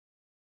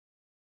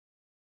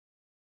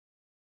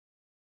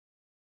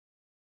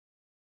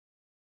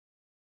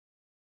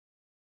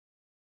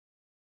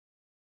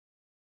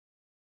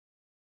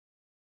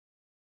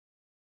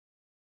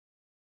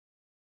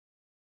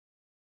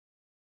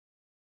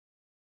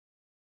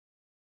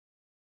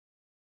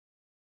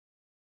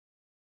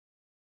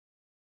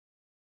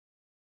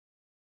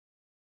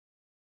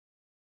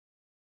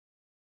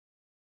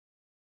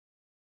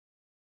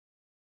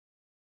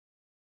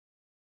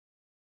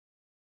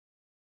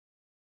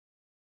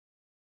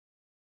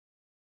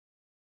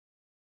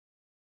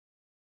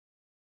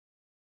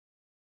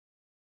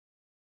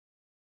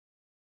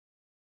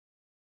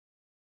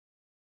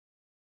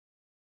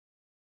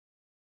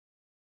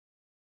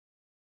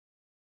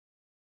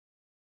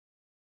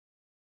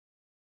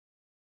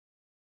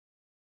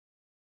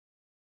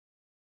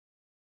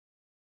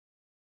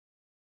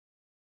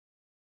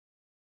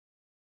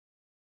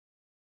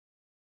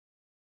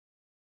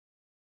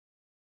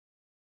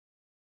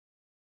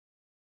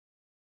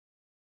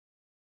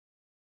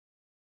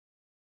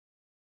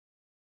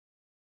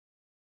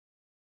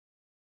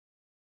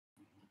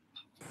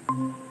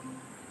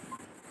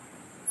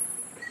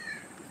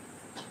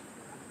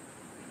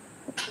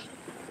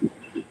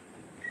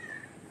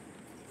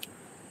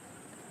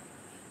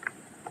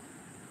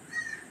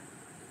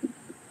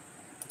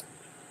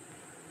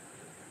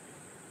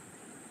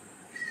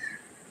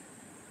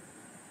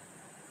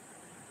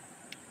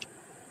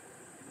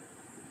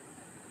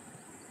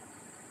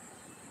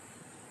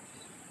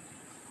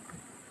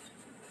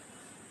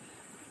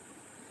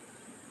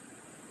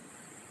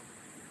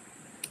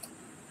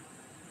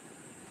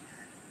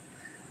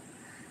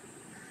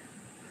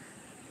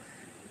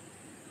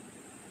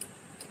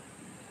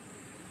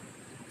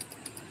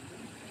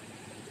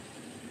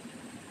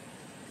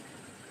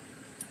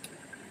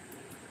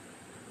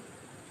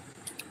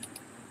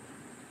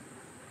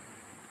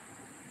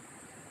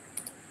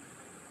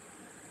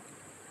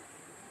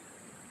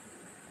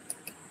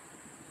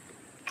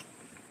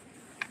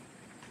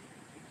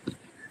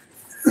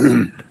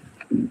Good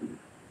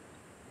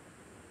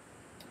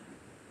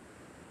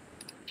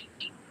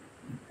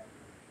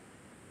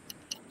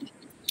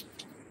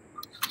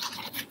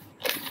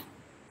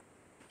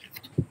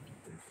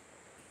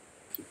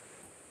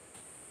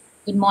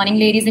morning,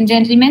 ladies and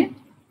gentlemen.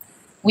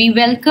 We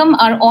welcome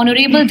our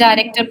Honorable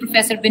Director,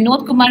 Professor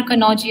Vinod Kumar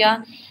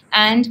Kanojia,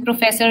 and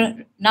Professor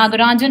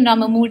Nagarajan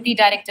Ramamurthy,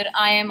 Director,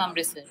 IIM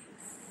Amritsar.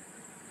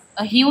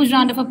 A huge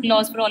round of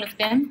applause for all of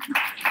them.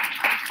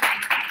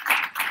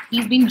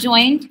 He's been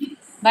joined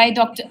by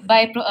Mr.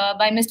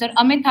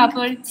 Amit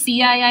Thapar,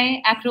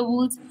 CII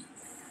Acrovuls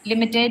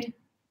Limited.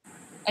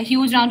 A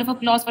huge round of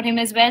applause for him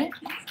as well.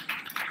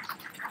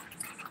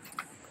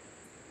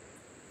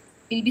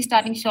 He'll be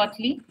starting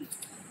shortly.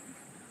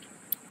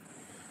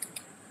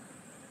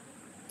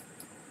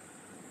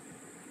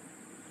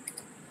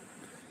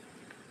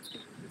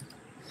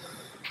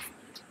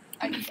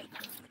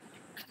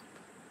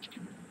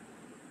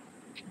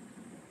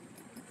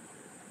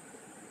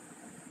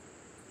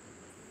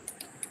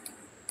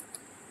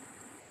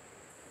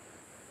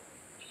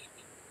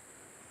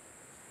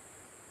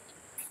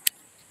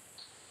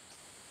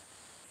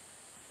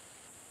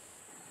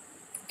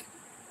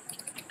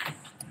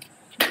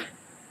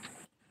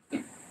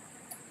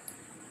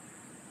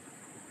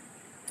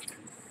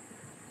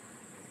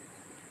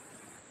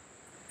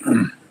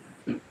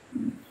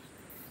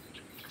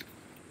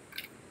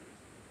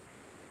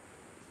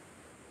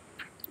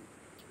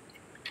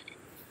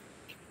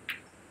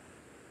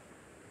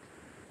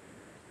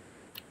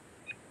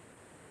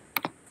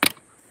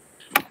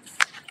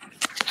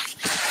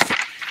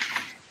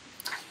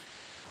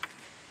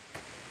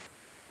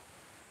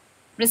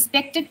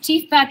 Respected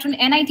Chief Patron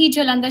NIT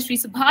Jalandhar Shri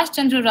Subhash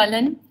Chandra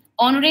Rallan,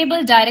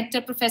 Honorable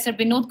Director Professor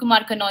Vinod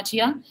Kumar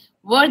Kanojia,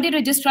 Worthy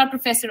Registrar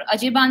Professor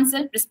Ajay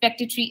Bansal,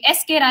 respected Shri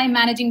S.K. Rai,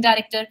 Managing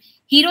Director,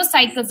 Hero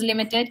Cycles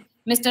Limited,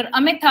 Mr.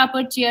 Amit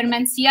Thapar,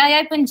 Chairman,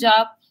 CII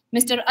Punjab,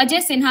 Mr.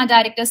 Ajay Sinha,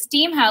 Director,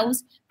 Steam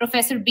House,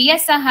 Professor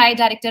B.S. Sahai,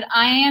 Director,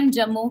 IIM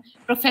Jammu,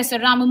 Professor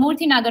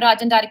Ramamurthy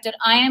Nagarajan, Director,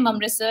 IIM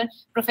Amritsar,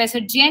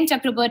 Professor J.N.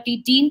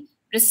 Chakraborty, Dean,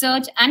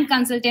 Research and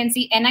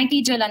Consultancy,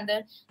 NIT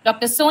Jalandhar,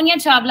 Dr. Sonia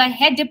Chawla,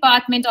 Head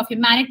Department of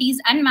Humanities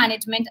and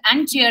Management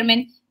and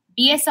Chairman,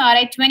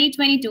 BSRI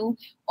 2022,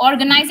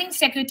 Organizing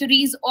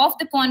Secretaries of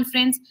the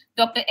Conference,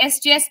 Dr.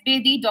 S.J.S.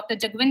 Bedi, Dr.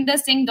 Jagwinder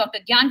Singh, Dr.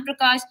 Gyan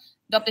Prakash,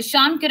 Dr.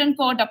 Shyam Kiran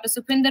Kaur, Dr.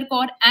 Sukhwinder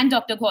Kaur, and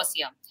Dr.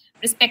 Ghausia.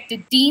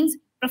 Respected Deans,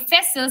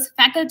 Professors,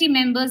 faculty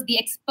members, the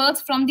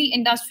experts from the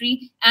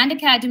industry and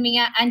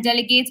academia, and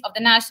delegates of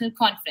the National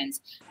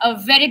Conference. A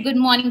very good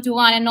morning to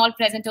one and all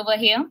present over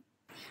here.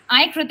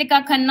 I,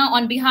 Kritika Khanna,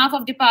 on behalf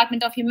of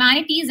Department of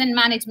Humanities and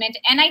Management,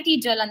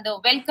 NIT Jalandhar,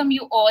 welcome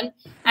you all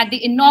at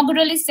the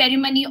inaugural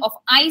ceremony of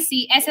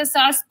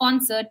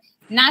ICSSR-sponsored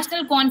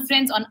National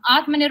Conference on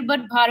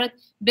Atmanirbhar Bharat,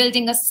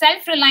 Building a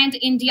Self-Reliant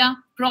India,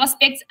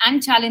 Prospects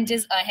and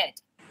Challenges Ahead.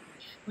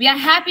 We are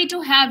happy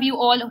to have you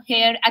all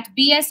here at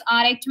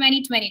BSRI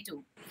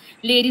 2022.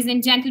 Ladies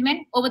and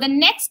gentlemen, over the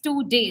next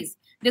 2 days,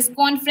 this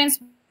conference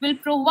will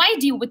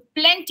provide you with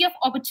plenty of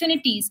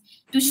opportunities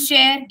to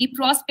share the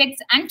prospects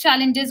and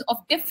challenges of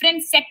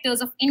different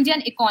sectors of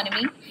Indian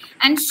economy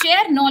and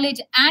share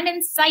knowledge and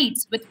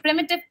insights with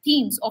primitive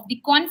themes of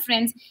the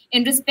conference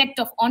in respect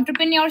of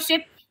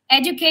entrepreneurship,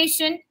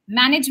 education,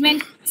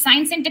 management,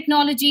 science and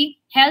technology,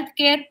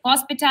 healthcare,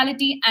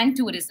 hospitality, and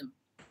tourism.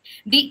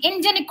 The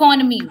Indian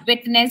economy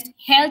witnessed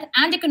health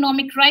and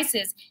economic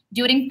crisis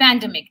during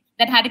pandemic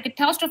that had a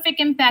catastrophic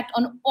impact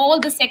on all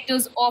the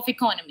sectors of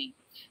economy.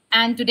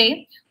 And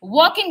today,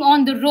 walking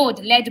on the road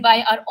led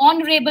by our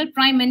Honorable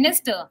Prime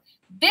Minister,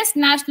 this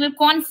national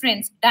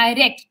conference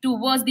directs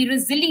towards the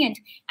resilient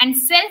and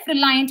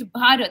self-reliant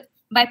Bharat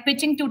by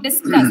pitching to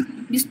discuss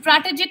the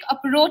strategic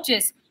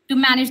approaches to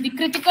manage the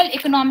critical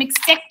economic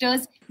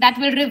sectors that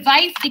will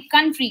revive the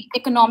country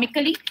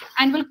economically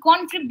and will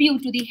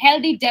contribute to the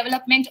healthy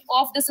development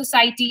of the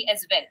society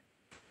as well.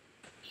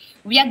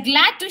 We are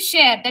glad to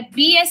share that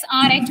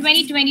BSRI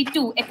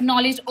 2022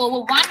 acknowledged over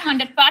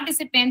 100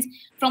 participants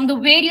from the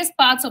various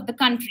parts of the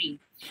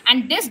country.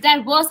 And this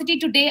diversity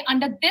today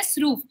under this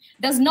roof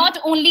does not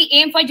only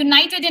aim for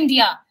united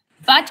India,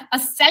 but a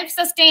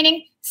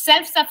self-sustaining,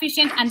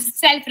 self-sufficient and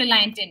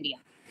self-reliant India.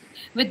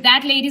 With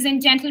that, ladies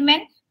and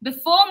gentlemen,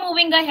 before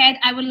moving ahead,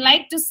 I would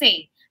like to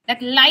say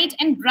that light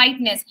and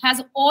brightness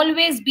has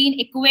always been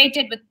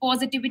equated with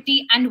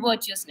positivity and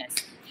virtuousness.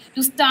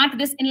 To start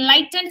this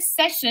enlightened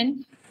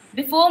session,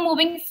 before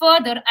moving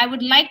further, I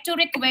would like to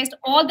request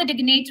all the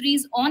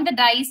dignitaries on the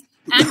dais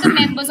and the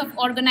members of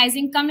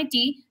organizing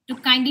committee to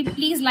kindly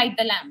please light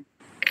the lamp.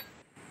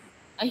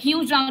 A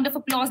huge round of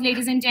applause,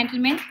 ladies and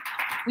gentlemen.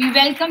 We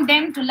welcome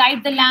them to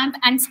light the lamp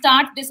and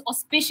start this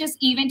auspicious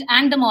event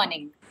and the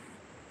morning.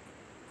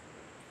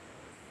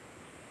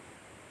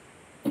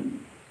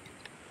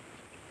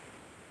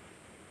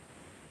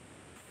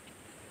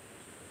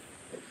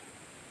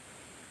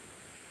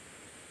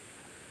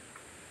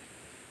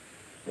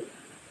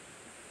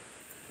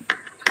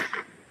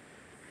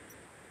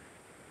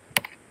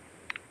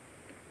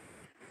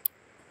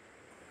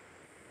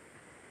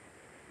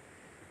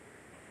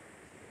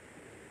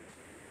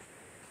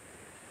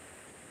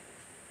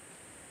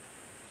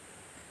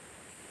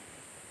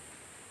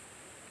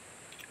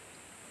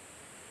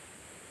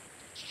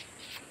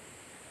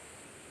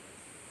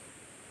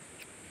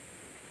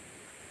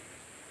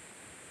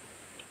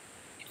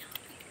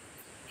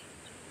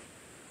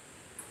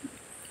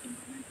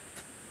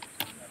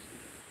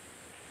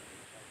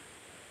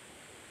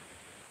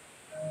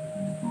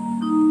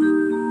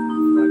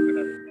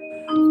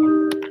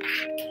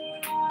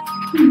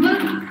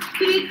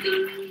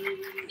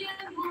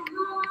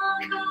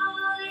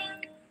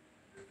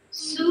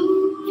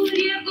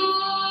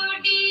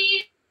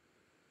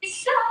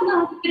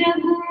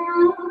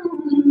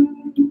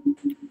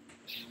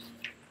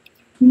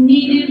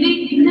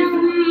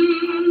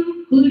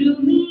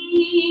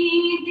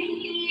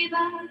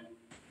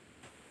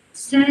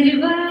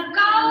 सर्वकार्येषु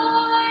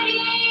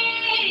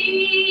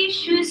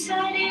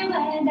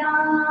सर्वदा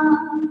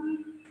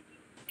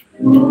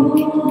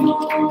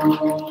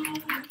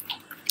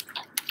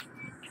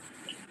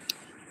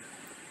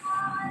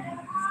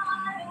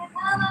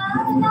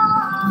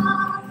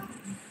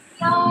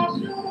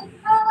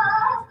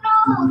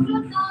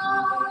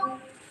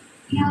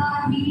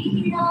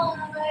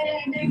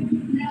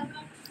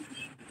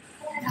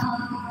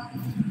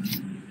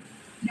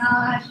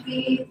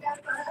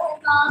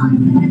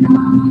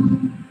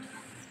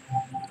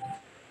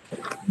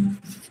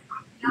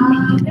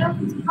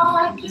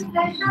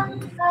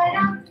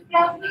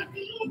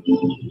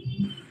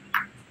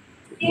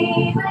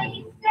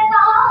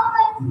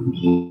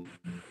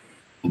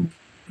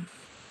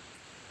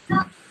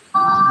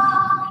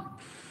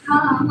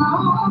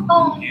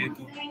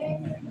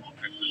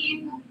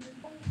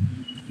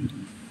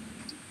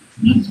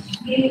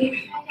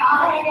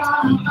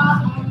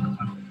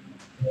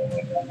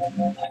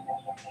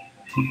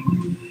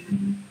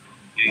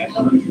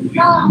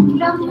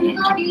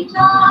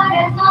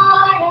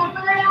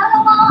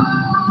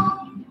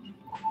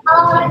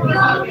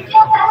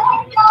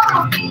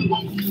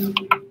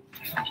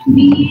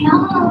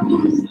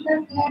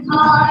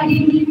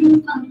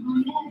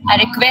I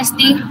request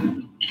the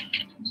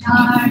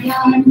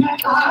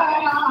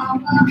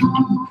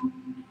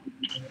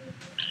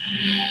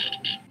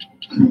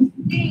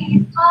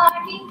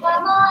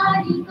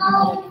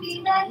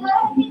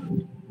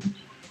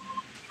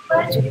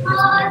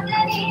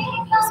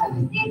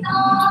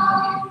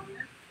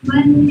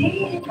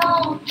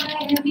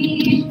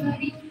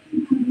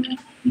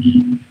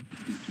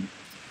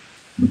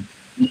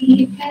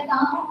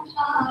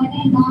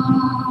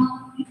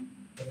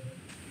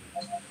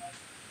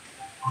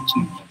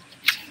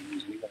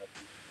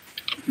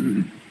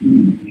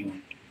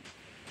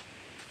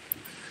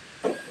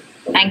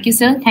Thank you,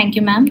 sir. Thank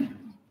you, ma'am.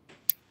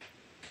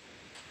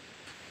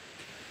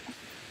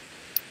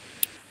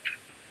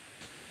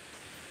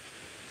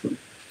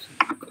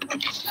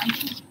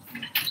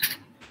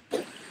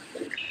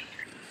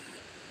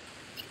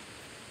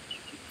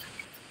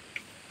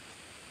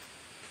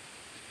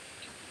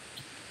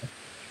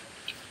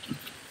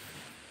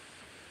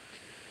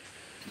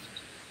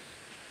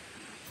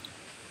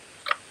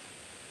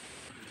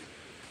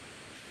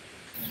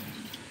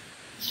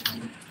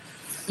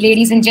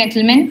 Ladies and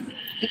gentlemen,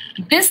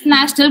 this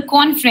national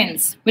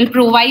conference will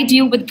provide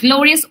you with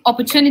glorious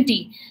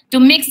opportunity to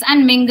mix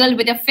and mingle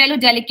with your fellow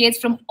delegates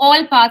from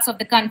all parts of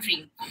the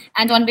country.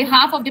 And on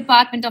behalf of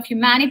Department of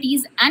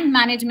Humanities and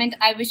Management,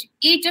 I wish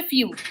each of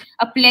you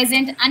a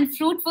pleasant and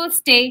fruitful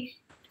stay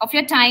of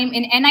your time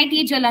in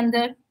NIT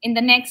Jalandhar in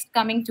the next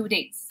coming 2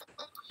 days.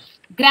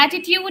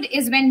 Gratitude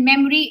is when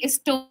memory is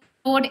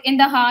stored in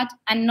the heart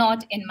and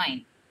not in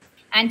mind.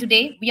 And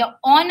today, we are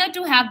honored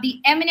to have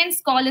the eminent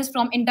scholars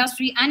from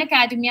industry and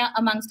academia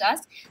amongst us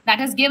that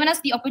has given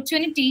us the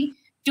opportunity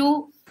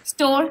to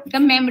store the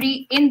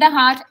memory in the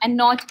heart and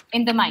not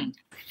in the mind.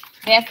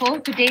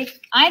 Therefore, today,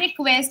 I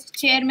request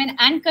Chairman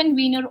and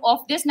Convener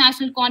of this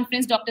National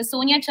Conference, Dr.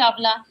 Sonia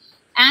Chawla,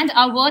 and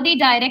our worthy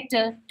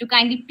Director to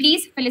kindly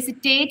please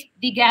felicitate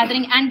the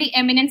gathering and the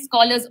eminent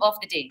scholars of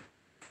the day.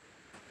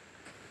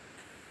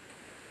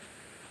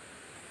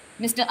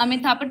 Mr.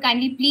 Amit Thapar,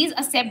 kindly please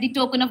accept the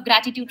token of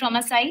gratitude from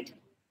our side.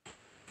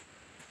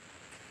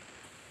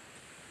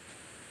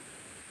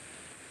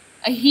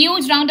 A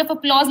huge round of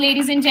applause,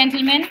 ladies and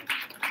gentlemen.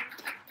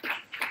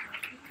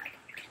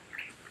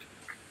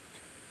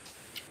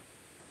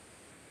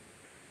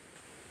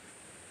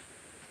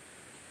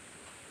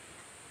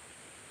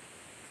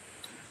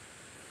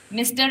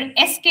 Mr.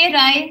 S.K.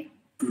 Rai,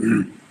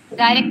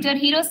 Director,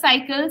 Hero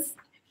Cycles.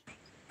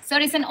 Sir,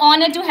 it's an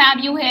honor to have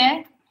you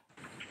here.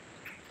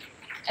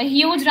 A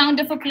huge round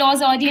of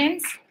applause,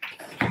 audience.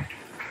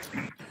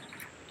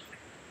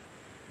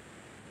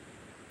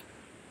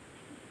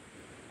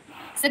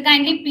 So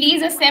kindly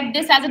please accept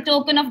this as a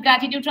token of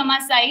gratitude from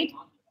our side.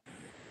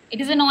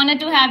 It is an honor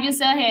to have you,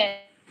 sir, here.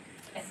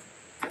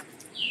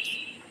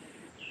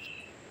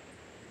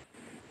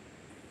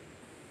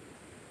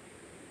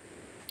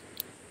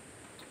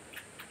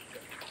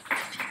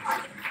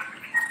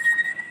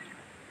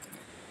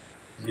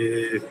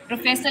 Yeah.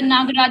 Professor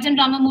Nagarajan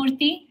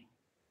Ramamurthy,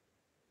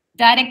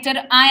 Director,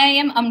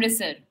 IIM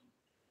Amritsar.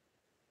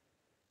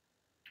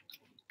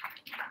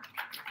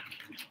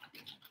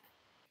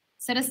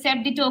 Sir,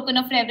 accept the token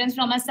of reverence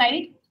from our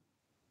side.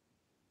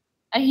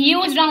 A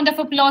huge round of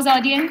applause,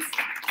 audience.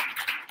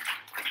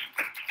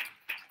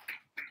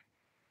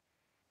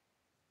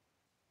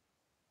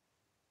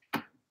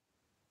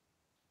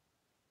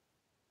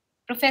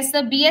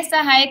 Professor B.S.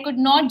 Sahai could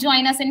not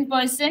join us in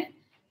person.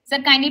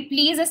 Sir, kindly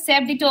please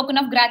accept the token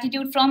of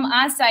gratitude from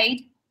our side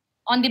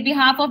on the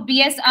behalf of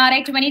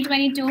BSRI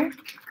 2022.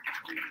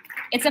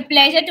 It's a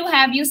pleasure to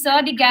have you,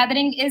 sir. The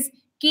gathering is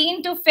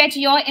keen to fetch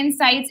your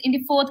insights in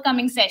the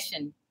forthcoming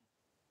session.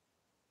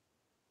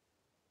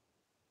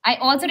 I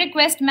also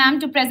request ma'am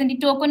to present the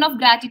token of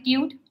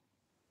gratitude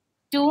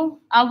to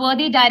our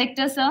worthy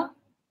director, sir.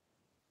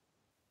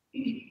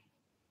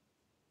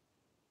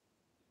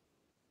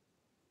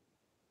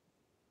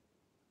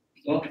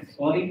 So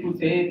sorry to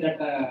say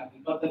that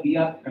because we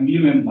are family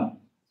member,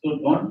 so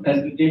don't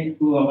hesitate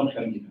to our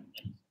family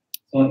members.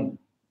 Sorry.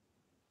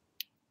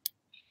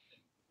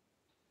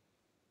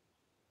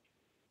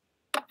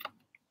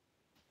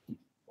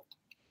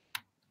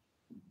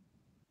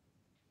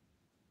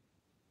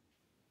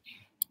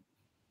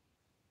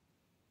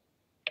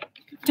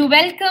 To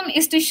welcome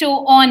is to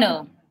show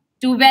honor.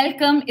 To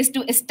welcome is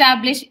to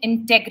establish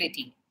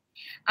integrity.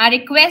 I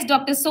request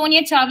Dr.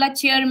 Sonia Chawla,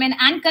 Chairman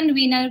and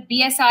Convener,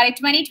 BSRA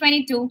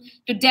 2022,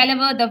 to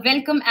deliver the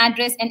welcome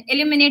address and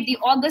illuminate the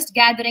August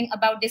gathering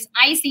about this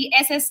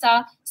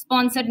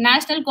ICSSR-sponsored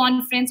national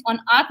conference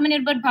on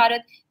Atmanirbhar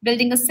Bharat,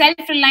 building a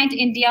self-reliant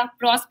India,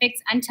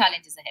 prospects and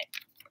challenges ahead.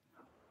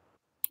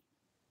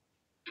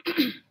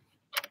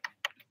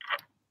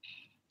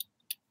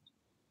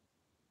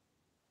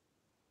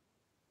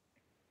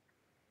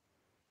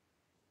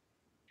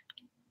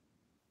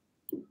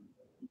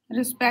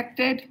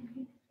 Respected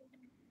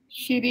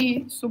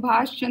Shri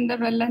Subhash Chandra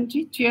Rallan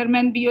ji,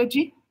 Chairman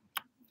BOG,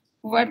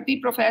 worthy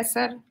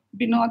Professor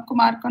Binod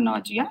Kumar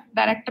Kanojia,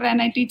 Director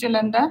NIT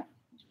Jalandhar,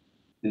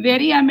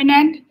 very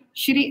eminent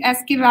Shri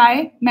S.K.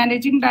 Rai,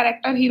 Managing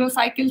Director Hero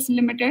Cycles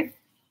Limited,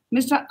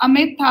 Mr.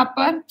 Amit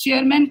Thapar,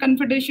 Chairman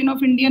Confederation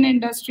of Indian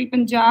Industry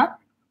Punjab,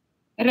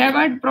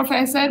 Revered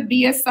Professor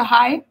B.S.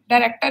 Sahai,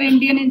 Director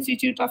Indian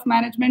Institute of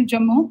Management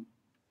Jammu,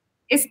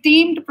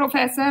 esteemed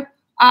Professor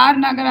R.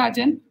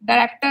 Nagarajan,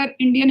 Director,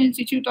 Indian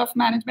Institute of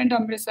Management,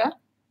 Amritsar,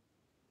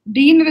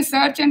 Dean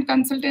Research and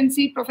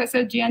Consultancy,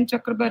 Professor G.N.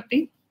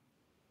 Chakrabarti,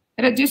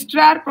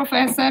 Registrar,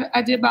 Professor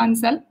Ajay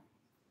Bansal,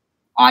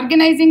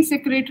 Organizing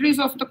Secretaries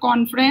of the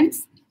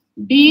Conference,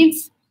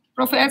 Deans,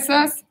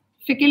 Professors,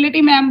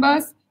 Faculty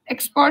Members,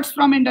 experts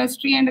from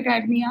industry and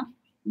academia,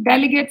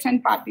 delegates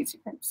and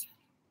participants.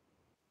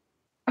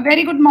 A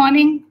very good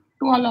morning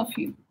to all of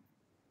you.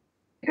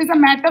 It is a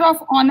matter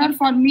of honor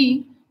for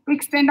me to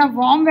extend a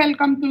warm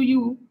welcome to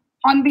you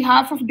on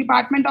behalf of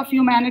Department of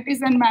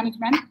Humanities and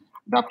Management,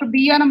 Dr.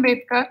 B.R.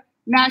 Ambedkar,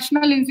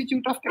 National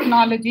Institute of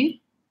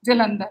Technology,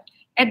 Jalandhar,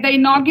 at the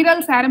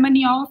inaugural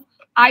ceremony of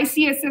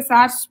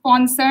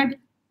ICSSR-sponsored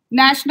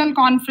National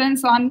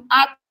Conference on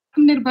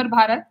Atmanirbhar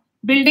Bharat,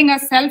 Building a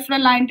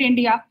Self-Reliant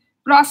India,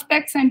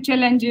 Prospects and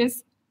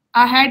Challenges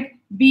Ahead,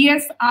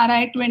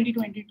 BSRI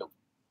 2022.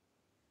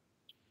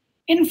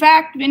 In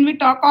fact, when we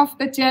talk of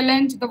the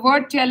challenge, the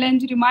word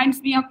challenge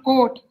reminds me of a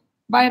quote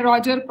by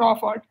Roger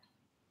Crawford,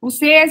 who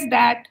says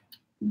that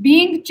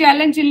being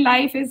challenged in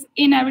life is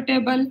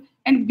inevitable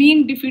and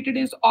being defeated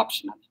is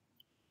optional.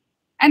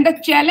 And the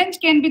challenge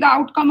can be the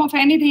outcome of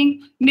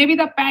anything, maybe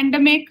the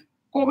pandemic,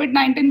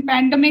 COVID-19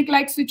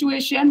 pandemic-like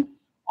situation,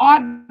 or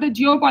the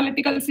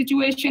geopolitical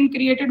situation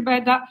created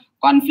by the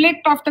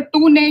conflict of the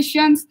two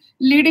nations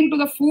leading to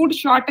the food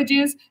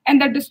shortages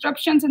and the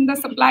disruptions in the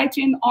supply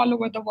chain all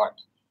over the world.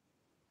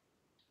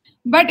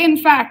 But in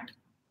fact,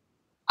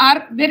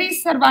 our very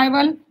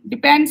survival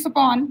depends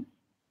upon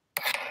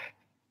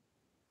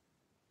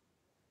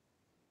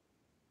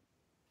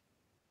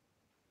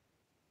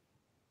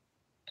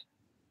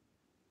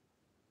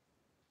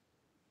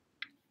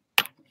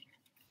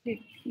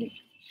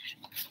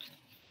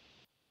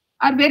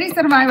our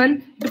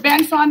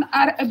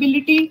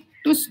ability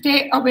to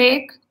stay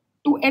awake,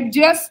 to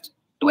adjust,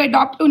 to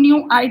adopt to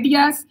new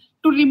ideas,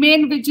 to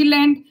remain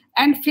vigilant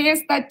and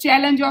face the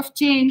challenge of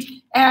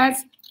change,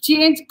 as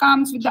change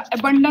comes with the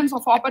abundance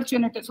of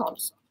opportunities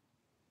also.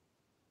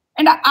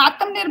 And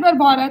Atmanirbhar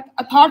Bharat,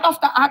 a thought of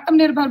the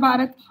Atmanirbhar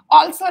Bharat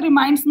also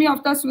reminds me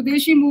of the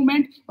Swadeshi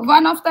movement,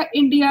 one of the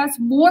India's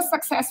most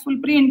successful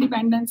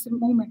pre-independence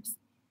movements.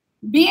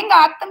 Being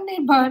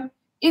Atmanirbhar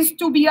is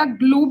to be a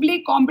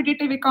globally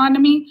competitive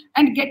economy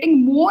and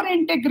getting more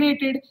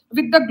integrated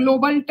with the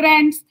global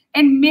trends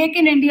and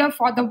making India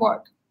for the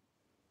world.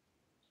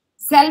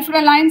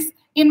 Self-reliance,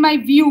 in my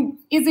view,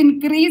 is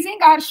increasing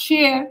our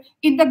share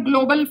in the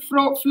global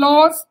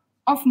flows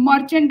of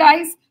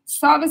merchandise,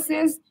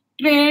 services,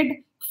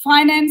 trade,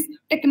 finance,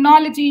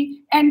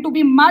 technology, and to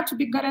be much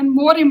bigger and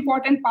more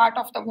important part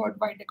of the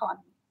worldwide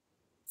economy.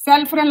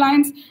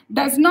 Self-reliance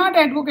does not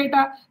advocate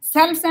a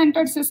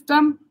self-centered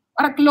system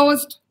or a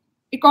closed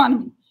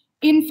economy.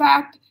 In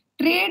fact,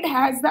 trade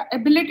has the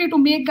ability to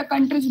make the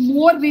countries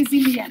more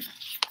resilient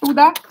to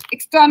the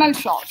external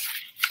shocks.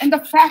 And the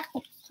fact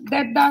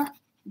that the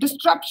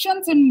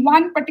disruptions in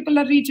one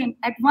particular region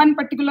at one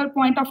particular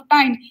point of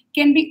time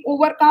can be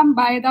overcome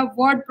by the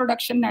world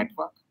production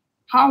network.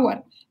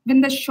 However,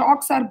 when the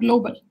shocks are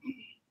global,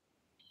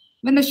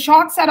 when the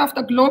shocks are of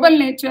the global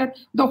nature,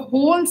 the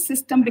whole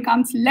system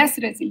becomes less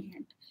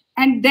resilient.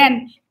 And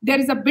then there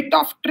is a bit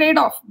of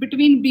trade-off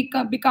between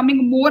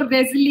becoming more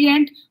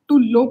resilient to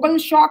local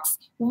shocks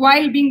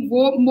while being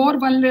more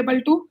vulnerable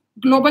to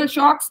global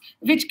shocks,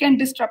 which can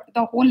disrupt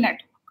the whole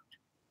network.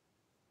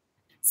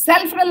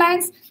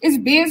 Self-reliance is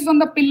based on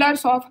the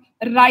pillars of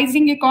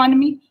rising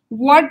economy,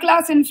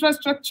 world-class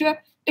infrastructure,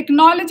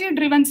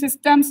 technology-driven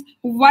systems,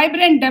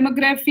 vibrant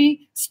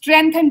demography,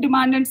 strength and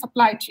demand and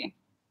supply chain.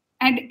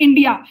 and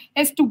India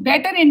has to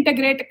better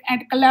integrate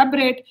and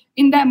collaborate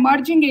in the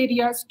emerging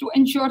areas to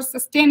ensure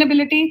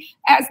sustainability,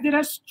 as there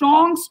are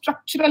strong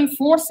structural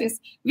forces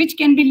which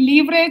can be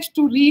leveraged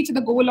to reach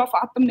the goal of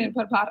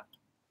Atmanirbhar Bharat.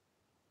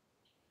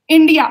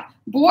 India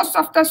boasts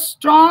of the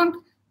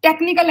strong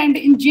technical and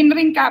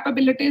engineering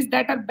capabilities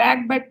that are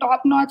backed by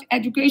top-notch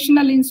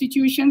educational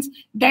institutions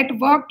that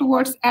work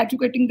towards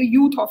educating the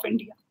youth of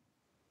India.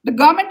 The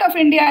government of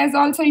India has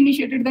also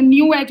initiated the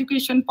new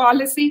education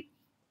policy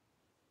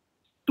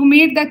to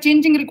meet the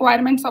changing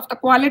requirements of the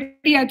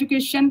quality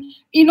education,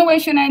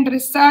 innovation, and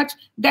research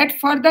that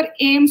further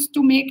aims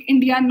to make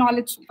India a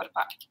knowledge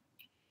superpower.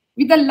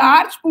 With a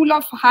large pool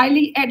of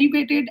highly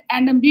educated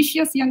and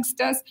ambitious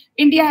youngsters,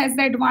 India has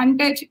the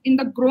advantage in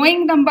the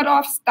growing number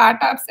of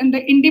startups and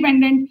the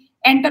independent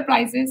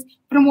enterprises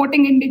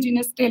promoting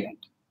indigenous talent.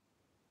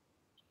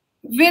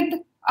 With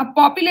a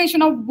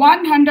population of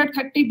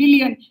 130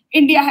 billion,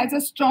 India has a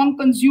strong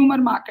consumer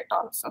market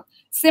also.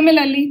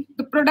 Similarly,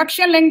 the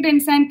production-linked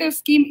incentive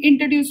scheme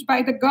introduced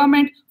by the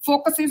government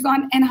focuses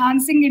on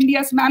enhancing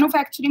India's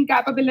manufacturing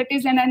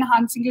capabilities and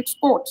enhancing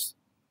exports.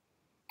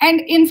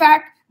 And in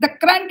fact, the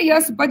current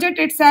year's budget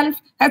itself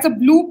has a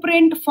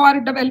blueprint for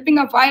developing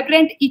a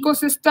vibrant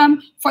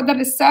ecosystem for the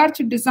research,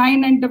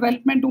 design, and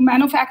development to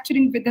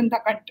manufacturing within the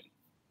country.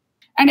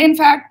 And in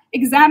fact,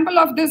 example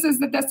of this is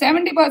that the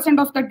 70%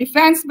 of the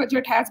defense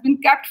budget has been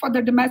kept for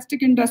the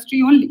domestic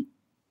industry only.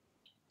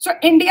 So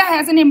India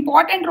has an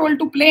important role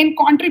to play in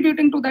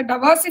contributing to the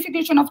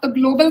diversification of the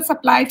global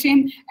supply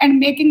chain and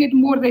making it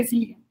more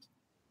resilient.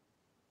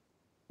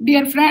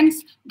 Dear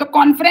friends, the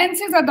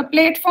conferences are the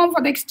platform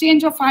for the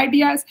exchange of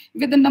ideas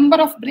with a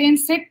number of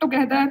brains sit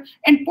together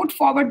and put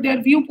forward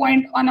their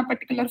viewpoint on a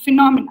particular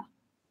phenomena.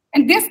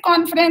 And this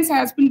conference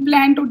has been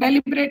planned to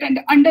deliberate and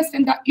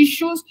understand the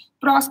issues,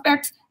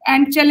 prospects,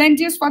 and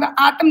challenges for the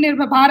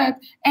Atmanirbhar Bharat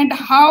and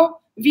how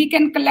we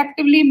can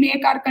collectively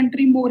make our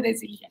country more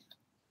resilient.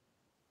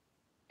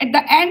 At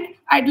the end,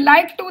 I'd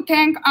like to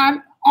thank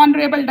our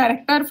Honorable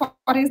Director for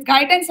his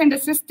guidance and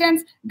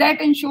assistance that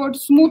ensured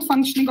smooth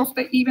functioning of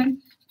the event.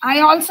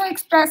 I also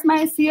express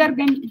my sincere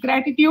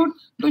gratitude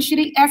to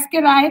Shri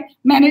S.K. Rai,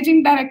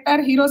 Managing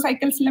Director, Hero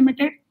Cycles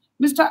Limited,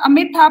 Mr.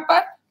 Amit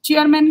Thapar,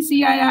 Chairman,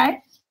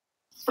 CII,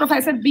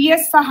 Professor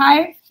B.S.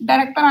 Sahai,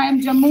 Director,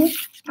 IIM Jammu,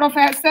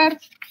 Professor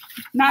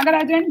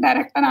Nagarajan,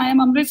 Director,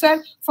 IIM Amritsar,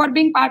 for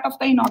being part of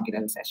the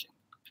inaugural session.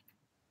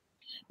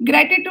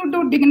 Gratitude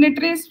to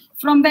dignitaries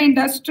from the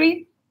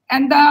industry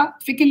and the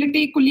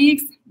faculty,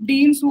 colleagues,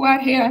 deans who are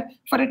here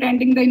for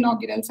attending the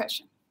inaugural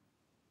session.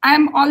 I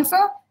am also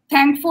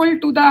thankful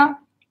to the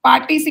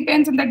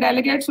participants and the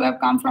delegates who have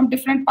come from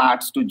different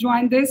parts to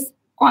join this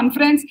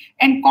conference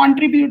and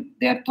contribute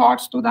their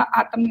thoughts to the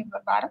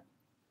Atmanirbhar Bharat.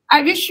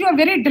 I wish you a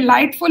very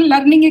delightful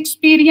learning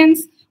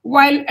experience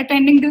while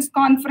attending this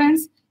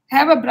conference.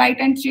 Have a bright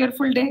and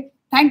cheerful day.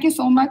 Thank you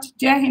so much.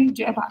 Jai Hind,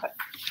 Jai Bharat.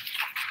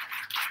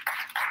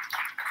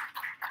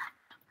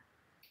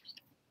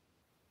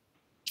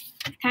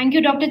 Thank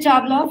you, Dr.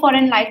 Chawla, for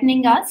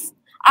enlightening us.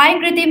 I,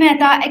 Kriti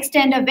Mehta,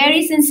 extend a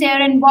very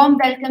sincere and warm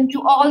welcome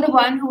to all the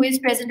one who is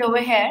present over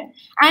here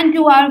and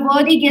to our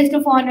worthy guest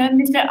of honor,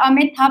 Mr.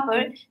 Amit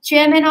Thapar,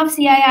 Chairman of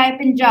CII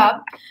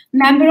Punjab,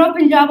 member of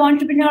Punjab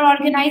Entrepreneur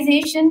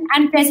Organization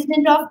and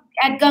President of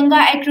at Ganga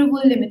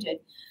Agrovol Limited.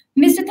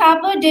 Mr.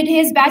 Thapar did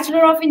his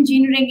Bachelor of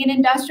Engineering in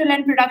Industrial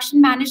and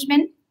Production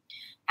Management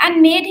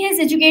and made his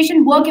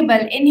education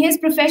workable in his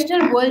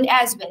professional world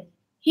as well.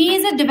 He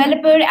is a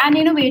developer and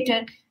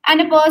innovator and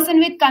a person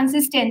with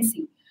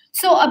consistency.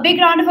 So a big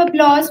round of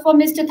applause for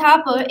Mr.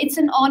 Thapar. It's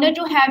an honor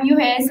to have you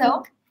here,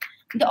 sir.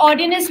 The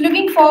audience is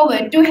looking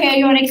forward to hear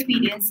your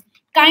experience.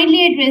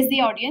 Kindly address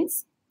the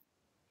audience.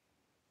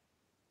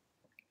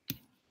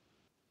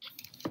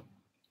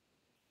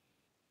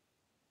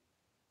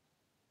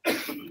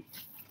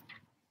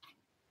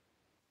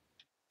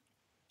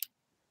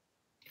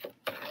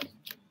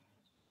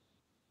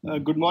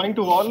 Good morning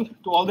to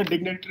all the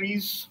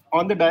dignitaries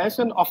on the dais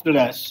and off the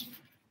dais.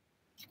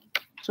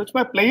 So it's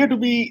my pleasure to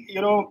be,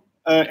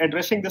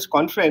 addressing this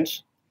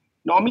conference.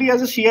 Normally,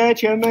 as a CII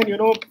chairman, you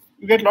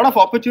get a lot of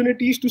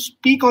opportunities to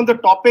speak on the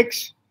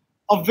topics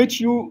of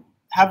which you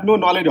have no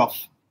knowledge of.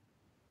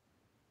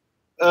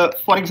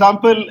 For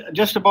example,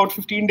 just about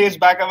 15 days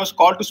back, I was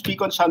called to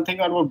speak on something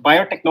about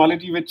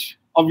biotechnology, which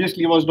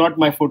obviously was not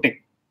my forte.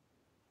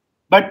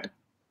 But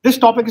this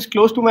topic is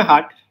close to my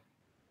heart,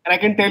 and I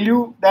can tell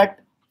you that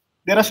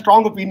there are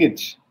strong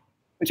opinions,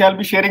 which I'll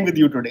be sharing with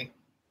you today.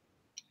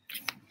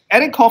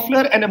 Eric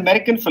Hofler, an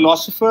American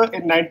philosopher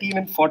in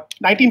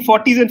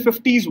 1940s and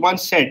 50s,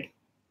 once said,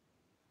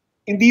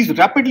 in these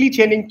rapidly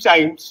changing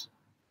times,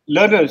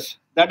 learners,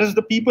 that is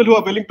the people who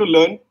are willing to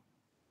learn,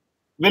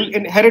 will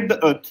inherit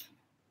the earth.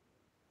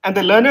 And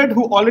the learned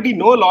who already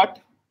know a lot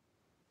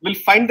will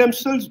find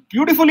themselves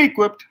beautifully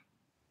equipped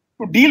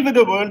to deal with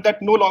a world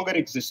that no longer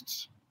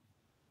exists.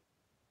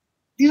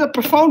 These are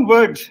profound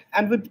words,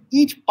 and with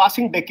each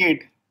passing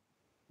decade,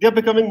 they are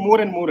becoming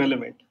more and more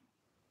relevant.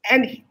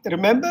 And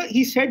remember,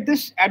 he said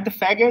this at the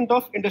fag end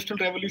of Industrial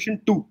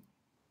Revolution 2.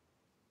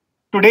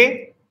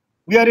 Today,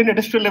 We are in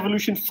Industrial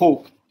Revolution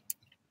 4.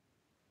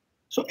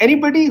 So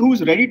anybody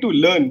who's ready to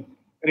learn,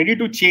 ready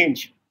to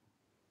change,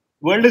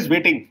 world is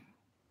waiting.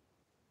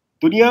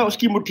 Dunya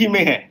uski muthi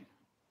mein hai.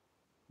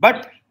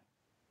 But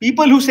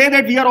people who say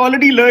that we are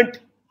already learnt,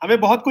 हमें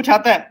बहुत कुछ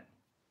आता है.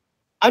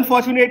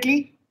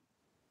 Unfortunately,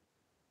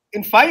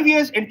 in 5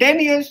 years, in 10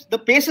 years, the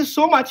pace is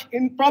so much.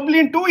 Probably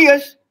in 2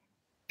 years,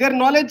 their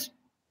knowledge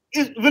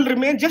will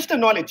remain just a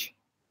knowledge.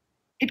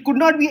 It could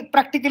not be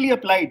practically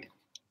applied.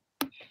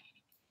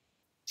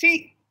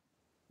 See,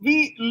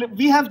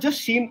 we have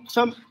just seen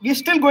we are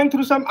still going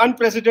through some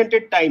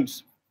unprecedented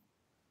times.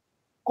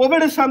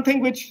 COVID is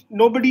something which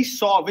nobody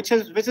saw, which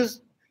has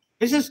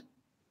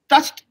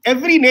touched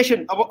every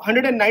nation. About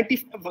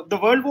 190, the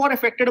world war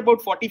affected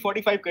about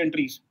 45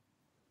 countries.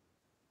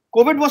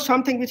 COVID was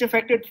something which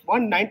affected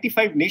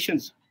 195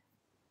 nations.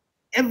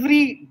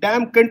 Every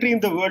damn country in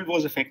the world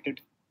was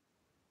affected.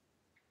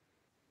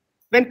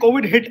 When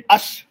COVID hit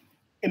us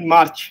in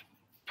March,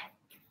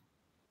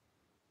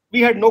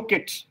 we had no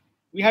kits.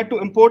 We had to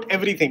import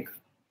everything.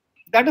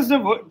 That is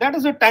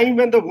the time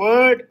when the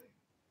word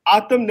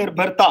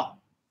Atmanirbharta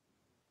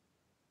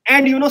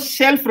and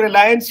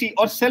self-reliancy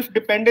or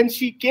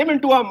self-dependency came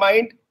into our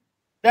mind.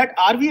 That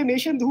are we a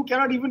nation who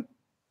cannot even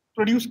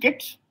produce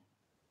kits?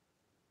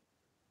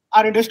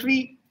 Our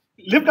industry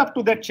lived up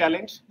to that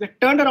challenge. They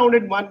turned around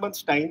in 1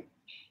 month's time,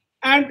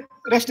 and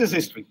rest is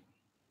history.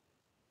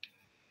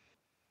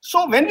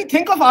 So when we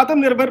think of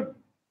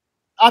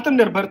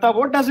Atmanirbharta,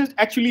 what does it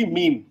actually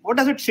mean? What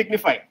does it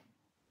signify?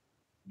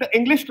 The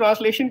English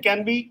translation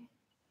can be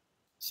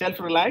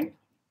self-reliant.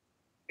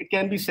 It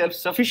can be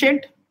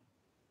self-sufficient.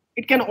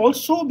 It can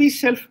also be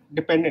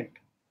self-dependent.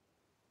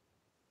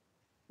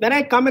 When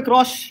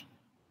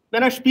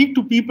I speak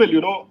to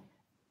people,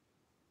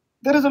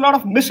 there is a lot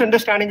of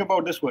misunderstanding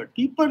about this word.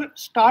 People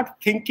start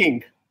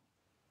thinking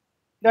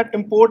that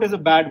import is a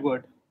bad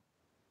word.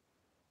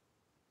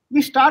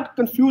 We start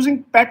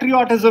confusing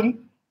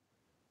patriotism,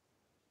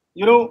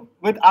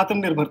 with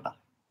Atmanirbharta.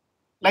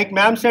 Like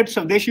ma'am said,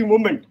 Swadeshi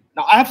movement.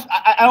 Now, I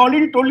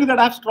already told you that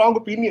I have strong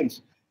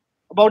opinions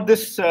about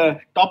this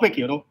topic,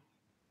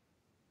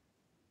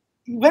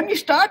 When we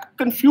start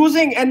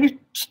confusing and we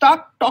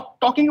start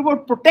talking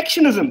about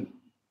protectionism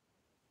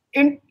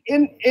in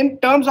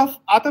terms of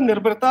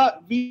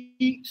Atmanirbharta,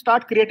 we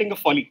start creating a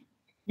folly.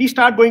 We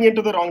start going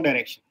into the wrong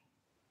direction.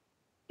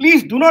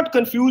 Please do not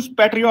confuse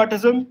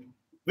patriotism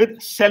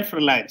with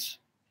self-reliance.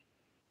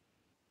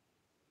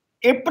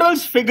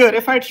 April's figure,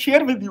 if I'd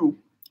share with you,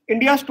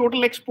 India's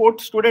total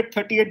export stood at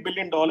 $38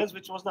 billion,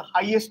 which was the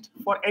highest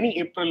for any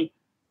April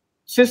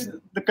since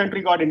the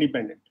country got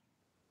independent.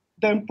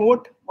 The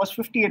import was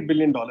 $58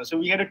 billion, so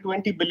we had a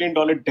 $20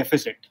 billion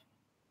deficit.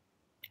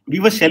 We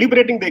were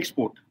celebrating the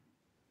export.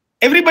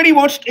 Everybody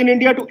wants in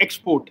India to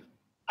export.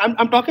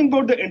 I'm talking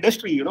about the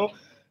industry,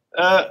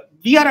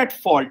 we are at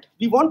fault.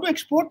 We want to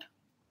export,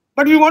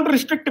 but we want to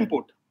restrict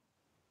import.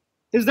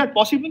 Is that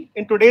possible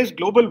in today's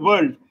global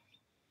world?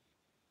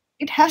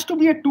 It has to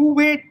be a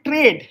two-way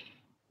trade.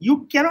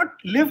 You cannot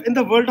live in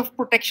the world of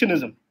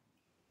protectionism.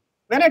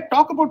 When I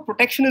talk about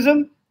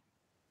protectionism,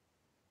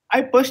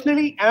 I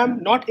personally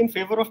am not in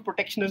favor of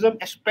protectionism,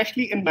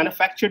 especially in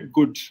manufactured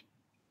goods.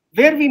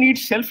 Where we need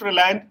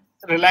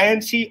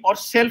self-reliancy or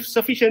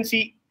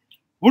self-sufficiency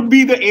would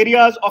be the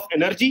areas of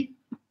energy,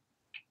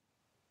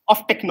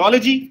 of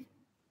technology,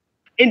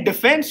 in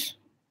defense,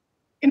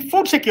 in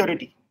food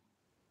security.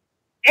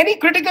 Any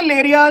critical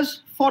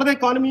areas for the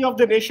economy of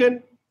the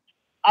nation,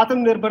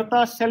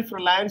 Atmanirbharta,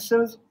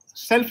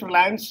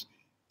 self-reliance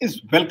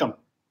is welcome.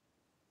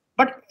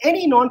 But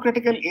any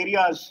non-critical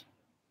areas,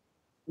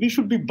 we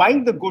should be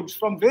buying the goods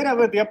from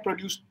wherever they are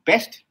produced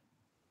best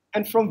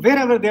and from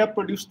wherever they are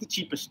produced the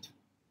cheapest.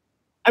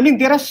 I mean,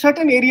 there are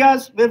certain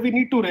areas where we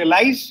need to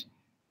realize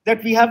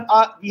that we have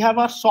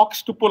our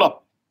socks to pull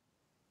up.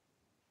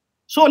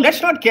 So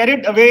let's not carry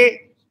it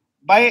away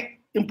by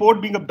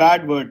import being a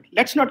bad word.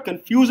 Let's not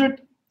confuse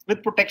it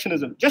with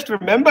protectionism. Just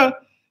remember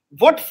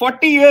what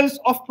 40 years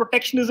of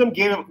protectionism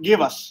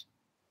gave us.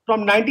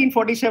 From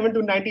 1947 to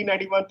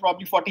 1991,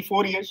 probably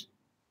 44 years.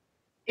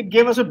 It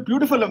gave us a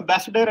beautiful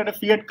ambassador and a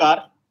Fiat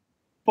car,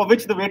 for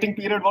which the waiting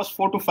period was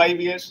 4 to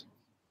 5 years,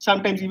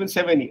 sometimes even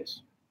 7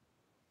 years.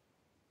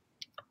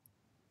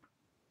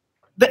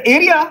 The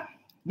area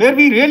where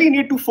we really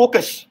need to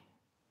focus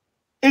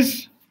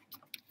is,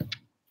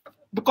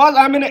 because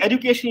I'm in an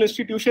educational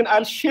institution,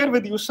 I'll share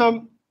with you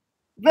some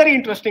very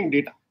interesting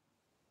data.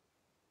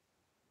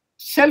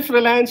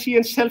 Self-reliancy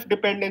and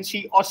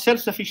self-dependency or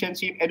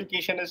self-sufficiency in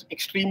education is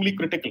extremely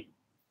critical.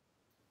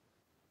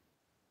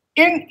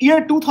 In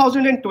year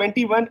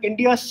 2021,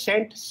 India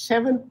sent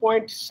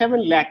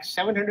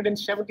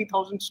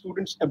 770,000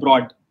 students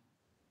abroad.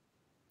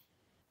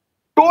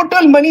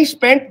 Total money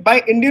spent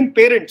by Indian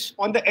parents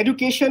on the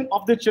education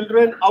of the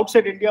children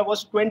outside India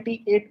was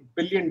 $28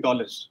 billion.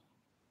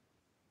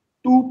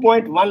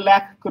 2.1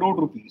 lakh crore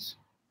rupees.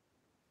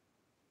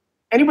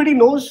 Anybody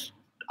knows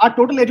our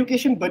total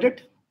education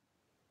budget?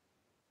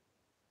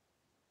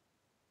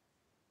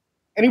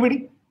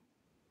 Anybody?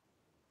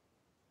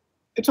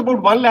 It's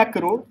about 1 lakh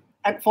crore.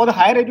 And for the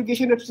higher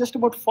education, it's just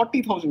about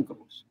 40,000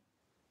 crores.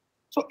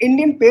 So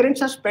Indian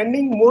parents are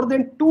spending more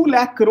than 2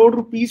 lakh crore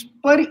rupees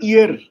per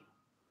year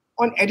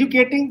on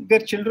educating their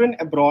children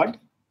abroad.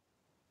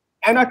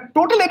 And our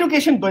total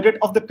education budget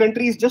of the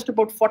country is just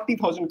about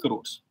 40,000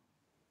 crores.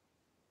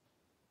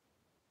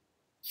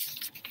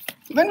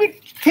 When we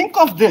think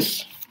of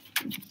this,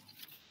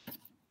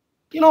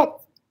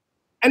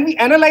 and we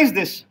analyze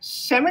this,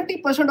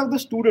 70% of the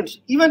students,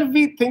 even if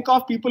we think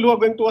of people who are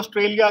going to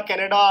Australia,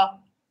 Canada,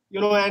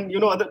 and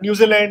New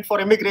Zealand for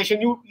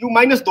immigration, you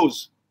minus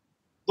those.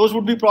 Those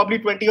would be probably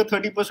 20 or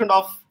 30%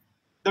 of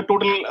the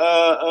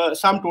total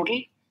sum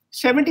total.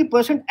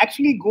 70%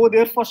 actually go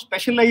there for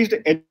specialized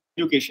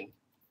education,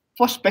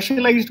 for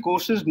specialized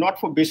courses, not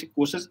for basic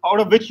courses, out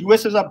of which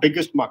US is our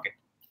biggest market.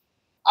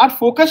 Our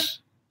focus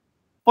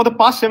for the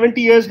past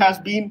 70 years has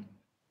been,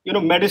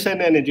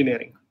 medicine and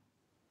engineering.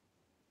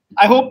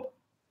 I hope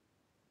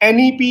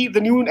NEP,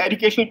 the new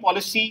educational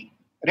policy,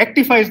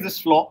 rectifies this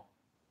flaw.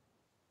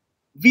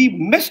 We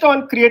missed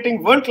on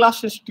creating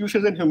world-class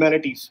institutions in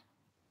humanities.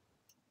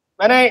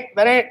 When I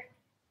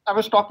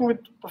was talking with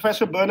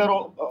Professor Berner,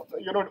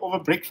 over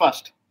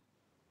breakfast,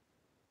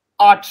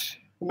 arts,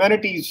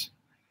 humanities,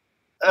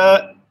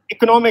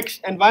 economics,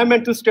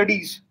 environmental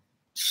studies,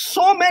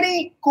 so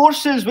many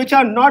courses which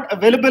are not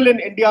available in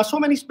India, so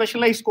many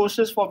specialized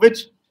courses for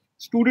which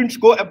students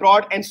go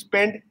abroad and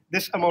spend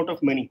this amount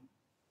of money.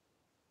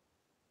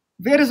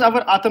 Where is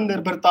our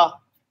Atmanirbharta?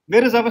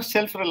 Where is our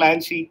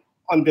self-reliancy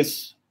on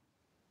this?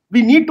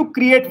 We need to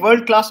create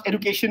world-class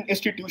education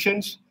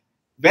institutions,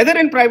 whether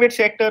in private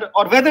sector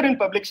or whether in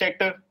public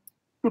sector,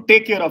 to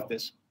take care of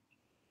this.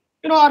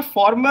 Our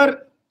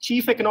former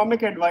chief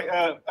economic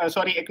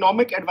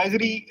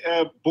advisory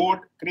board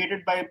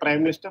created by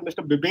Prime Minister,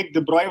 Mr. Bibek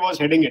Debroy, was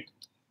heading it.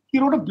 He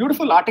wrote a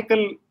beautiful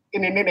article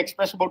in Indian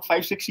Express about 4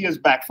 years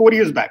back,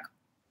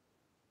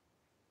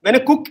 when a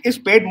cook is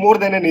paid more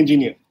than an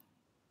engineer.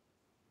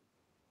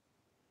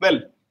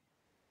 Well,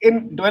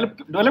 in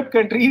developed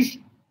countries,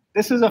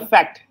 this is a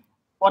fact.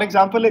 For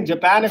example, in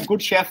Japan, a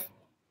good chef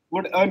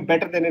would earn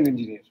better than an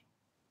engineer.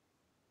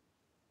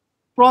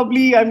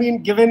 Probably,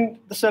 given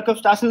the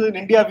circumstances in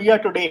India we are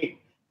today,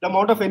 the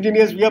amount of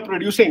engineers we are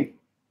producing,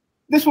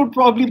 this would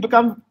probably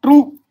become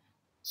true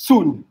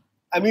soon.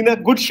 A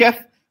good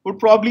chef would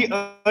probably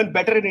earn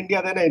better in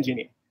India than an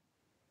engineer.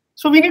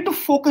 So we need to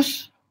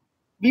focus.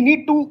 We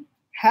need to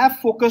have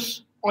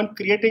focus on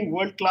creating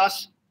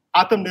world-class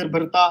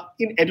Atmanirbharta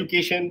in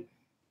education.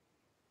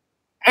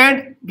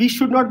 And we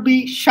should not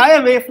be shy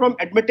away from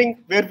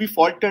admitting where we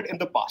faltered in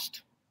the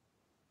past.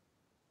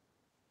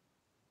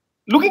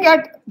 Looking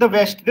at the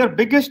West, their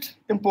biggest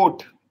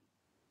import,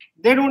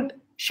 they don't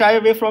shy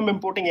away from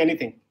importing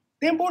anything.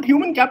 They import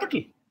human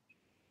capital.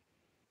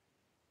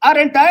 Our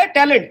entire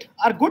talent,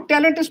 our good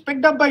talent, is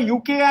picked up by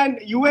UK and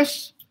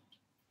US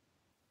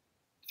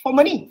for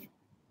money.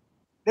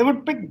 They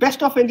would pick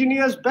best of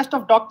engineers, best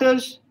of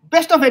doctors,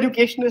 best of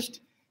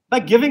educationists by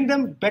giving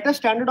them better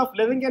standard of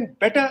living and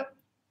better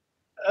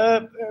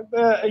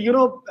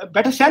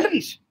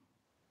salaries.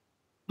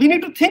 We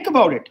need to think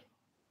about it.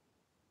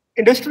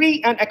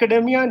 Industry and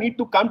academia need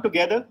to come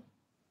together.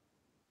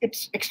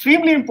 It's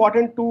extremely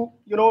important to,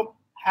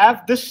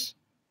 have this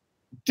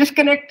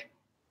disconnect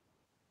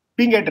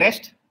being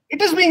addressed.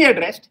 It is being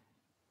addressed.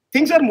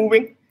 Things are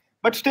moving,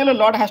 but still a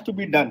lot has to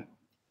be done.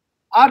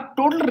 Our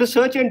total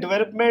research and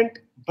development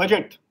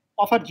budget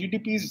of our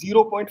GDP is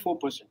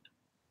 0.4%.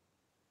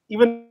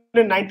 Even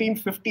in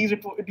 1950s,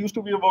 it used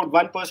to be about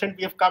 1%.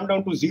 We have come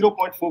down to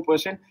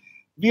 0.4%.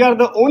 We are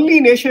the only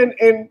nation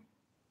in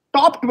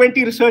top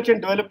 20 research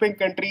and developing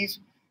countries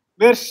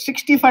where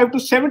 65 to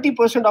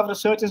 70% of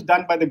research is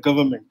done by the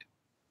government.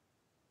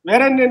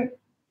 Wherein in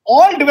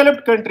all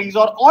developed countries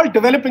or all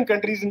developing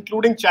countries,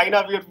 including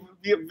China,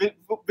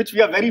 which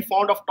we are very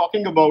fond of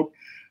talking about,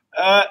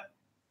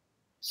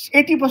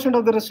 80%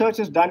 of the research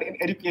is done in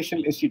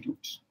educational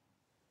institutes,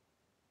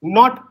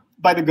 not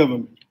by the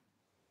government.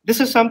 This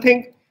is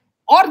something,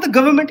 or the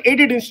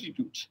government-aided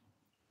institutes.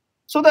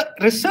 So the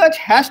research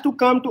has to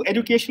come to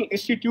educational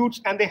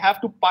institutes and they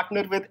have to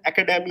partner with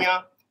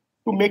academia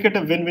to make it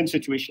a win-win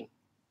situation.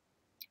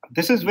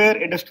 This is where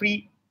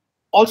industry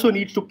also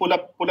needs to pull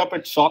up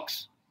its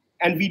socks,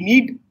 and we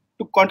need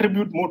to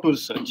contribute more to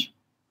research.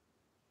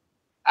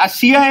 As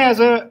CI as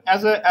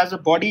a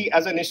body,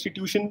 as an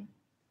institution,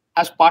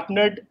 has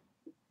partnered,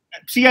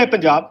 CI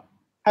Punjab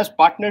has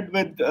partnered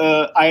with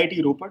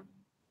IIT Ropar.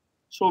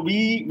 So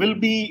we will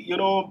be,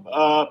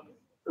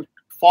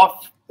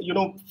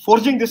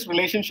 forging this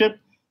relationship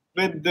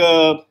with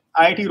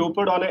IIT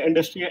Ropar on an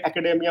industry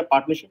academia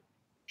partnership.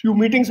 Few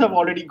meetings have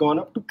already gone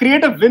up to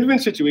create a win-win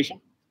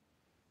situation.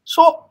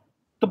 So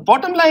the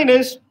bottom line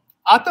is,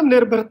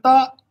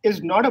 Atmanirbharta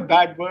is not a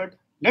bad word.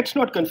 Let's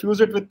not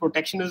confuse it with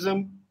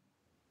protectionism.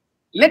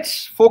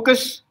 Let's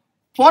focus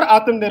for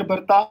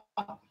Atmanirbharta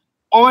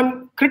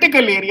on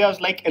critical areas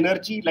like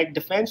energy, like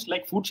defense,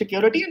 like food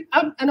security,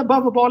 and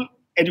above all,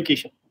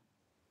 education.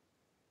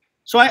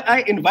 So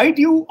I invite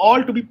you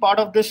all to be part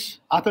of this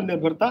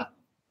Atmanirbharta.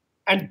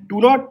 and do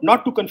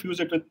not to confuse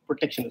it with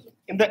protectionism.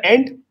 In the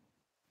end,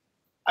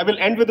 I will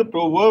end with a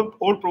proverb,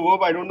 old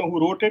proverb, I don't know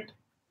who wrote it.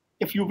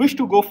 If you wish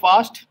to go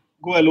fast,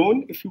 go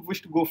alone. If you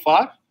wish to go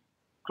far,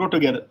 grow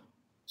together.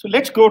 So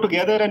let's grow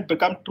together and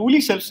become truly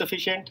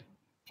self-sufficient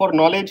for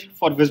knowledge,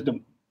 for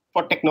wisdom,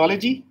 for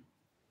technology,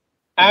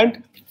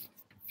 and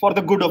for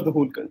the good of the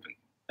whole country.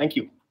 Thank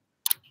you.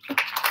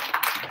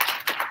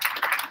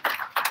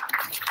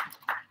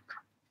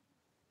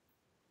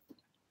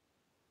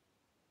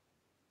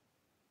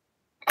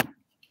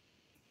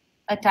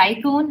 A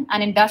tycoon,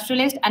 an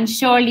industrialist, and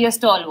surely a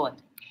stalwart.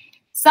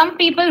 Some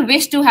people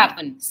wish to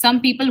happen.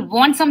 Some people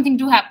want something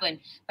to happen.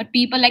 But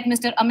people like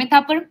Mr. Amit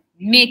Thapar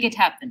make it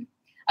happen.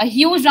 A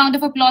huge round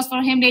of applause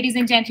for him, ladies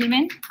and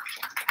gentlemen.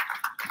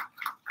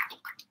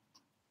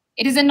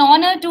 It is an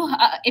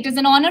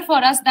honor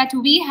for us that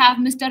we have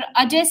Mr.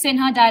 Ajay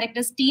Sinha,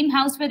 Director, Steam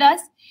House, with us,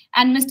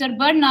 and Mr.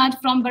 Bernard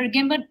from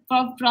Birmingham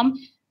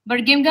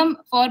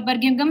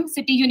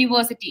City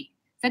University.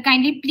 So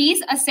kindly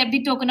please accept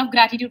the token of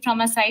gratitude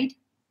from our side.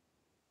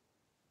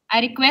 I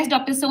request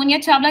Dr. Sonia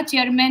Chawla,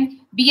 Chairman,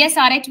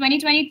 BSRI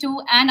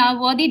 2022, and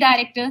our worthy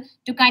director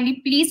to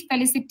kindly please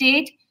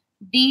felicitate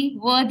the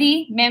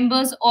worthy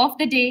members of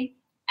the day.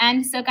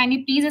 And sir,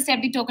 kindly please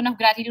accept the token of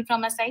gratitude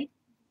from our side.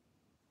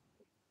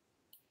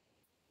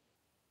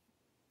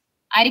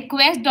 I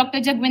request Dr.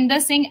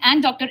 Jagwinder Singh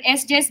and Dr.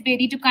 S.J.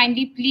 Bedi to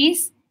kindly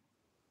please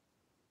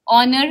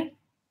honor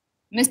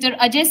Mr.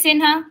 Ajay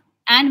Sinha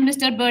and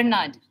Mr.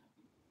 Bernard.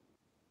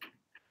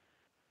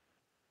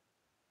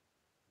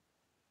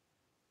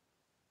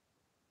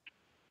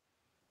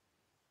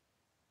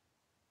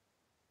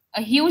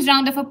 A huge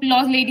round of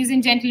applause, ladies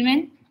and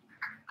gentlemen.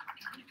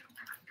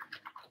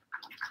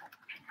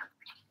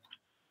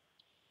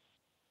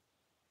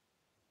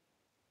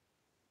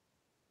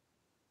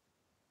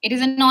 It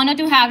is an honor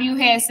to have you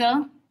here,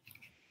 sir.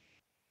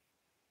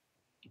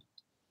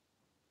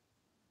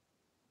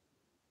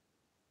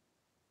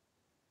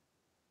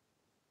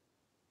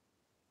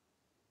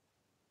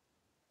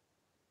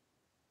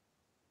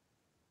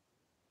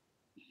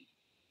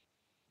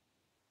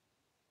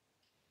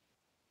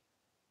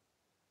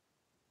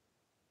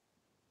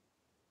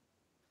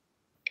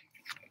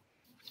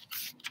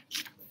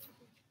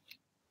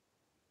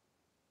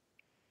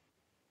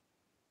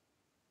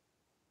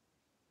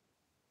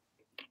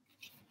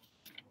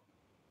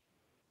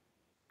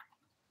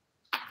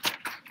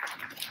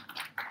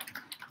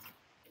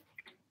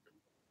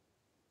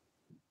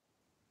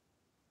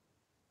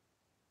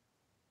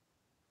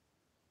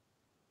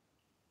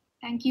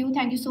 Thank you.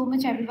 Thank you so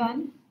much,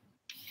 everyone.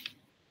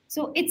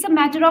 So it's a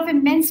matter of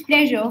immense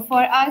pleasure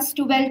for us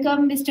to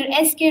welcome Mr.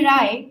 S.K.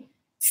 Rai.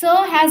 Sir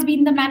has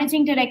been the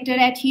managing director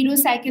at Hero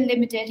Cycle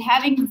Limited,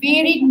 having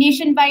varied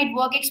nationwide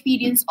work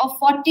experience of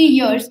 40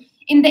 years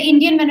in the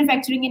Indian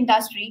manufacturing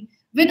industry,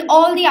 with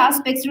all the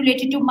aspects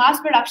related to mass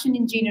production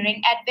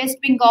engineering at West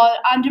Bengal,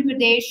 Andhra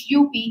Pradesh,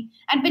 UP,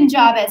 and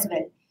Punjab as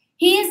well.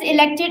 He is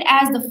elected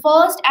as the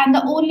first and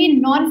the only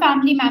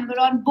non-family member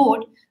on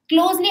board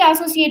closely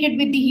associated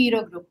with the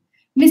Hero Group.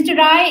 Mr.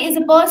 Rai is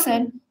a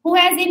person who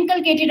has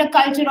inculcated a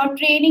culture of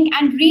training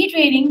and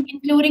retraining,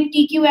 including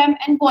TQM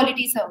and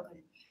Quality Circle.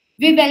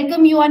 We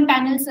welcome you on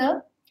panel,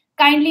 sir.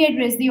 Kindly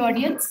address the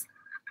audience.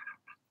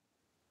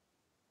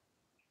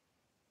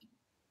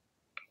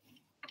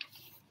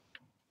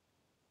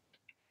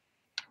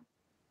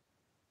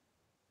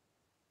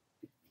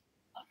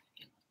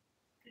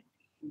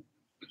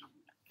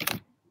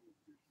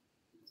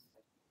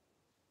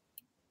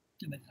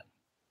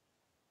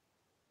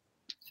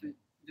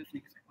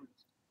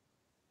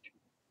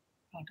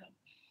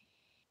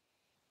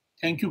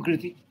 Thank you,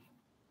 Kriti,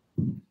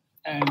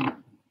 and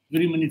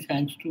very many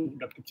thanks to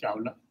Dr.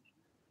 Chawla.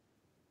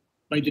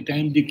 By the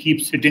time they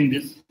keep sitting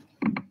this,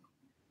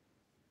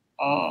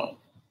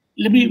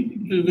 let me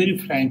be very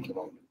frank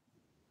about it.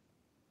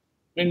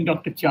 When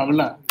Dr.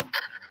 Chawla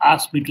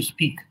asked me to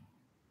speak,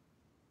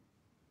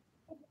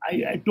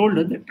 I told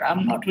her that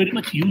I'm not very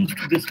much used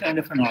to this kind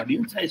of an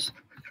audience. I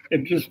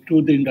address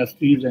to the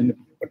industries and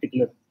a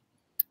particular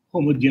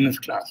homogeneous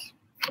class.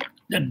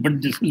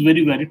 But this is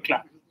very varied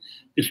class.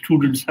 The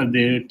students are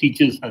there,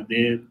 teachers are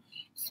there,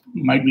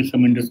 might be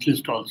some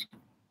industrialists also.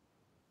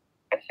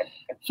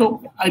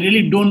 So I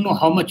really don't know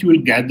how much you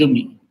will gather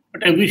me,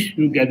 but I wish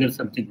you gather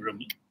something from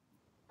me.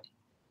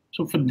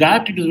 So for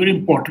that, it is very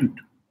important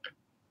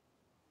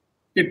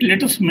that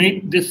let us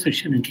make this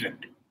session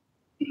interactive.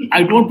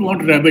 I don't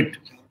want rabbit.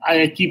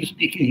 I keep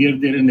speaking here,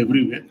 there, and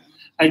everywhere.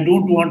 I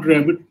don't want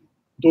rabbit.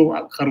 दो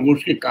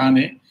खरगोश के कान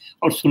है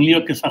और सुन लिया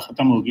किस्सा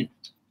खत्म हो गया.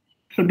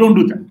 So don't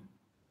do that.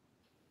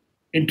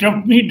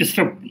 Interrupt me,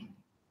 disrupt me,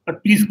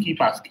 but please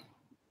keep asking.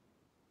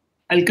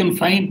 I'll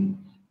confine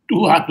to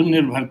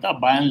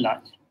Atmanirbharta by and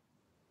large.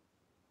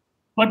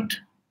 But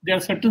there are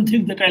certain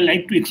things that I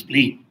like to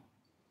explain.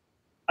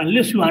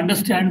 Unless you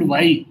understand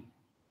why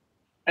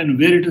and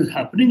where it is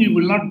happening, you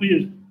will not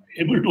be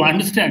able to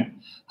understand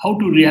how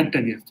to react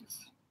against this.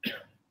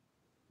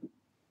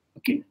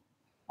 Okay?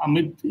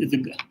 Amit is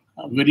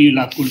a very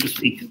eloquent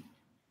speaker.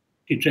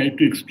 He tried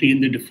to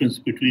explain the difference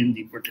between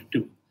the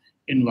protective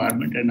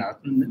environment and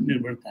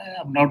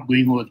Atmanirbharta. I'm not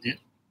going over there.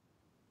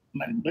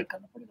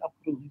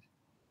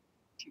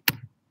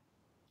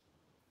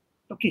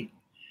 Okay.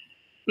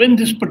 When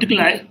this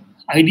particular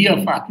idea of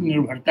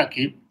Atmanirbharta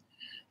came,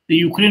 the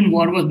Ukraine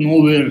war was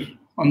nowhere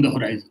on the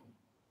horizon.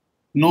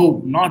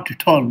 No, not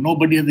at all.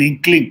 Nobody has the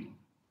inkling.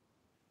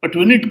 But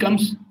when it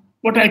comes,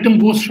 what item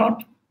goes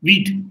short?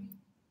 Wheat.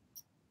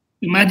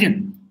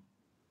 Imagine,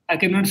 I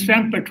can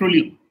understand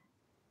petroleum.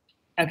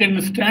 I can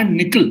understand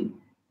nickel.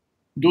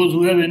 Those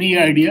who have any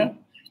idea,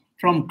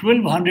 from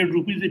 1200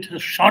 rupees, it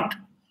has shot to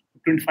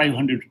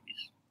 2500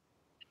 rupees.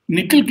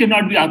 Nickel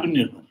cannot be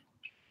Atmanirbhar.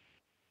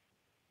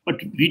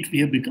 But wheat we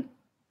have become.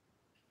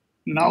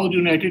 Now the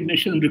United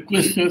Nations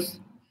requests us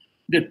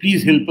that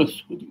please help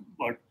us with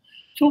what.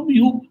 So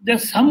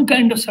there's some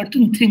kind of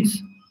certain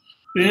things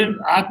where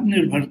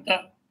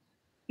Atmanirbharta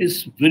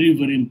is very,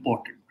 very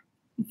important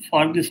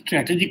for the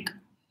strategic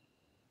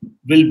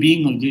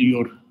well-being of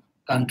your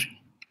country.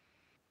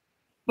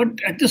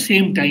 But at the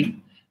same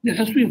time, there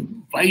has to be a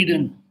wide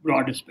and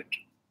broad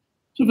spectrum.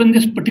 So when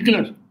this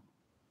particular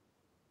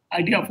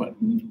idea of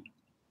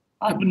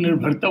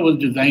Atmanirbharta was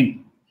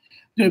designed,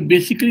 there are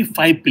basically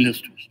 5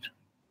 pillars to it.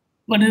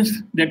 One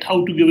is that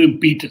how to give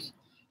impetus,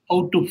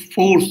 how to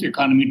force the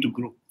economy to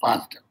grow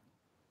faster.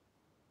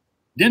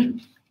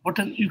 Then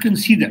you can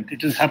see that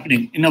it is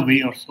happening in a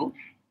way or so.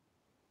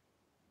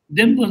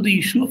 Then was the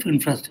issue of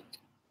infrastructure.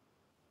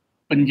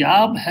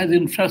 Punjab has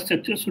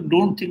infrastructure, so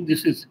don't think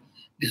this is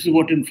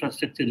what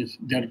infrastructure is.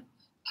 They're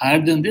higher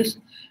than this,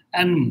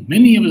 and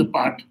many of the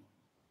part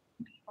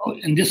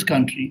in this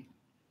country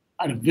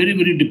are very,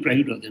 very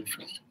deprived of the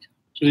infrastructure.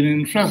 So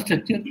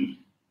infrastructure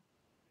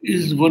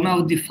is one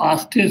of the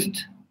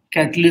fastest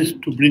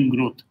catalysts to bring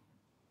growth.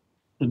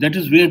 So that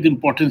is where the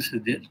importance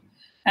is there.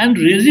 And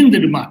raising the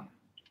demand.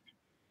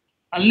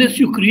 Unless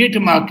you create a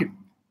market,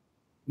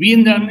 we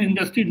in the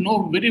industry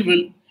know very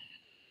well,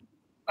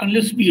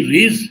 unless we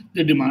raise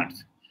the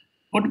demands,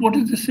 what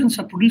is the sense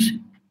of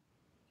producing?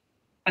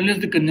 Unless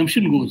the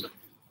consumption goes up.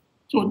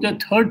 So the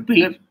third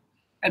pillar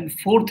and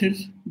fourth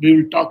is, we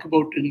will talk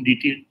about in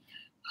detail,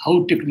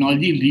 how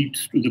technology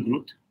leads to the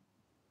growth.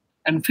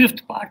 And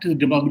fifth part is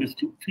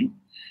demography,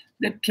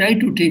 that try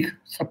to take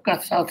sabka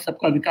saath,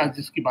 sabka vikas,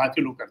 jiski baat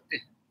ye log karte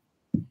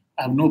hain.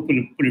 I have no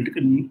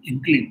political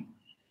inkling.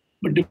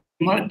 But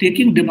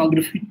taking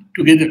demography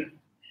together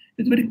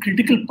is a very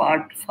critical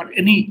part for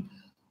any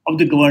of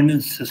the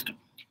governance system.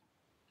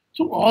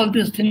 So all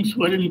these things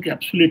were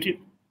encapsulated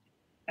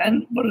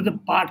and were the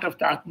part of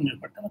the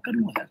Atmanirbharta.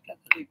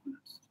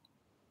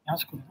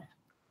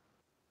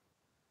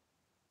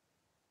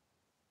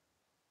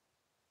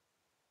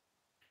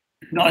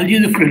 Technology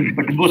is a friend,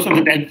 but most of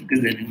the time it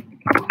is enemy.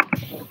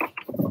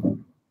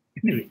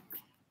 Anyway,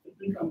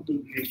 we'll come to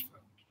the next one.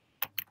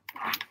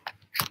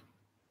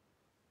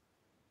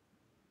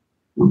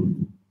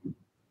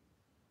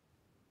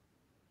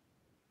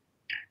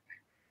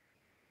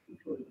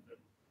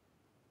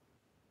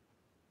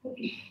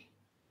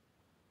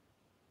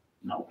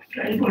 Now,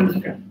 try to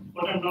understand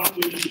what I'm not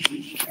going to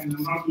do, and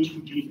I'm not going to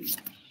do this.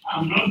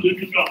 I'm not going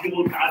to talk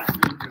about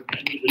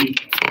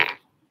Atmanirbharta.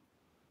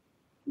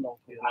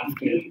 I'm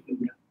clearly so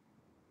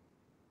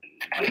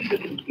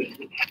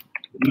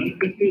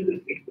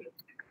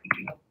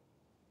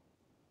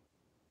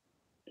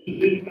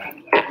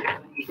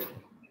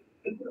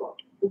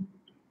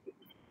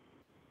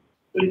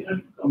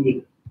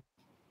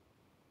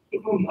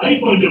from my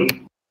point of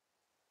view,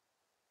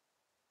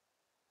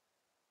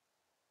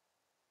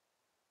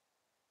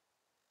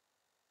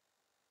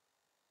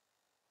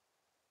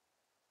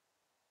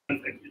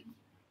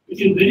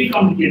 which is very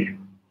complicated.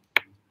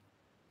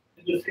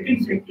 And the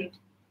second sector,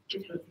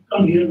 which has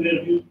come here where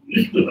we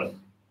list with us,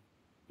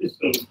 this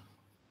service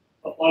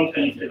of all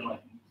kinds of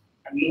environments.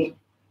 And look,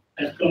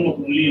 has come up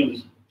only on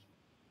this.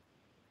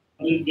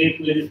 I will make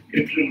very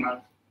strict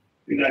remarks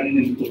regarding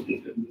the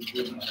ecosystem.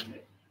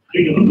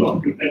 I don't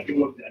want to talk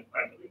about that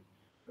part of it.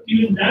 But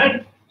even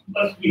that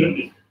must be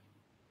understood.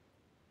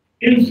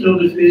 In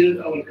services,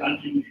 our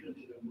contribution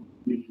is a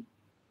movement.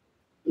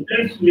 So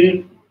that's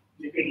where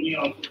the academy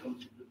also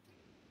comes into play.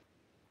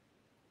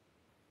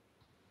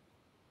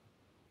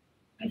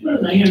 As far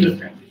as I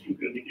understand this, you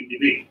can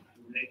debate.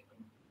 Like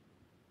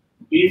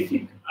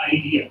basic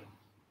idea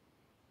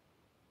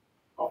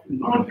of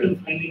not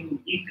confining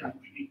the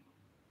country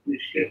to a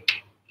shift,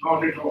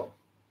 not at all.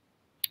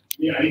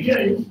 The idea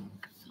is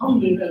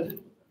somewhere, as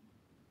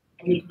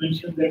Amit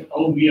mentioned, that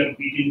how we are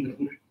beating the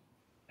bush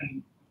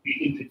and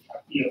beating the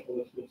chatti of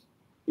ourselves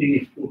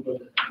being exposed all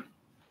the time.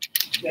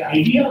 The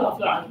idea of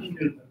the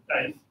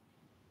Atmanirbharta is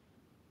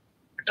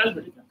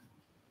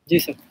ji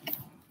sir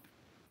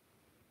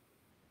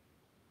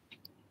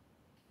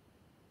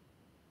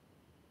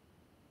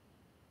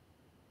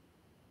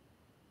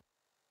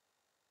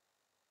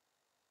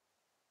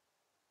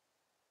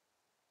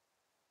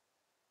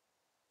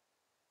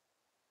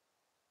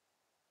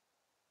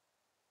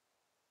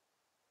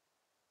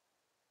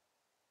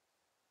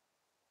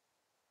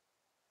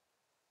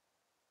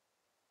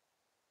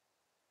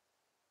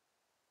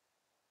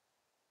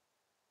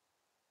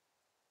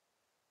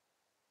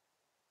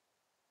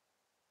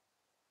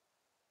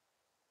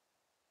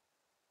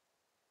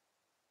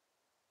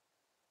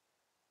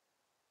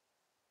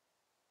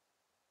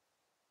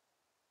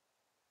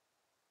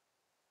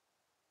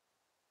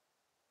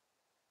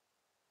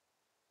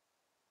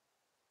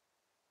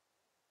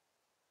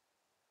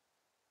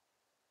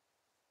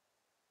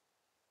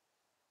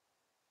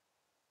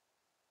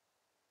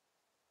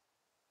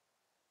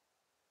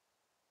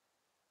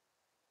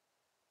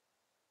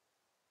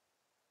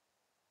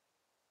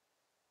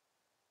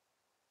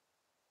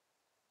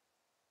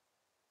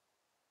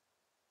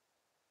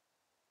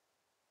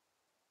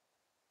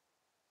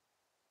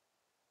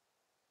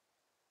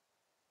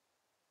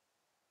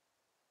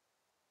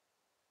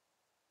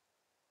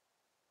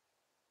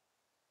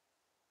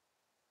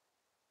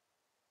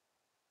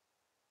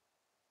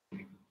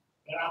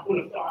आपको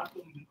लगता है आपको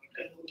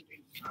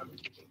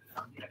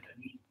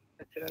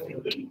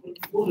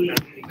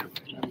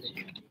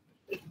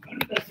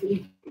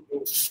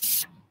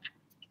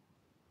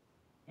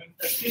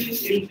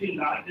is the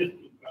largest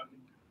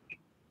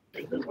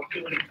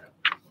whatever it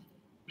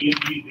is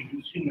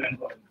reducing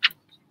manpower.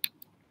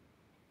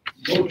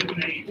 More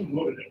organization,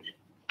 more reduction.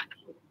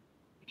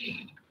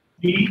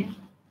 The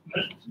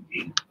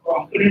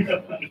component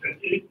of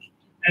manufacturing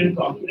and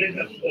component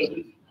of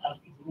service has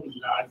to grow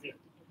larger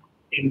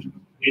in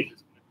this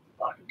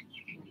part of the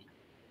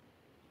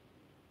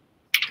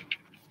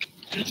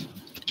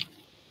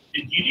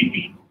GDP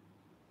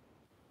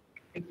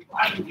is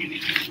part of GDP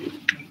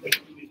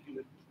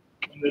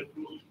on the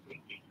close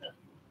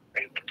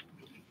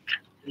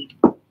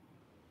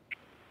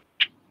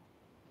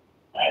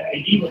I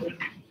give other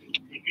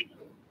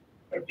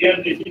but they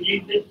are basically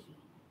this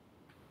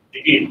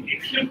again,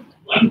 except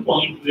one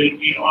point where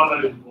we all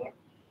are involved,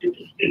 it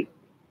is still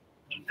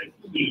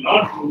manufacturing will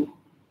not grow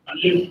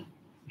unless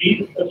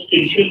these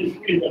substantial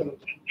skill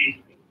development takes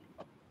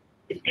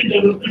place. Skill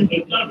development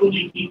does not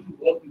only need to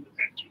work in the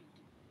country.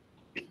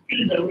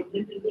 Skill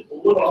development is the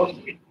overall part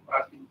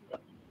in the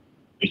country,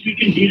 which we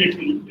can deal it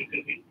with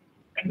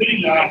and very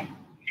large.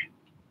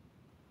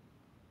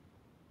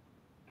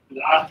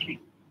 Lastly,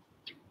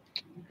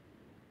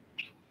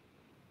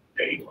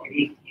 I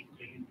always keep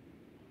saying,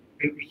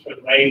 if we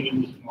survive in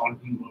this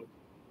modern world,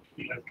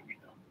 we have to be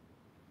done.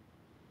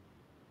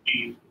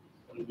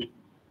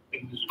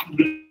 In the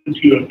students,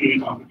 you have to be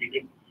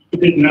competitive. If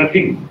there's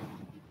nothing,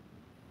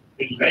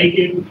 they like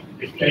it,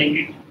 dislike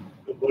it,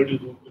 the world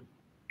is open.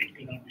 It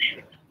cannot be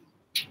shut.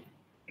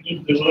 And if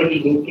the world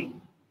is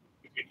open,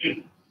 if it is,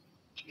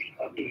 we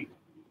have to be.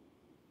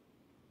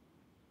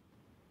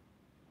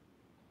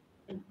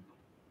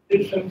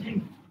 There's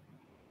something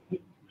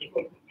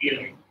about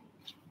realizing.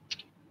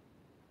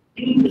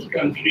 In this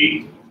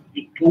country,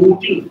 the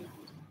total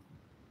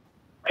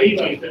 5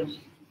 items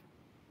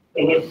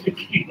cover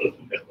 60% of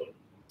the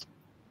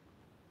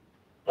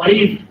 5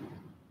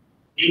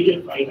 major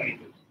 5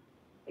 items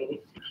cover 60%.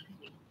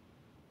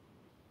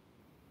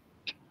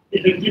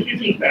 It's a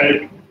difficult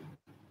parity.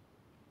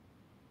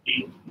 The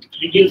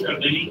triggers are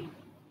many,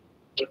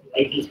 but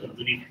items are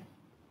very few.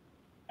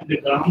 And the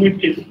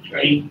government is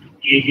trying to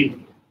gauge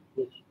in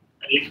those.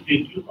 I'll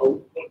explain to you how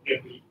what they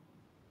are doing.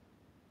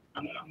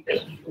 I'm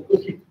just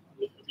focusing on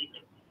the subject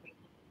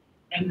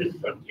and this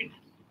subject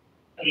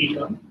will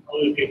come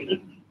our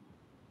cabinet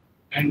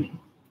and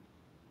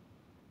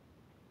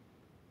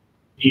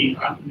the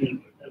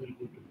Atmanirbhar will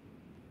go to.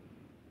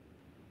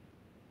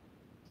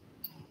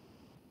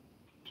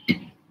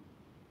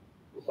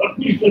 What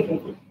is the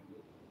focus?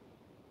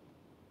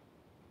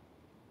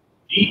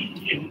 The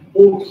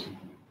imports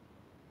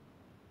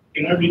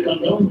cannot be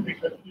come down, it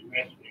has to be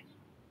matched.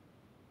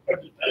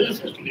 But the balance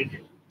has to be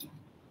there.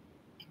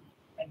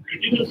 And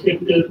critical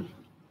sectors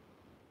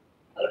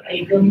are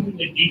items in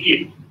the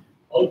detail.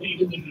 How to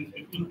even the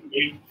manufacturing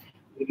today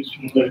will be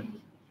smoother.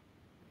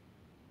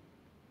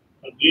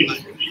 A great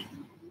message.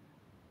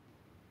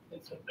 The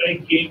supply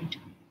chain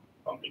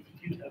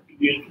complexities have to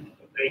be able to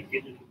supply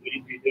chain is a very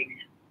major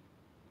issue.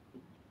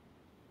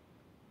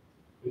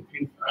 The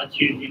things are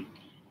changing.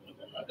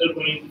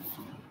 Otherwise,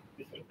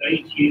 the supply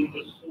chain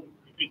was so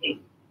critical.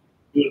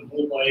 Your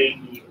mobile,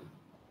 your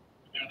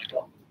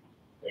laptop,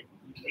 like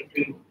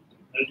certain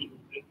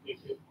multiple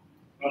places,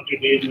 not a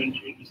day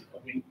mentioned is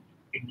coming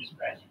in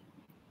dispatch.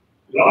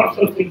 Lots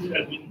of things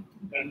have been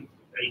done in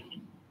supply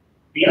chain.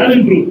 We are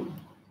improving.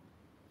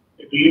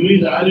 The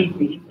deliveries are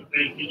improving,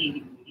 supply chain is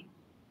improving,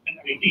 and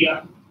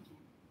ITR,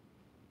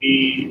 the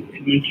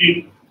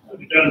inventory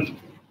returns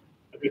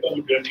have become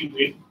a dirty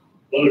way,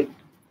 but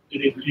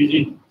with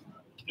increasing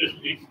interest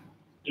rates,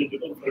 they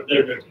become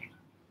further dirty.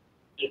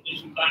 That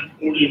this can't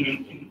hold in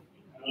inventory,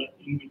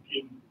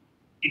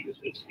 keep it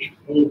safe,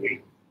 no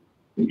way.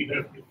 We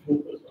have to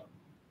focus on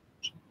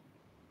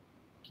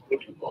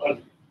what you call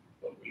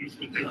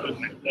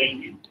supply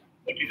chain,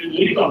 but it is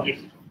very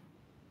complex.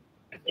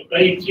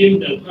 Supply chain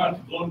does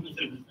not, don't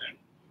misunderstand,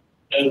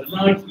 does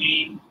not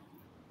mean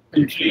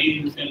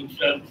trains and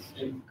trucks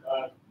and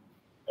cars.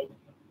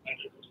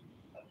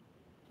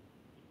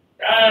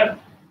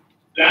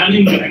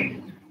 Planning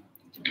behind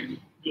it.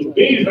 The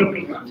way you have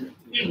to plan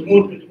is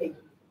more critical than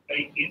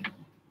supply chain,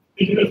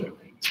 physical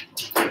supply chain.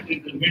 It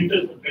is the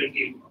mental supply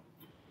chain.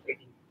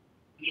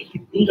 If you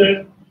do that,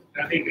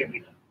 nothing can be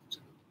done.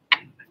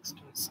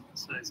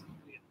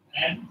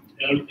 And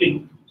the other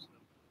thing,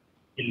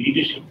 the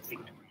leadership thing.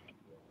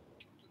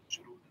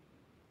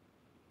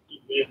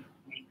 Where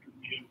we to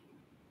be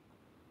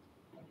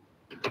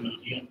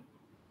technology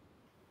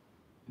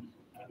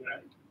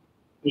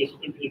who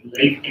spent his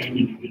lifetime in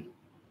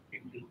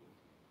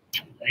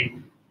life,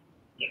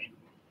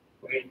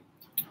 while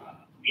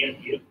we are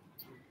here,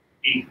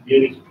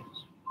 there is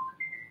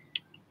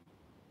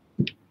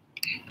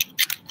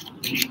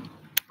very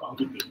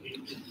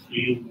complicated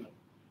real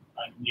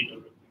need of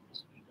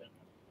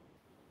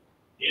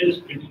their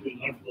spirit will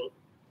not work.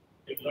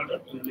 A lot of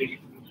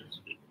generation will just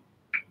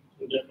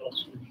so that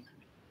also needs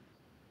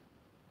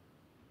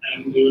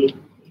and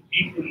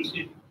reproduce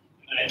it.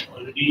 And I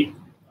already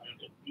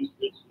used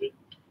this with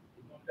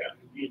that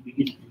would be a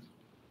mini space.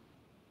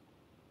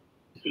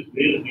 This is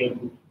where we are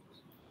going.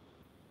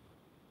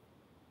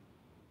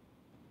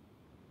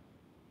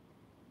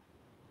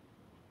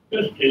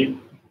 Just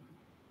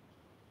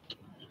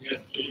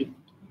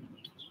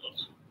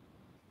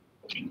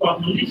we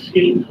commonly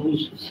say in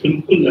house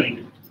simple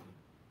item,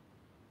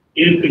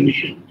 air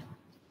conditioned.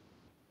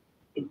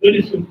 A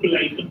very simple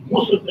item.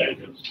 Most of the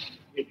items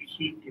that we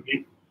see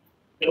today,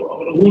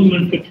 our own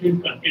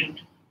manufacturing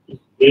content is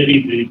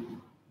very, very good.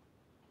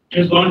 It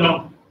has gone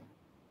down.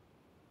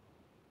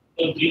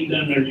 It was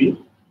done earlier.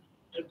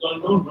 It has gone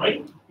down,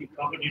 right? The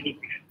competitive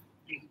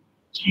is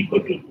cheaper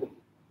to import.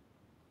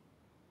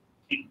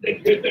 The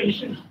air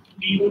conditioning,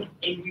 when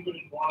we were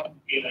involved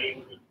in PLI,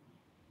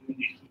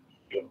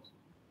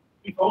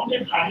 we found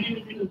that hardly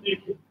anything is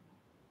there.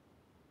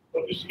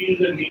 What you see is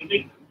the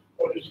music,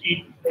 what you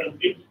see in front of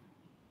it,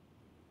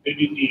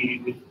 maybe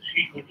the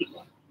sheet metal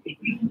one.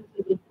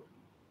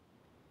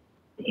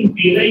 When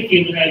PLI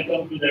came in, I'll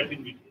come to that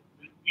in detail.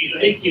 When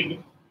PLI came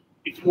in,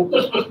 the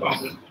focus was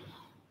constant.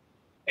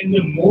 And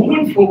the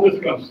moment focus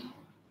comes,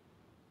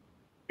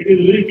 it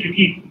is very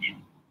tricky.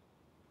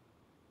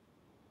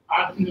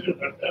 Atmanirbhar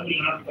Bharat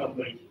will not come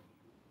by.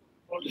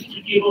 What is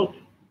tricky about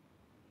it?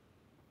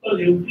 Because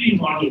every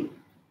model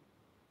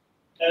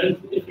has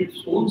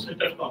its own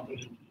set of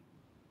components.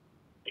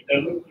 The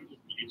development is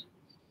very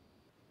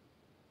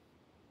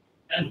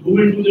and who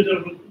will do the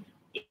development?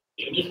 The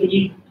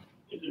MSME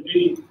is a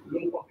very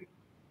low pocket.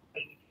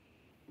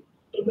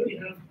 Somebody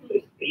has to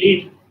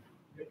escalate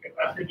the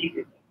capacity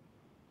to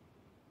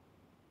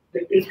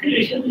that. The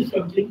escalation is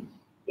something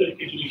the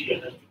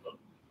regulation has to come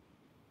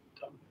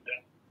to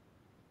that.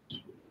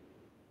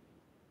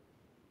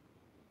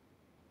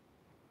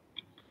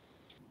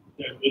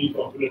 They are very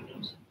popular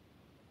terms.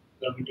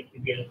 Government of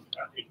India has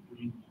started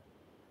doing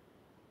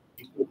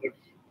the focus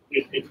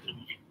based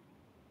escalation.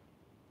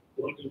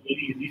 What is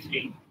very easy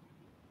saying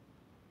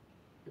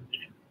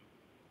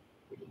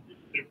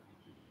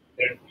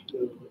that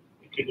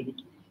academic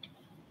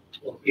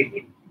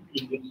cooperation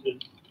between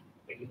themselves,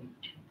 academic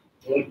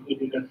work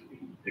with industry,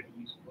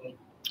 academics work,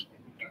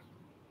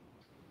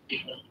 it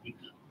has to be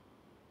done.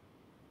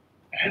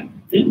 And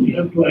then we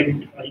have to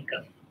identify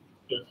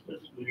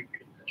clusters where it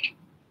can come.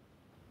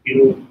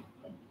 Hero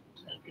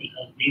cycle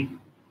has been,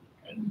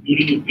 and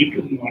during a bit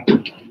of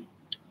market time,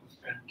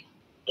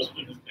 first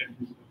understand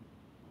this.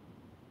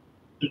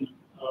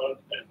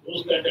 That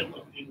those kind of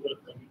companies were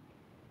coming,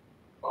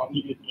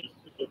 forming a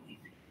cluster of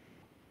these.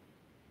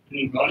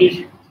 And knowledge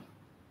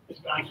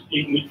starts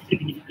playing a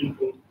significant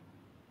role.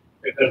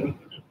 The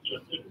development of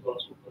cluster is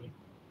also very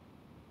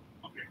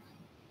complex.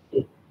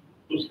 So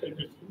those kind of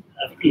things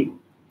have to,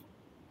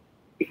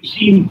 if you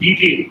see in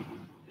detail,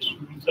 the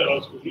students are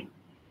also there.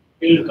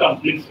 There is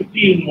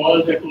complexity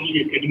involved that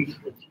only academics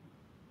can see.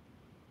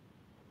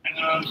 And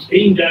I'm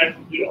saying that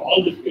we are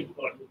all the same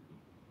part.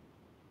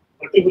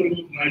 Whatever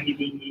we might be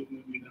doing, we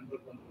may be number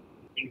one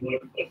in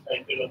word per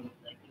cycle or per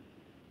cycle.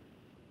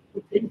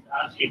 So things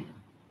are changing.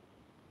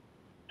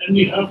 And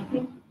we have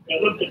to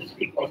develop that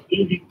skill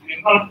possibly. We may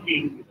not be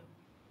able to do that.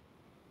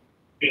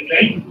 We are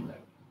trying to do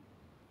that.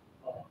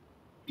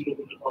 You look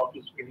at the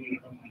office, spending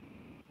a lot of money,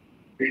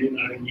 building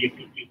R&D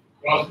activities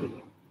across the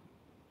world.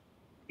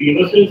 The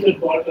universities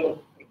have bought a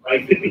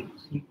bicycle,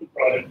 simple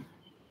product.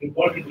 They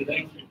bought a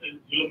design center in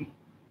Germany.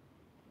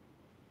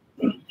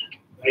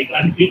 I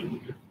can't give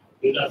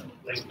with us,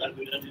 like that,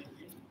 with us.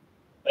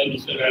 Like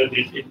Mr. Rao,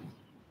 they say,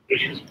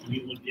 precious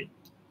money over there.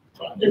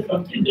 So there's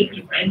something that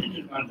we find it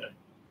is not that.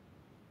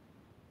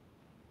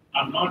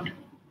 I'm not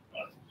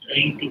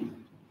trying to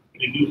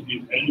reduce the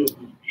value of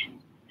the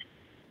machines.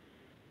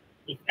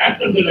 The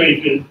fact of the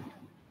life is,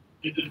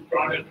 this is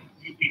product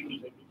you people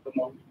have to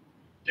come out.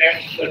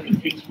 That certain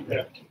things to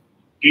have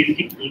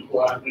basic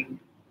requirement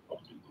of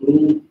the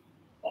growth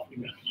of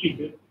industry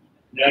here.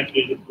 That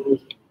way the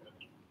growth.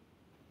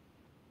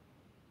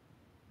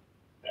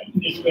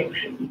 And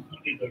disruption is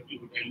not a dirty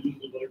word. I use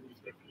the word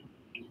disruption.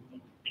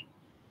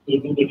 So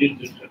nobody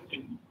is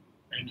disrupting.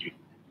 Thank you.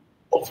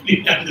 Hopefully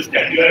you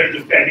understand. You are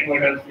understanding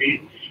what I'm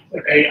saying.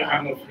 But I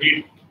am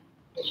afraid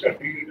most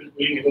of you is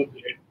going above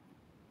the head.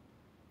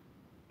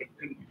 But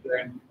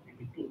then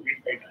I'm too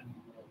late. I can't do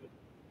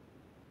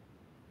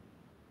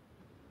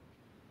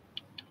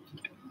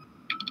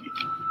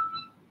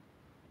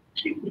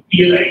it.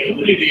 PLI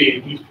every day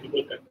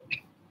newspaper.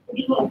 What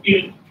is not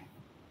PLI?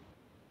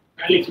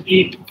 I'll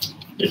explain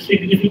the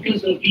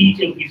significance of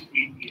each of these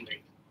PLI.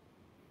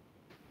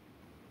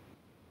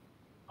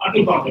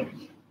 Auto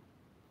components.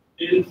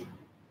 There is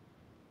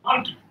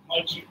not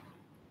much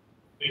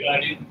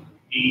regarding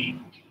the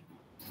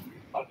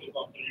auto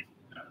components.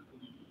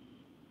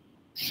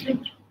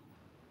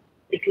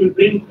 It will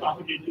bring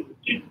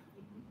competitivity.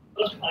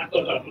 First part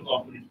of auto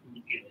components to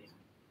the PLI.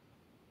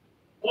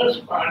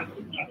 First part of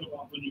auto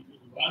components is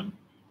one,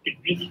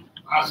 it brings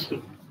mass.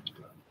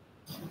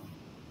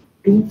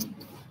 Two,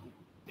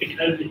 it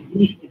has a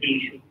huge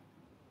potential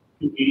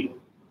to be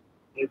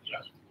world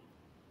class.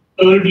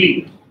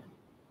 Thirdly,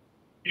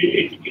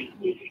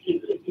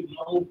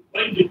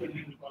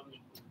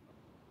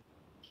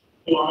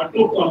 So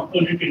auto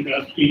component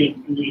industry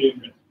and two-wheeler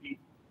industry,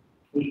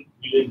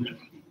 full-wheeler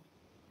industry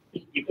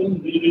is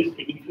becoming very, very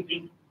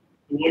significant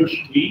towards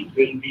the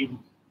well-being.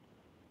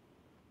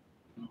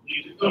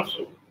 It is not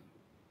so.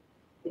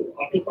 So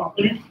auto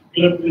components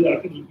clubbed with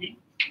automobile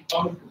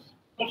form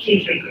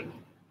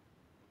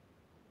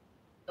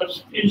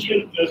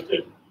substantial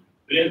cluster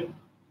where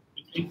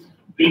the things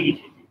really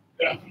change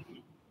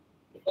drastically.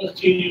 The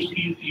first change you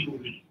see is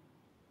e-mobility.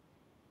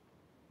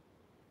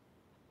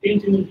 Same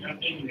thing is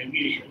happening in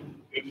aviation,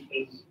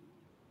 chemicals,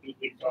 we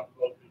will talk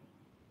about it.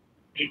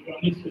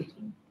 Electronic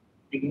system,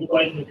 the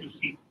mobile that you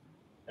see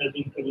has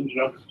been coming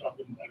lock, stock,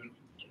 and barrel.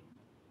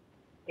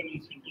 Coming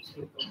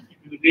into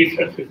the great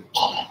success.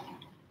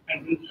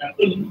 And will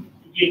happen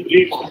to be a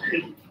great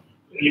success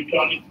for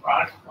electronic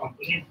parts,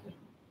 components, and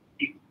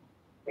the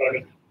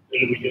product,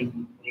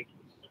 television,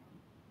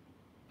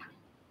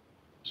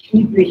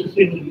 food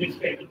processing in this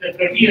type. There are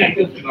 13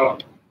 items in all.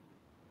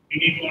 You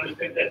need to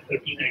understand that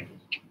 13 items.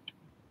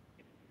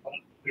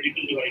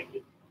 Medical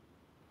devices,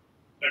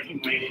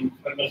 battery mining,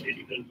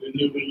 pharmaceuticals,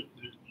 renewable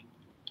energy.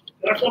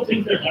 Lots of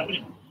things are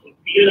happening. So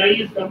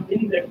PLI is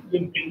something that is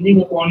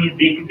impinging upon a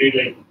day-to-day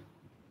life.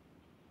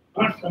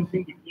 Not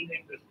something between the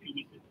industry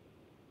which is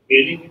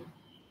bearing it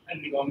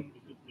and the government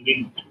which is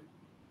living it.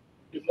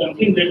 It's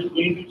something that is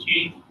going to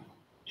change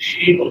the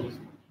shape of this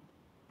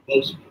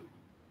also.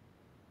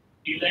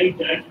 PLI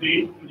that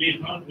way today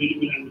is not very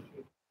well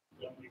understood.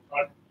 I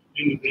thought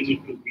we will bring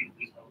it to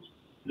this house.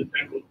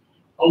 Understand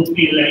how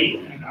PLI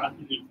and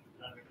RPL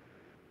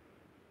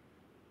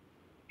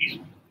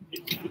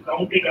if you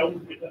count it out,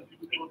 they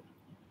contribute about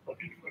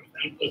 40 to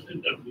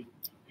 45% of the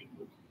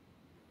input.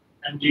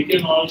 And they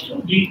can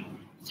also be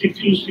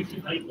 60 to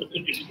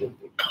 65% export.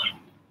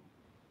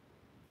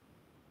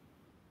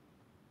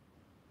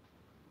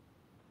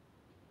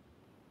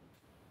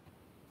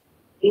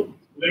 So,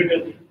 where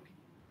does it?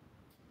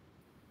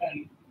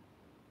 And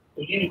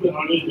again, you can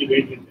always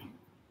debate with them.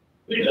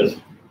 Where does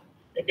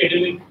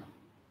academic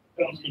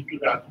comes into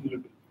the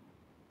Atmanirbhar?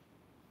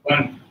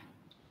 One,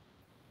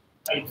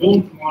 I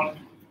don't want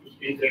to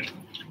say that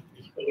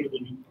discover the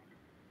new product,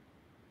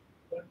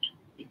 but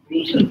the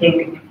process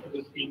development for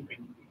the same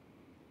country.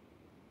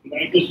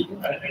 Might as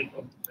well help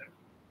them with that.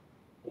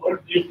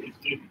 What this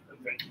is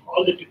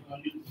all the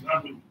technology is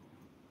not good,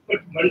 but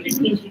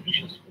multiple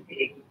institutions put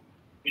together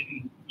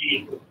in the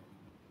ECO,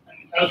 and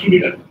it has to be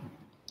done.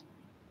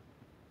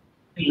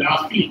 And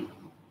lastly,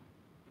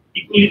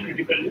 equally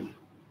critical is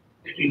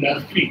that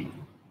industry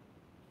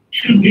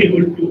should be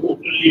able to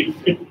openly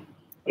accept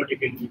what it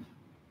can do.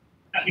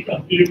 And the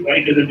complete why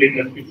doesn't the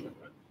industry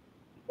suffer?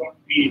 Not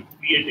be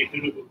a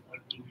technical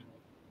partner.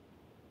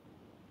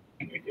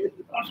 And it is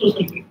also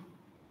something.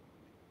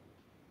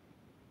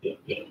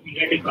 We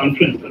had a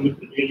conference,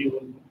 really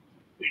was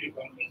a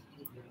conference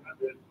with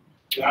another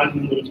large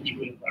number of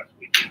people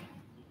participating.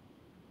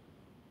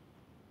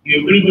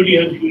 Everybody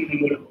has a huge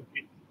number of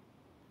people.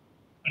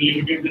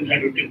 Unlimited and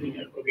advertising,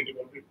 I forget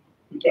about it.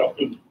 We talk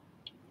to them.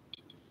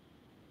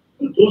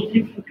 So those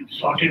things have to be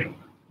sorted out.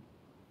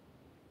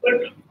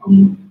 But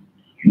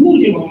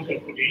huge amounts of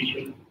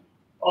potential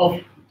of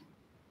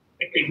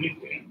academic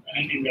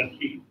and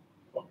industry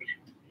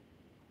cooperation.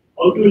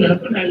 How it will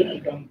happen,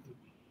 I'll come to.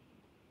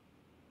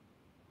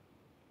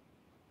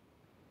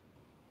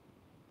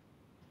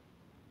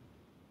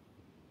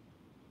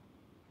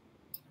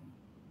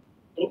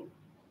 So,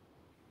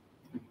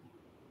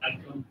 I'll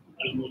come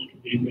almost to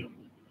the end of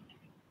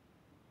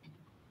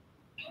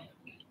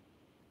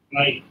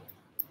my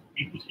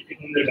people sitting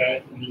on the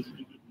dais and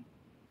listening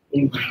to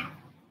me.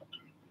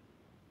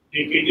 The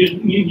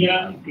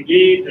academia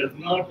today does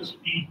not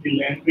speak the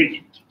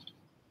language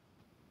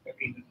of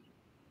industry.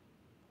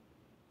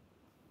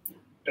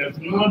 Does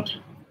not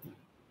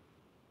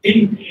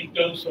think in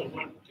terms of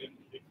what can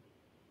be.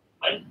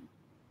 But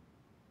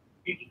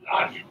it's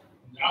large.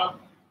 Now,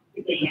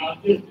 it's the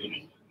largest in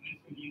the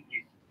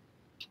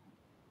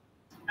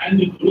and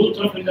the growth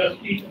of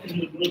industry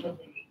and the growth of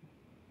industry.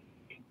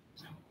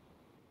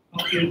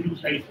 Not your two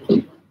sides of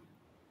it.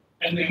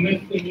 And the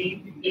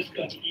MSME in this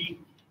country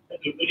has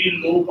a very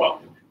low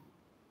profit.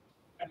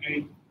 And I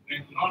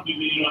not be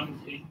very wrong in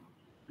saying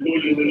low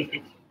level of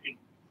expertise.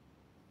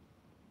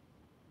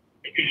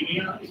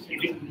 Academia is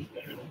sitting in this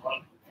kind of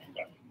hall and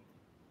talking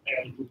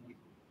about.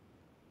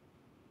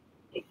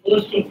 So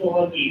first of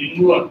all, the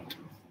lingua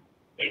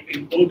that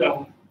can go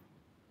down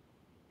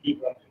the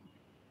process.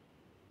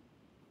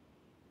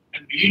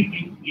 And believe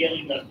me, we are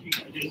industry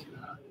suggests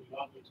a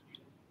lot of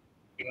experience.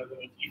 He was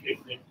our chief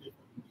executive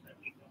of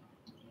the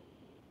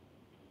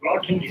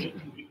brought him here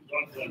and we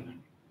brought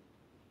government.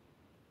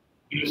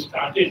 He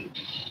started.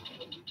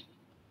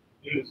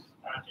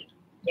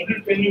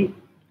 But when you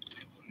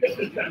just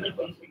a standard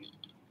person,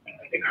 and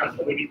I can ask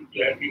somebody to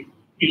clap you,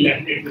 he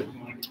landed this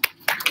morning.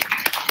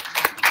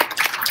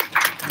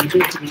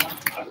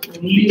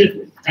 Only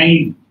a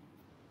sign.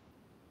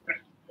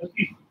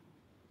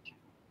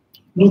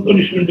 No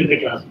punishment in the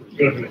class.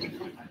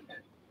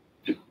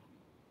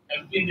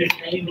 Has been the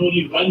sign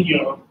only one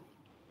job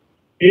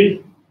is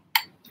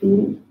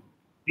to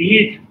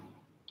create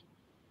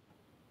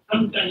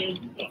some kind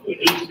of a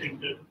health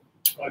center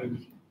for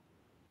everything.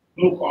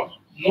 No cost,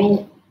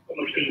 no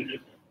commercial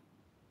interest.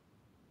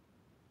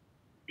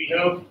 We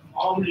have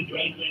already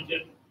joint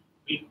venture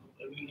with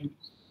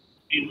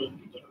university, one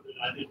of the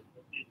largest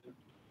organizations,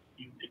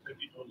 you take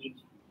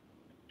 30,000.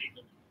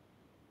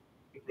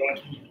 We brought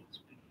in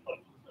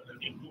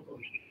no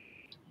commercial.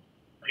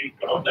 I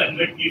thought that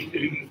might be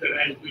telling that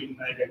I was doing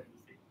my dad.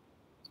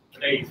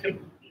 But I accept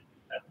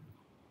that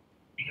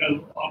we have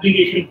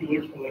obligation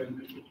towards our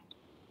investors.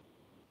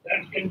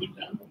 That can be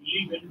done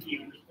only when we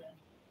understand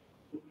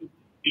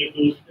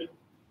those steps,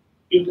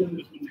 give them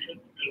the solution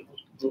that are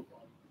most no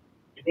cost.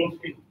 I don't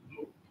say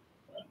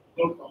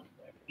no cost,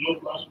 no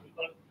cost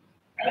because,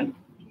 and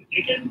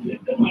they can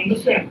let them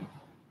understand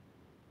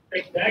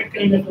that that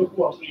kind of a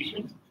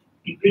cooperation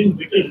will bring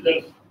better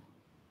results.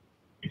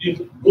 It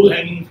is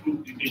low-hanging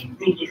fruit. It will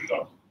improve the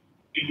shop.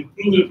 It will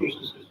improve the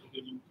processes.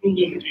 It will improve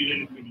the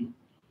material value,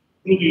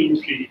 improve the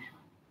usage.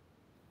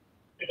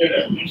 As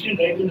I mentioned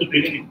right in the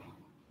beginning,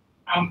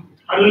 I'm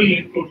thoroughly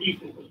and totally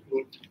focused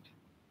towards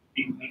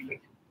the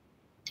manufacturing.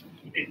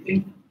 I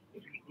think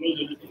it will close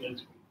everything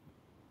else.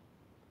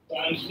 So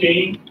I'm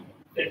saying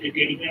that the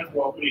academia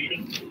cooperation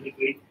is a great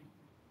thing.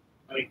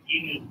 My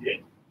team is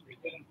there.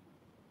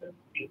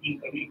 They've been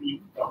coming to you,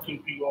 talking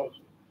to you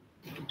also.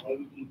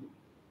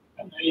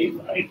 And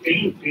I tell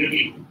you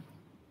clearly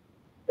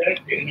that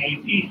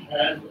NIT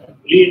has a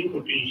great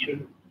potential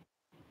to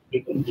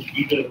become the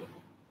leader.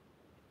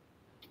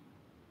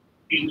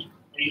 We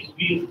are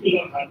still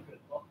on hard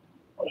platform.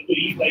 Although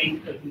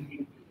e-bike has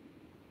been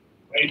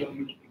right on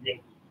the India.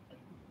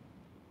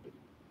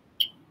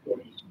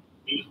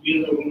 We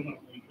are the owner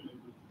of vehicle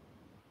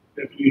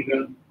that we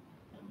run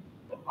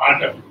part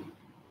of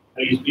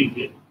ISP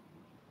there.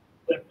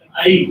 But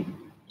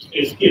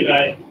SK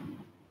Rai,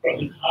 from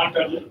the heart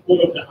of the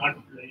core of the heart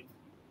of life,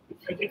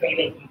 it's such a kind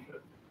of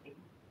infrastructure.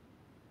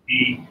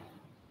 The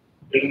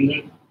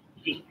Jalandhar,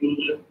 which is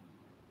closer,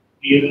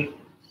 nearer,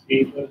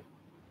 safer,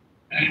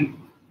 and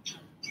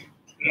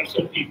lots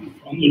of people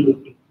from the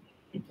local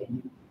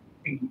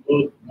can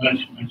work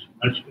much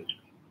better.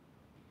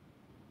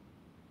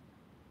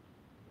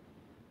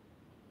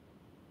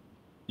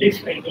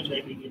 Next item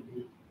that we can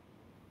do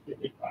is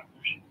a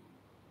partnership.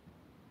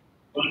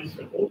 One is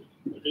support,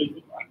 but there is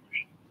a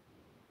partnership.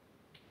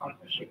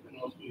 Partnership can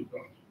also be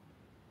brought.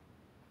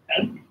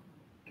 And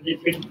as I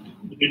said in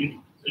the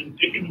beginning, the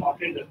second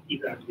market that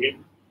we are here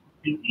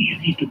is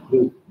easy to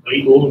grow by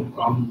own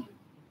common sense.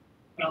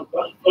 Now,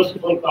 first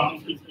of all, common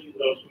sense is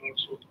also not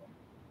so common.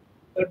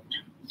 But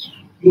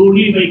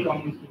slowly by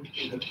common sense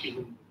is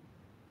achievable.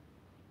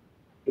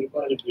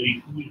 Require a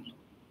very huge,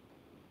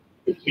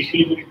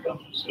 especially when it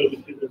comes to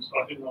services and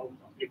sorting out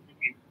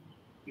complexity,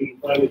 you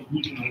require a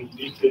huge amount of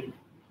research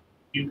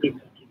you can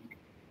continue.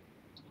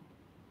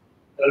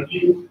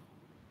 Thirdly,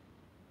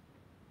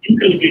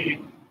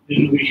 inculcating the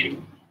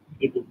innovation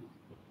with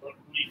what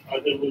my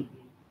father was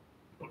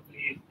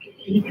doing.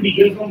 Anybody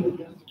here from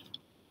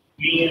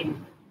me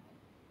and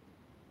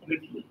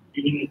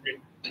even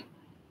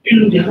in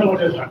Ludhiana, what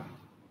has happened?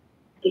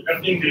 So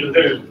something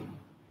there is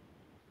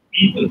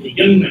people, the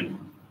young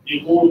men, they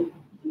go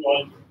to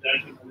all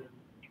that and other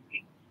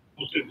people.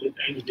 Most of the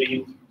time they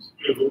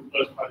go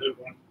first father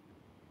one,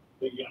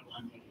 the young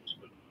one.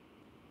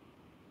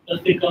 As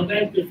they come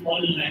back, they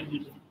fall in line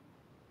with it.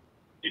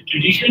 The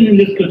tradition in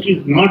this country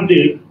is not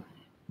there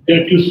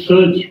that you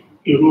search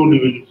your own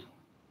evolution.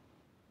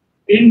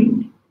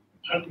 In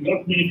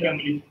not many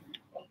families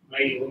of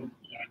my own,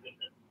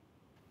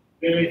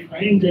 where I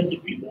find that the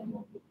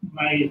people,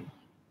 my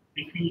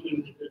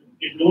refusal,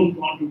 they don't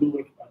want to do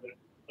what father,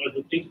 or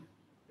they think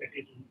that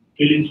it is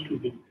parents to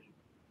do.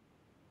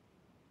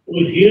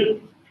 Over here,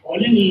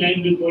 falling in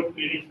line with what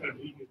parents are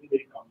doing is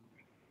very common.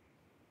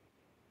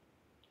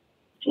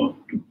 So,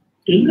 to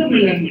tell them a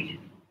language,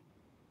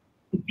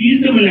 to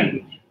teach them a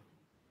language,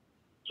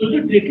 so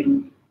that they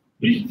can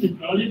bridge the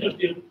knowledge of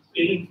their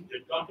parents,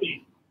 their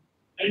companies,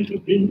 and to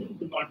bring them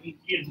to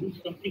modernity and do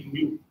something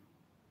new.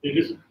 There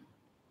is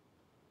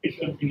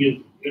something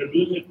else. We are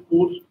doing a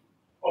course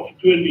of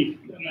 12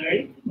 weeks, am I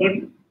right? But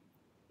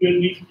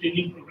 12 weeks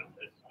training program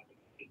has started.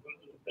 It's one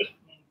of the best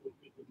known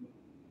courses in the world.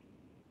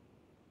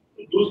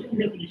 So those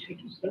kind of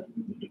initiatives are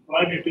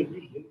required at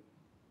every level.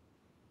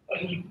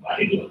 And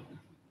required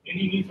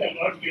any means I'm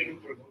not here to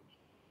promote.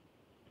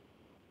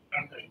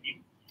 Not that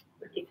deep.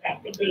 But the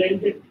fact of the life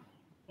that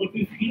what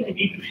we feel I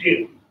need to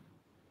share.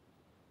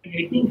 And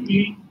I do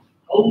feel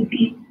how to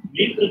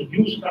make a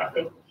new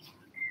startup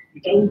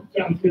without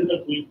chances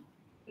of going.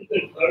 The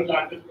third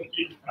largest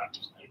country in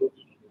startups. I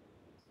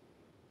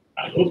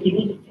hope you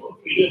know the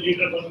failure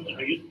rate are one of the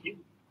highest here.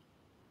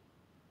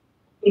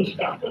 So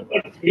startup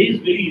are phrase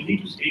very easy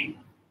to say,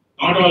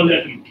 not all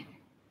that easy.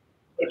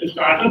 But a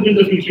startup in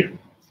the future,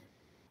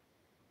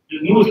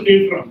 there's no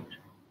escape from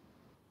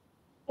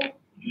it.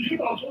 You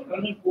should also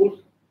run a course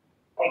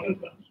on the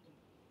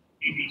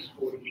PBs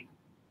for me.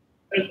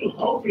 As to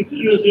how prepared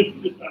is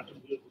it to start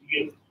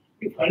here.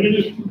 If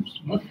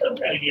finalists must have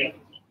the idea.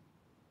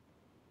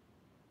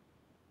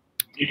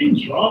 Getting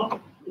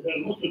job is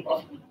almost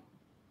impossible.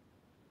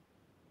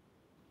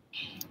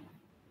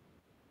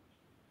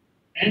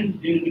 And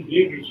there is a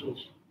great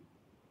resource.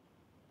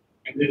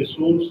 And the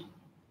resource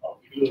of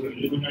your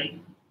alumni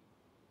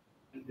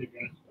and the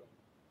transfer.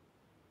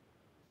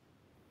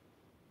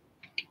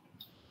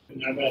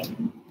 Another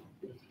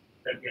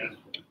that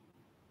transfer.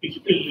 It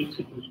still lives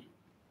in us.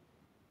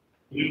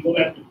 We will go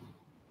back to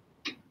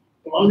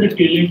all the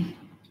talents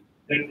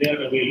that they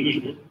are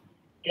available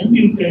can be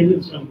utilized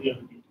in some way.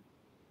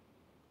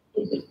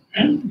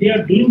 And they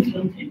are doing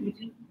something which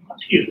is not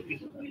here.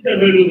 It's only the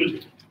available.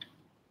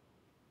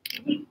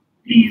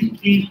 Please,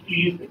 please,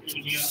 please,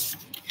 India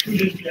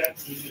should interact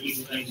with the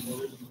recognize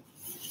more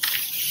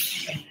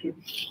and should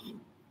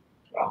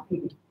talk to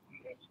them.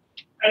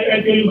 I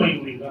tell you my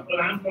own example.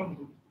 I am from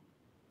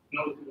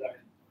North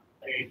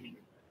IIT.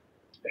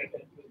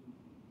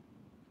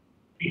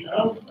 We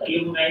have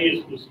alumni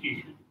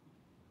association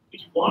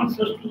which wants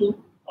us to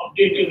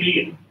update every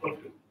year.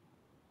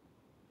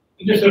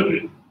 In the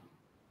survey.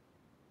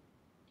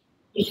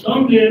 So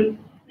somewhere,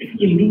 if you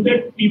can do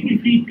that, people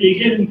feel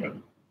pleasure in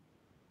coming.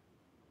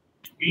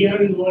 We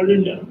are involved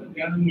in the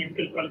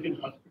mental college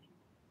hospital.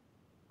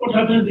 What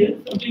happens there?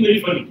 Something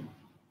very funny.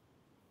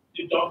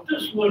 The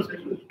doctors who are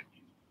settled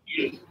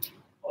years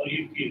or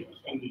 8 years or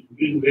something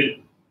doing well,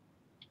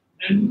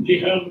 and they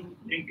have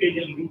linkage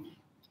and roots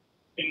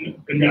in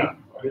Punjab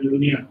or in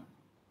Lunia.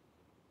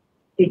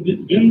 So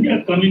when they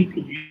are coming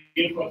to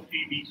here for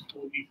 3 weeks,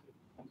 4 weeks,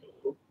 and so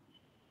forth,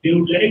 they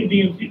would like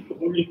DMC to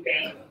hold a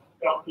camp,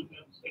 talk to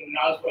them,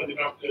 seminars for the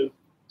doctors.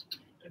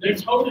 And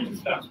that's how it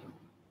is transferred.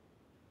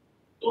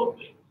 So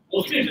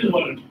mostly it is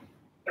voluntary,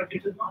 but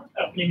it is not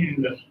happening in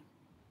industry.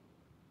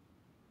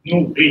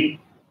 No way.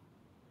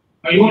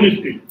 My own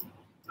experience.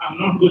 I'm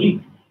not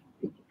going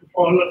to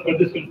follow for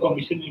this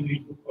information in the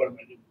book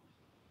format.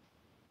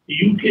 The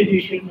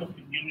utilization of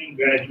engineering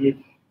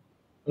graduates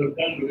who have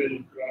done well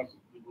across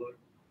the world,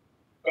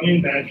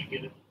 coming back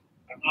here,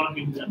 are not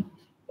being done.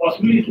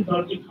 Possibly it is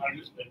not the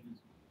hardest business.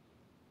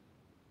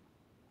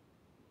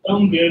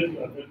 Somewhere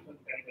or other, some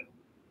kind of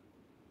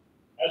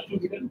has to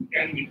be done,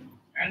 can be done,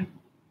 and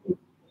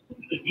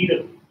the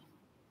leader.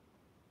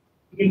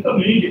 You can come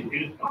many days.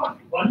 There is not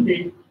one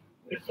day.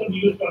 There's some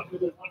years after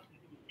the not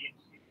sitting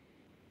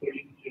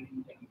in the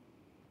same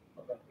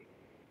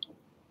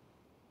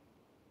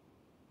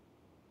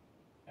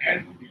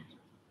and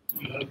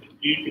you have to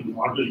create a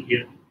model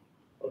here.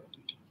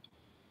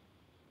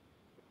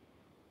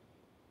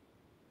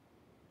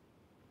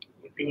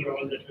 Whatever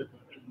all that is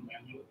in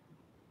manual.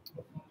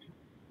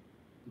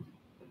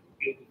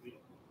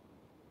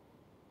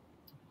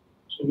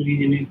 So many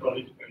engineering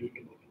colleges private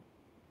about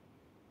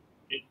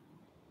it.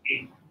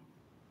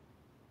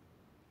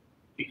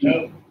 We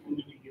have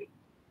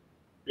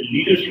the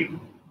leadership.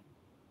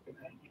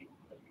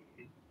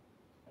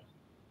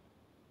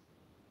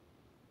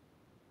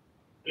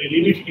 I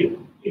leave it here.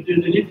 If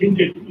there's anything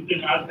that you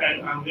can ask,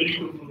 I'm very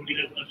sure nobody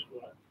has much to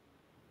ask.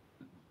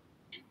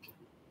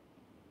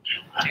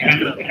 And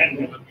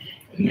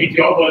my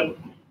job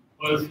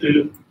was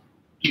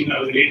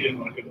inaugurate and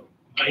whatever.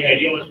 My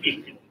idea was to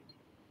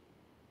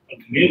but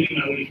male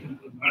inauguration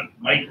was not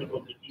my cup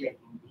of the tea. I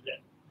couldn't do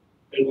that.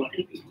 I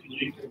wanted to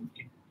stimulate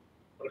something.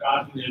 But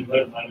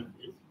Atmanirbhar Bharat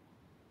is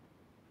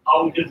how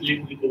it is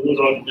linked with the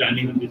overall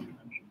planning of this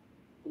country.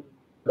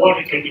 What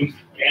academics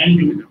can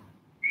do,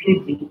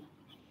 should do,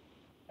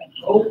 and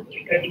how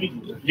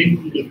academics is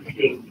linked to the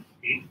future of the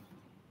state,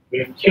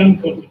 where a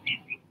chunk of the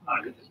people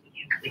are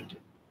interested.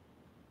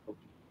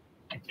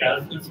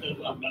 Chances are,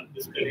 I'm not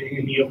discouraging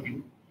any of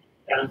you,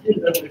 chances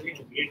are very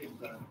great in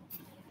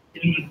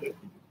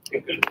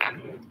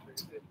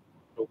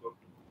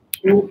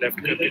so left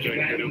करके join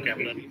करो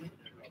camera नहीं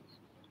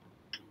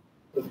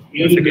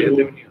ऐसे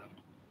कहते हैं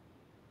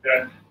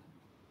that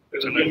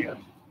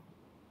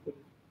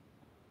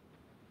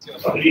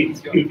sorry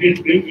you did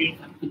bring me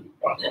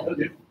but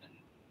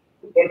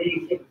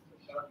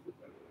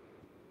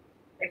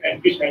and I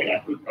wish I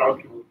could proud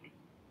you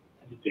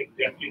and it's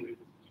exactly what it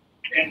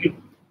is.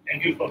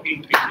 Thank you for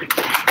being patient.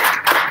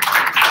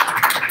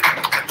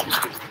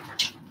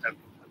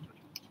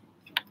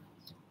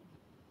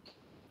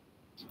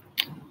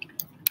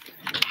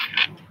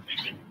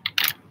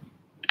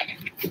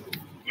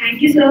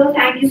 Thank you, sir.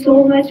 Thank you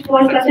so much for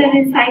such an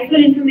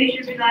insightful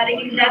information regarding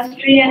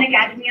industry and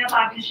academia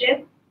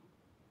partnership.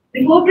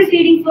 Before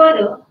proceeding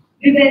further,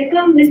 we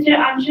welcome Mr.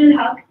 Anshul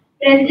Haq,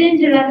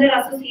 President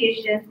Jalandhar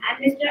Association,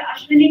 and Mr.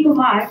 Ashwini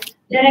Kumar,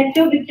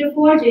 Director Victor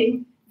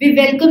Forging. We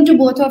welcome to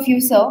both of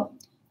you, sir.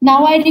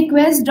 Now I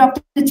request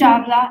Dr.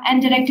 Chawla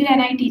and Director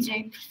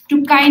NITJ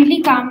to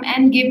kindly come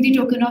and give the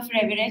token of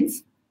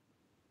reverence.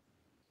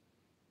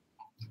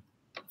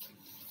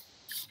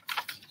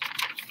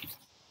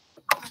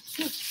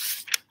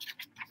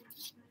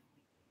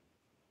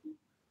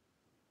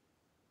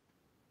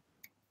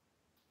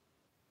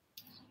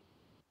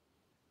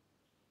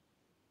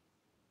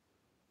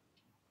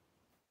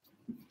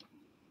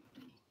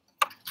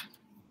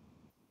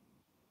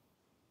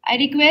 I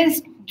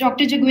request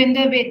Dr.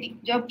 Jagwinder Bedi.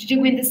 Dr.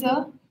 Jagwinder,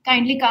 sir,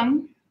 kindly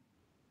come.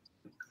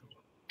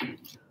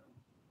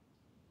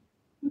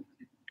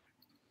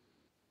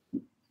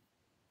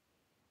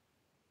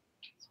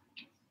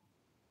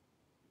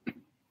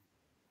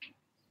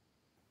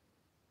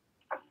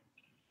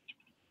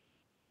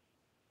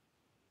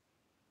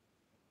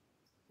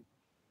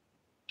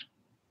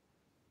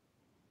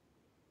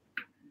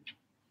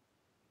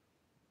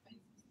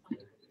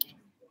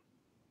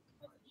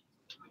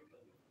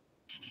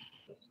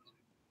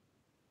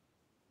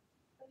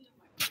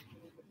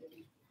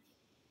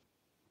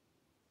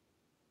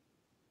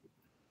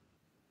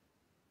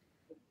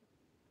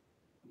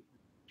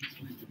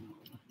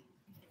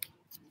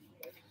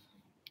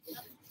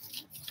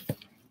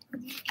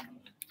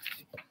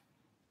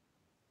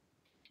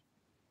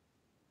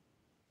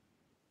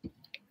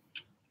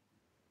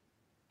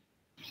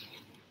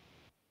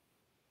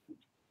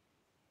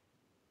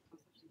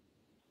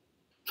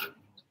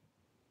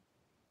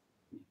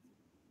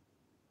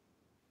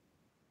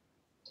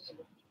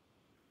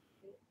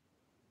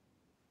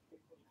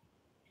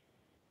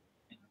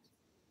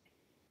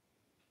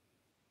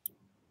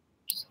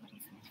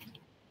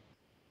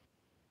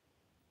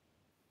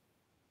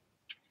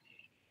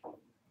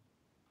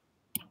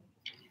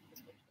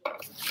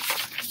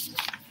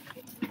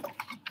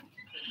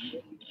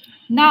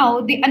 Now,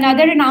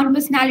 another renowned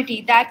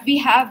personality that we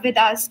have with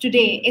us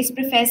today is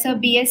Professor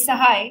B.S.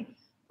 Sahai,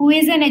 who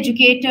is an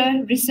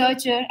educator,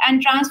 researcher,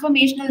 and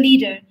transformational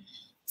leader,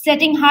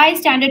 setting high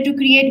standard to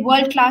create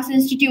world-class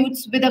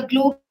institutes with a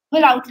global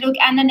outlook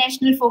and a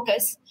national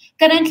focus.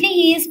 Currently,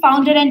 he is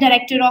founder and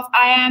director of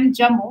IIM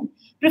Jammu.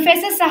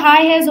 Professor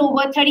Sahai has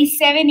over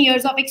 37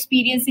 years of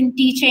experience in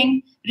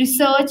teaching,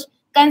 research,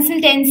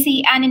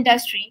 consultancy, and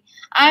industry.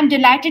 I am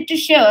delighted to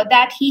share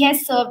that he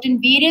has served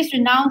in various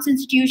renowned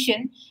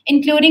institutions,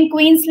 including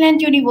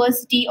Queensland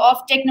University of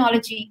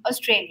Technology,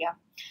 Australia.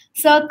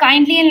 Sir,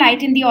 kindly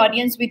enlighten the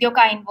audience with your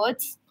kind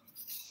words.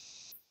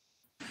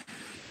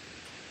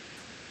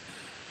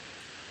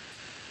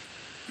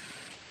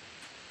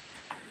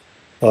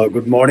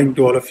 Good morning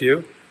to all of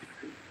you.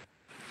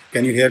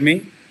 Can you hear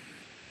me?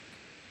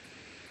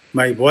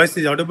 My voice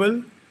is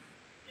audible?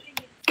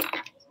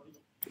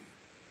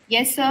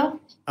 Yes, sir.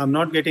 I'm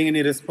not getting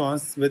any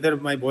response whether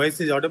my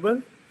voice is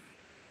audible.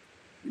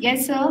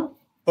 Yes, sir.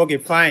 Okay,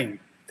 fine.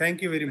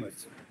 Thank you very much.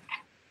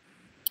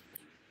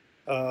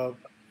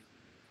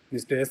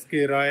 Mr.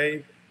 S.K.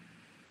 Rai,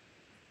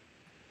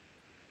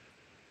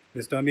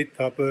 Mr. Amit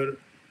Thapar,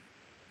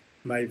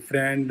 my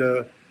friend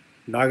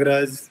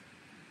Nagaraj,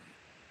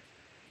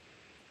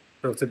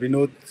 Professor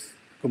Binod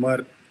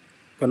Kumar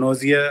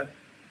Kanozia,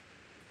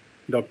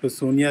 Dr.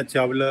 Sonia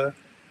Chawla,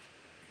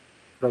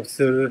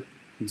 Professor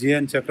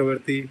G.N.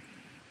 Chakravarti,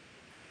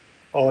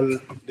 all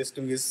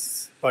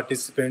distinguished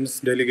participants,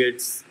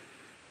 delegates.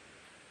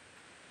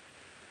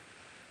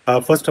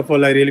 First of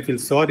all, I really feel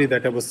sorry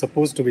that I was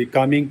supposed to be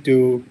coming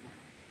to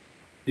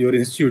your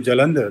institute,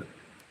 Jalandhar,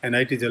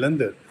 NIT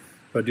Jalandhar,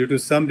 but due to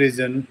some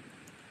reason,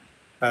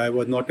 I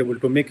was not able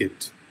to make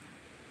it.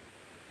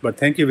 But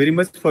thank you very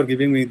much for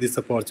giving me this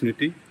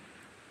opportunity.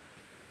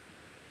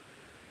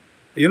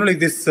 You know, like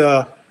this,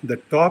 the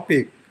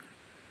topic,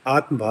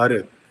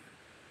 Atmanirbhar,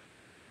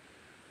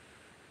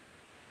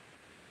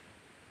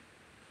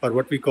 or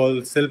what we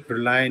call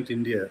self-reliant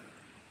India.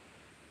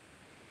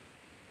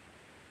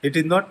 It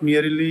is not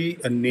merely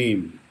a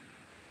name.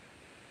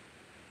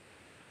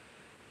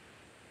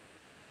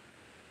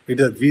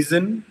 It is a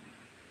vision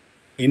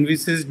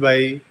envisaged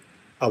by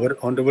our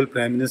Honorable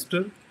Prime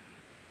Minister,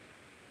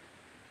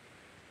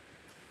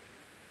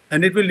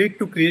 and it will lead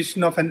to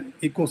creation of an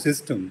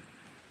ecosystem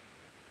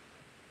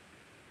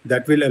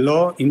that will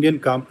allow Indian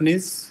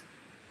companies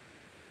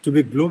to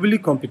be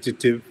globally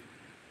competitive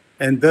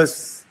and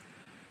thus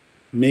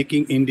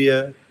making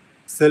India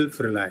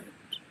self-reliant.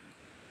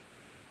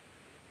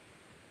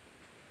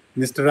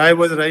 Mr. Rai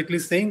was rightly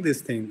saying this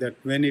thing, that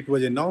when it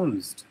was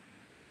announced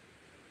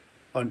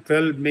on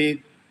 12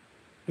 May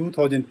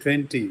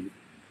 2020,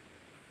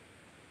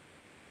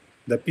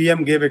 the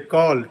PM gave a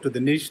call to the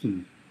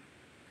nation,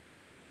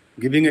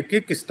 giving a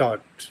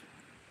kickstart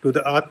to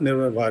the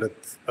Atmanirbhar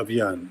Bharat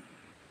Abhiyan,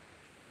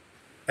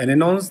 and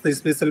announced the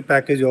special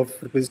package of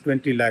Rs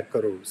 20 lakh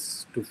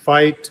crores to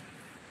fight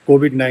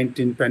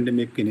COVID-19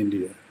 pandemic in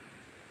India.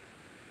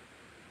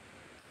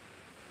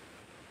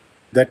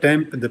 That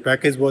time, the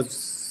package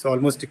was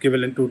almost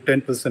equivalent to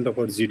 10% of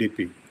our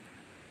GDP.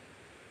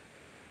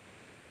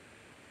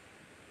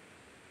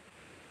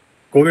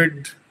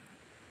 COVID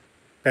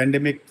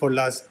pandemic for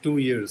last 2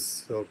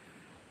 years, so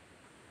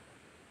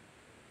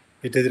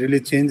it has really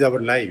changed our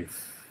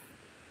life.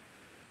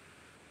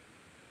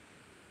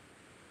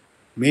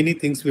 Many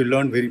things we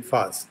learned very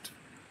fast.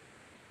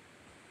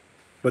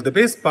 But the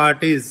best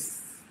part is,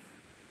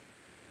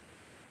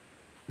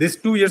 these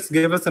 2 years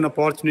gave us an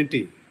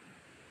opportunity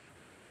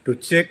to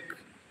check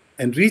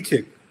and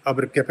recheck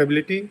our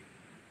capability,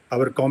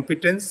 our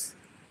competence.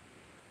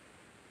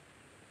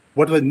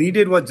 What was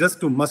needed was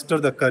just to muster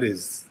the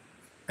courage.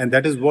 And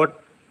that is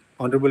what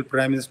Honorable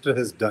Prime Minister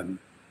has done.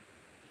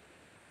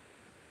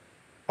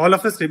 All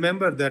of us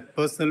remember that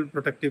personal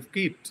protective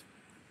kit,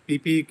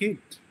 PPE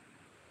kit.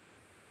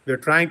 We are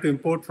trying to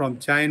import from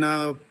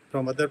China,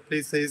 from other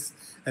places,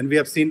 and we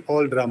have seen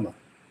all drama.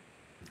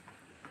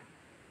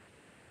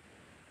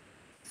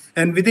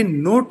 And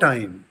within no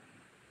time,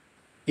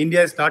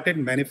 India started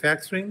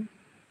manufacturing,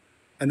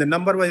 and the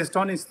number was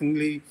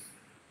astonishingly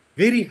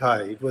very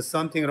high. It was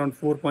something around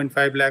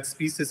 4.5 lakh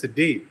pieces a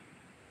day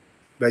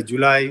by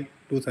July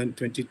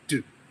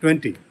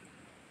 2020.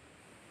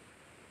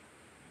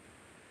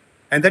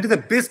 And that is the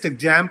best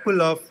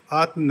example of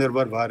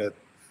Atmanirbhar Bharat,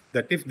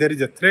 that if there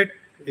is a threat,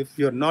 if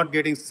you're not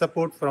getting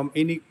support from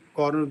any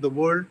corner of the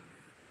world,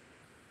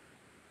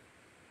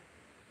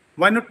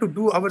 why not to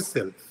do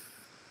ourselves?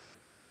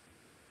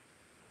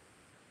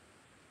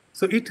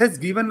 So it has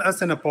given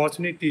us an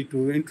opportunity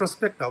to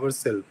introspect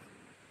ourselves,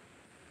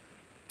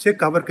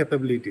 check our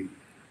capability.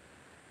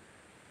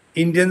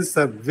 Indians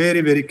are very,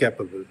 very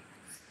capable,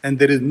 and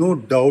there is no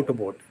doubt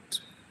about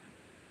it.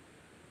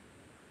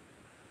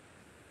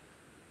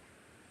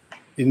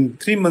 In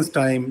 3 months'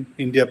 time,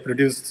 India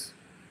produced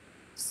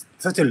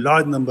such a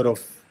large number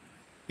of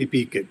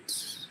PPE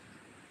kits.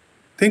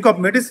 Think of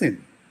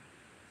medicine.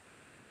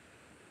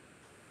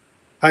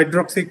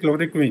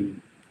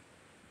 Hydroxychloroquine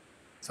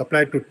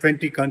supplied to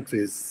 20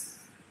 countries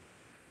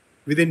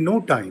within no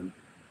time.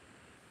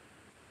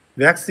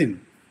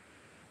 Vaccine.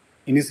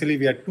 Initially,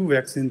 we had 2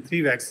 vaccines,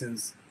 3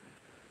 vaccines.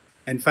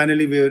 And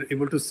finally, we were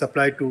able to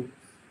supply to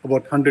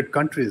about 100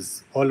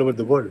 countries all over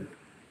the world.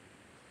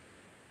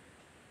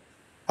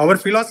 Our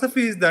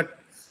philosophy is that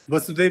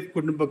Vasudev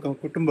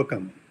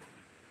Kutumbakam.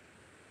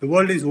 The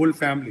world is whole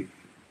family.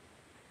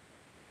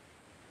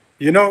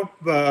 You know,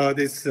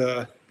 this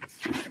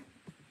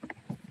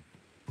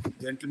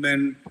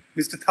gentleman,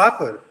 Mr.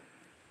 Thapar,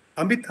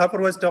 Amit Thapar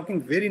was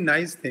talking very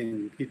nice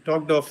thing. He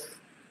talked of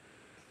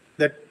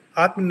that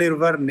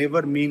Atmanirbhar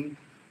never mean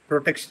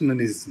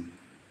protectionism.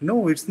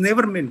 No, it's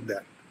never meant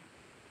that.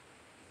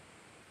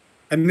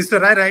 And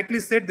Mr. Rai rightly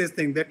said this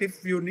thing, that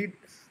if you need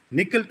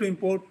nickel to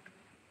import,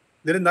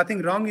 there is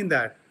nothing wrong in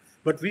that.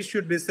 But we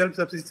should be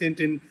self-sufficient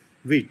in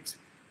wheat.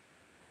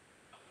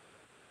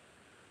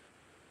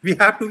 We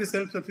have to be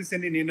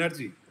self-sufficient in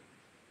energy,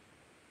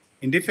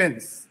 in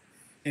defense,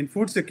 in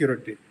food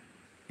security,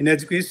 in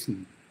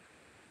education.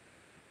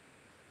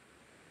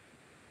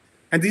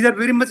 And these are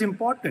very much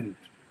important.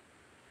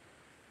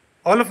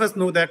 All of us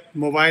know that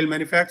mobile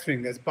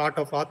manufacturing as part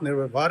of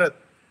Atmanirbhar Bharat.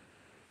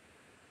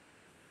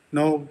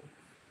 Now,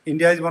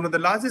 India is one of the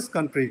largest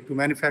countries to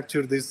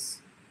manufacture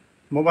this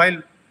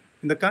mobile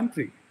in the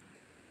country.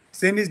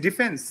 Same is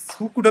defense.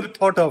 Who could have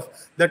thought of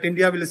that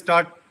India will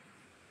start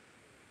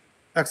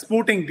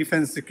exporting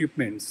defense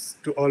equipments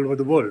to all over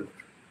the world?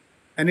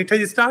 And it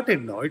has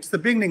started now. It's the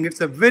beginning.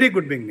 It's a very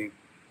good beginning.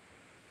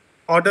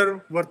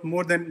 Order worth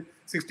more than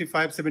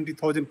 65,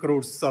 70,000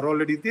 crores are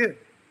already there.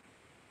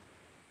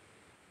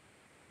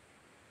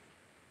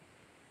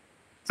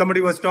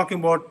 Somebody was talking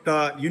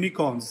about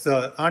unicorns,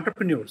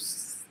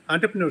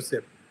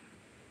 entrepreneurship.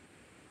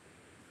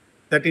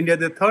 That India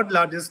is the 3rd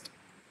largest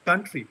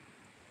country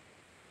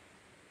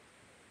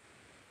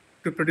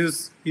to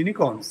produce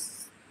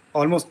unicorns.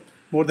 Almost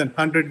more than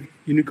 100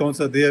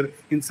 unicorns are there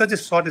in such a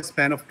short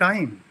span of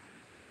time.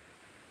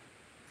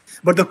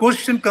 But the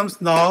question comes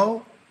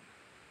now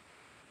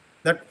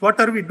that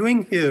what are we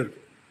doing here?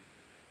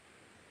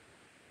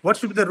 What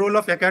should be the role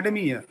of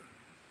academia?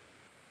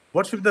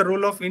 What should be the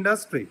role of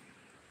industry?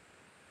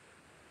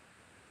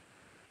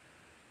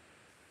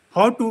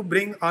 How to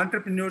bring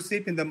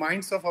entrepreneurship in the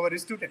minds of our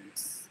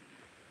students?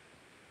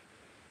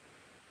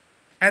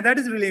 And that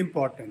is really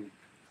important.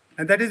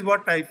 And that is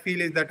what I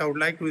feel is that I would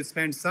like to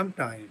spend some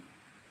time.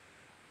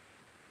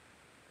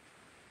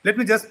 Let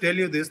me just tell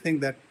you this thing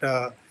that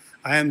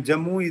I am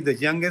Jammu is the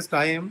youngest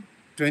I am,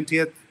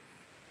 20th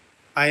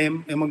I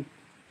am among.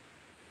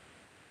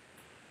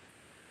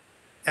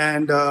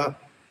 And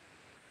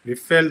we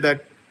felt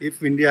that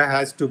if India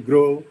has to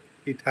grow,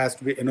 it has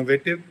to be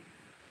innovative,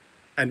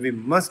 and we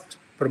must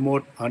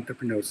promote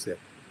entrepreneurship.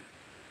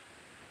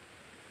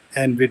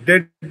 And we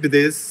did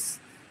this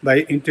by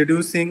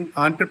introducing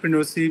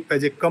entrepreneurship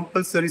as a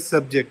compulsory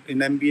subject in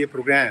MBA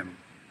program.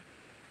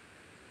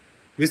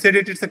 We said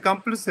it's a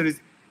compulsory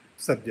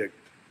subject.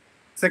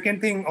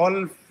 Second thing,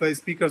 all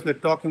speakers were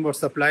talking about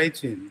supply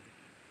chain.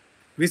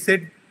 We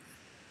said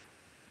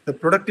the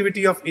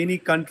productivity of any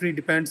country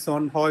depends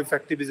on how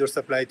effective is your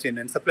supply chain.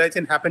 And supply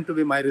chain happened to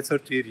be my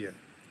research area.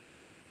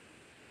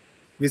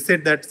 We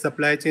said that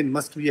supply chain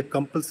must be a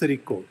compulsory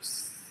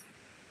course,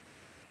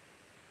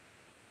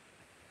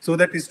 so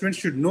that students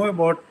should know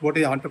about what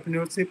is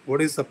entrepreneurship,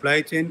 what is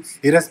supply chain,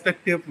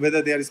 irrespective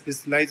whether they are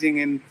specializing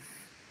in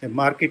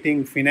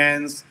marketing,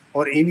 finance,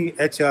 or any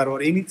HR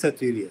or any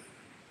such area.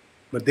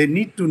 But they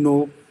need to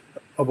know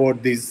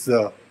about this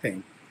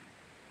thing.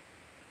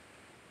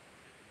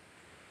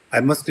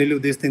 I must tell you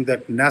this thing,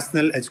 that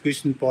National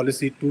Education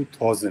Policy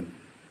 2000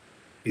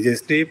 is a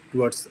step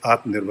towards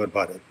Atmanirbhar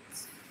Bharat.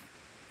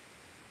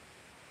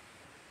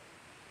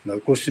 Now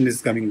the question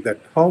is coming that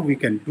how we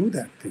can do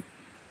that thing.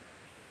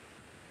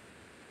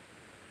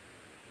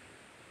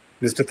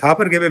 Mr.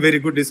 Thapar gave a very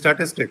good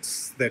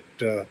statistics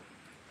that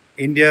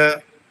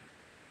India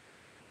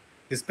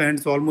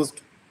spends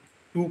almost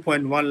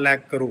 2.1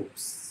 lakh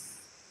crores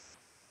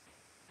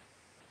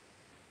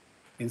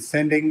in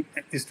sending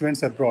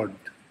students abroad,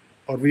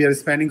 or we are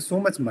spending so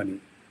much money.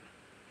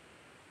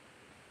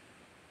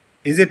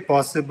 Is it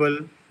possible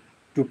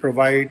to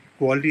provide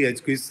quality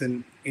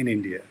education in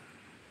India?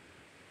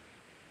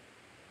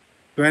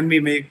 When we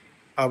make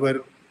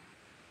our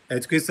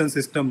education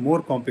system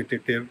more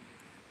competitive,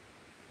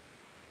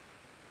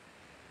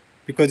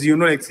 because you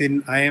know, like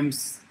in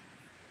IIMs,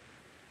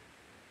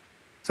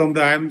 some of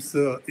the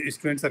IIMs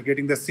students are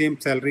getting the same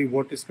salary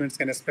what students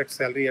can expect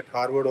salary at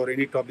Harvard or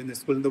any top business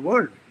school in the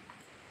world.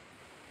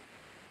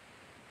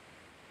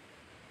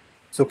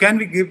 So can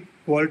we give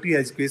quality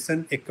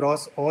education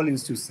across all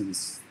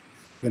institutions?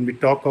 When we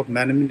talk of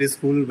management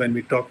school, when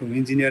we talk of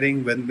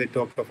engineering, when we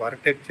talk of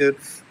architecture,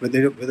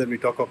 whether we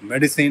talk of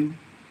medicine.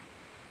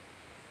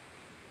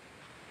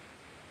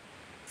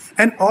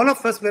 And all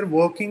of us were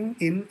working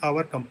in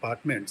our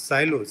compartments,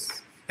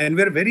 silos, and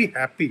we're very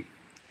happy.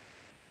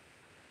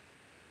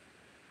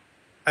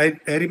 I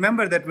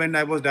remember that when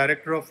I was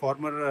director of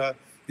former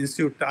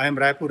institute, IIM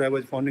Raipur, I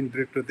was founding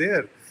director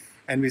there,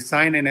 and we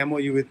signed an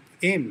MOU with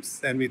AIMS,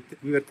 and we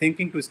were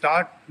thinking to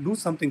do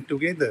something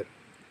together.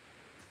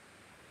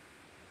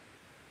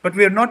 but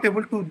we are not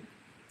able to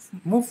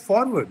move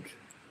forward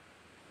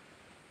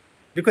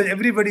because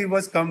everybody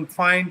was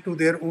confined to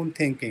their own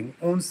thinking,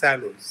 own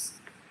silos.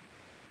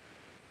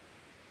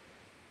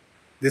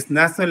 This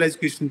national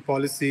education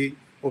policy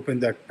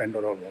opened that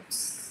Pandora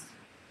box.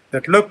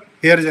 That look,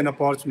 here is an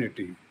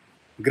opportunity.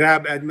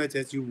 Grab as much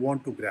as you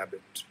want to grab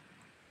it.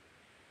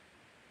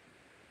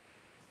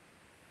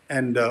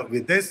 And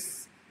with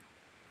this,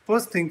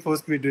 first thing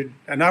first we did,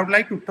 and I would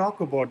like to talk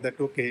about that,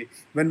 okay,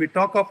 when we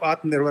talk of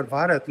Atmanirbhar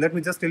Bharat, let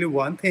me just tell you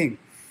one thing,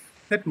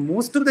 that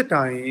most of the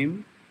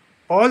time,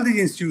 all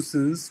the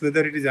institutions,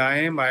 whether it is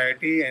IIM,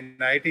 IIT,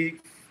 NIT,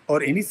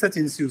 or any such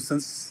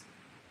institutions,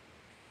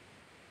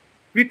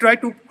 we try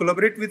to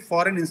collaborate with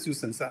foreign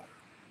institutions.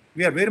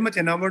 We are very much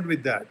enamored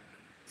with that.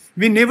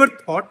 We never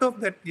thought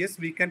of that, yes,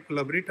 we can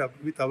collaborate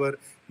with our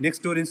next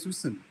door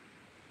institution.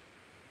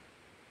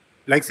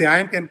 Like say,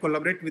 IIM can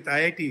collaborate with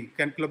IIT,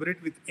 can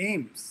collaborate with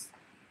AIMS.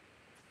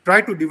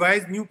 Try to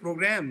devise new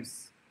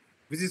programs,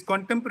 which is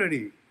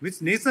contemporary,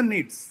 which nation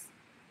needs.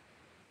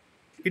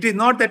 It is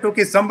not that,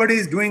 okay, somebody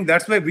is doing,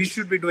 that's why we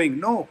should be doing.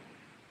 No.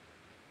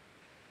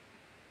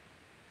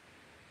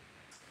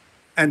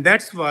 And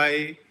that's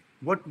why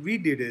what we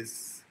did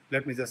is,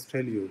 let me just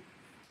tell you,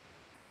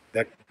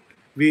 that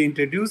we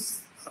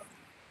introduced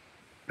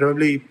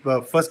probably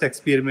first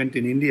experiment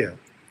in India.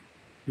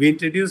 We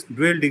introduced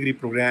dual degree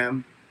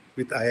program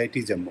with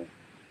IIT Jammu.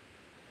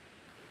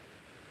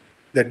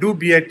 That do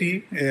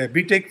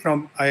BTech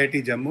from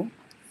IIT Jammu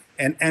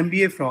and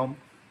MBA from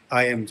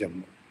IIM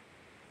Jammu.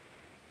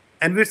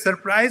 And we're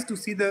surprised to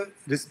see the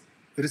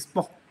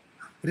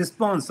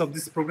response of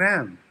this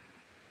program.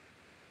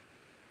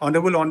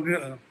 Honorable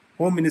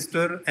Home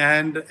Minister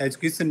and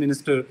Education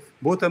Minister,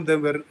 both of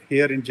them were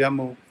here in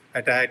Jammu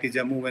at IIT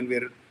Jammu when we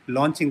were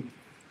launching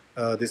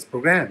this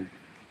program.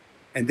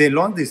 And they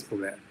launched this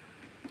program.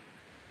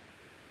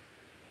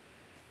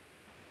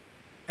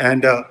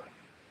 And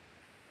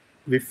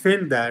we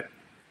feel that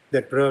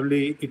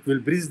probably it will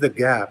bridge the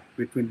gap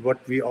between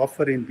what we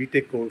offer in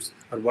BTech course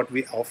or what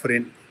we offer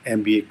in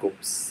MBA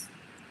course.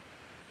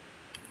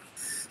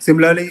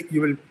 Similarly,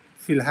 you will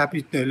feel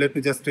happy. Let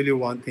me just tell you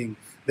one thing,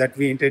 that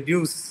we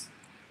introduce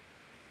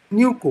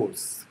new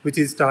course, which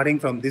is starting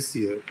from this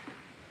year,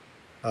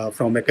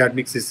 from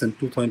academic session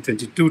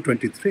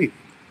 2022-23.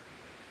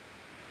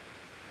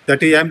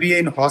 That is MBA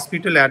in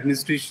Hospital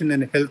Administration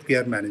and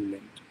Healthcare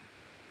Management.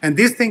 And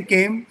this thing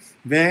came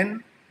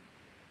when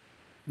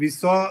we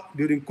saw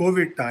during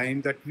COVID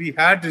time that we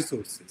had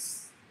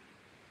resources.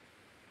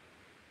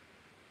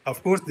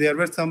 Of course, there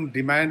were some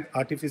demand,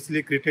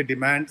 artificially created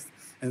demands,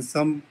 and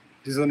some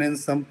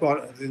dissonance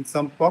in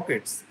some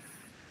pockets.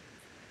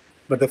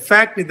 But the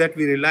fact is that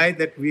we realized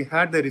that we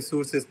had the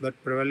resources, but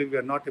probably we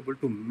are not able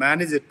to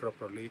manage it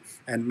properly,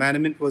 and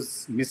management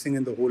was missing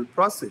in the whole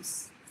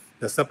process.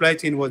 The supply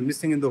chain was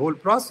missing in the whole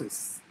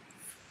process.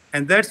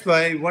 And that's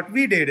why what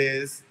we did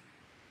is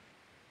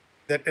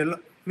that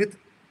with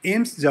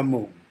AIMS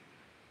Jammu,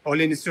 All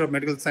India Institute of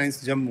Medical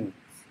Science Jammu,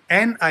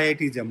 and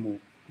IIT Jammu,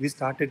 we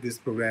started this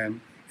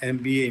program,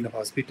 MBA in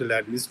Hospital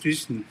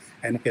Administration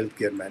and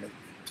Healthcare Management.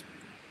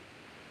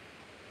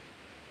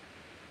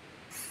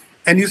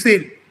 And you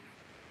see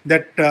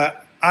that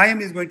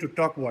IIM is going to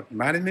talk about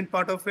management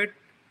part of it,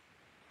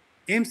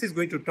 AIMS is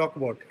going to talk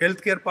about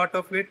healthcare part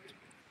of it,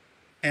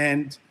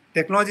 and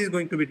technology is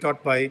going to be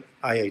taught by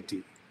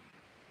IIT.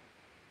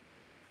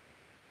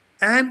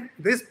 And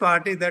this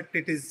part is that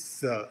it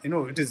is,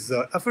 it is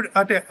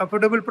at an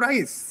affordable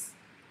price.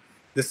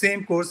 The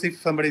same course, if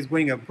somebody is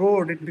going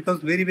abroad, it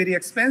becomes very, very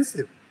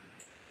expensive.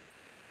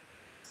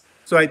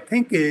 So I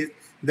think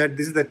that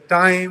this is the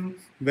time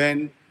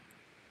when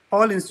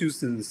all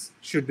institutions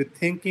should be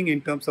thinking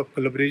in terms of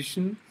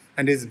collaboration,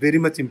 and is very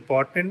much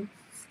important.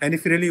 And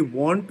if you really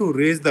want to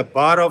raise the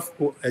bar of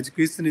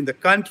education in the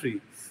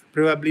country,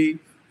 probably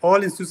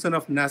all institutions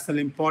of national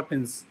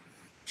importance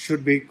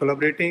should be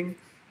collaborating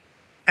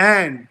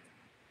and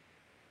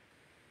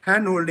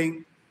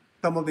hand-holding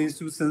some of the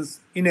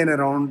institutions in and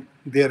around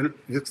their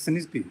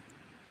vicinity,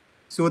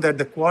 so that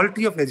the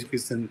quality of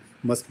education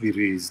must be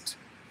raised.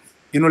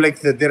 Like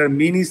there are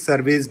many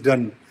surveys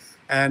done,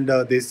 and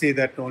they say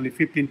that only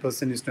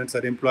 15% students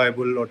are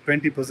employable or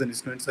 20%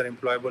 students are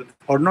employable.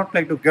 I would not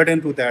like to get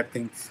into that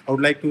thing. I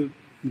would like to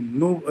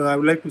know, I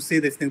would like to say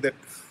this thing, that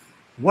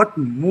what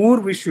more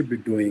we should be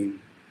doing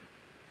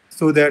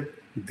so that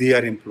they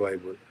are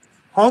employable.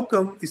 How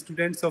come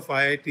students of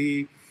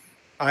IIT,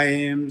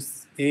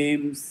 IIMs,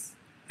 AIMS,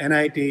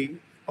 NIT,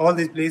 all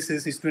these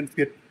places, students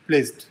get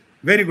placed,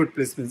 very good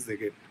placements they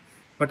get,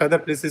 but other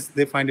places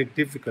they find it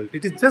difficult?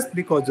 It is just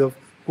because of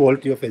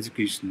quality of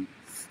education.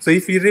 So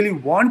if we really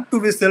want to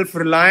be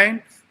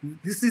self-reliant,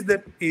 this is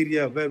the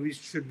area where we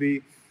should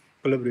be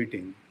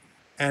collaborating.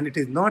 And it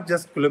is not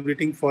just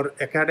collaborating for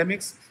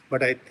academics,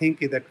 but I think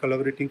that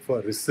collaborating for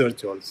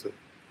research also.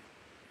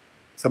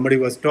 Somebody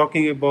was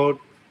talking about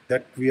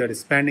that we are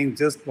spending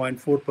just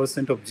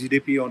 0.4% of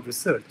GDP on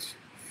research,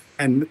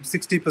 and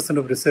 60%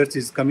 of research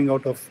is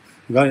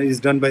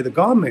done by the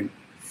government.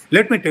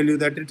 Let me tell you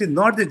that it is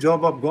not the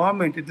job of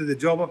government, it is the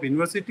job of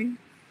university,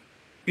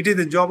 It is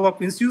the job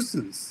of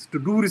institutions to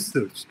do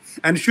research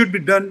and should be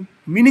done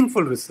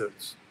meaningful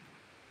research.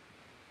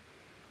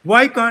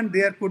 Why can't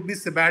there could be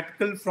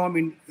sabbatical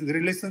from the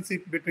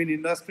relationship between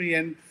industry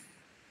and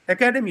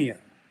academia?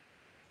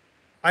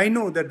 I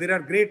know that there are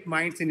great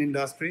minds in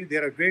industry,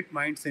 there are great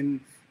minds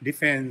in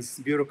defense,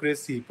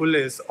 bureaucracy,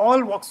 police,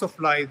 all walks of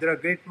life, there are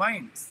great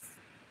minds.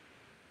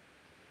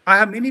 I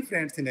have many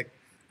friends in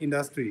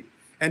industry,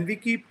 and we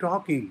keep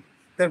talking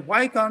that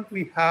why can't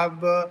we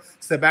have a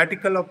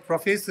sabbatical of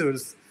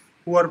professors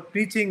who are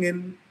preaching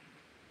in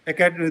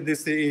academy,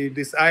 this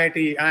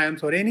IIT,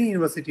 IIMs, or any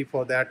university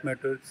for that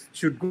matter,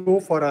 should go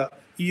for a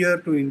year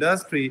to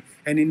industry,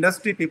 and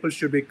industry people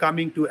should be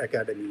coming to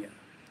academia.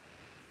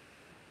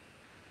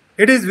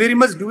 It is very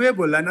much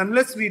doable, and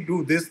unless we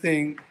do this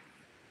thing,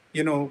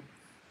 you know,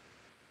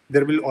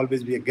 there will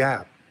always be a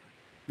gap.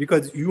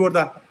 Because you are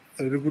the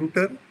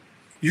recruiter,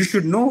 you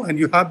should know and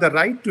you have the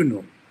right to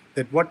know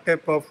that what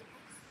type of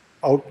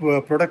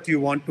product you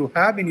want to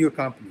have in your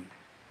company.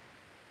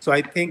 So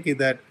I think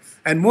that,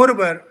 and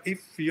moreover,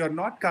 if you are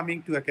not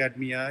coming to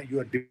academia, you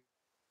are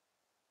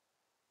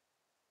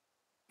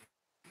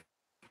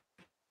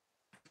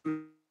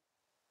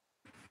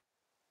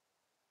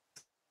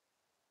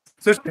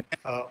so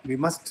we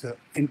must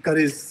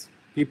encourage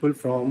people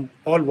from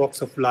all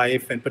walks of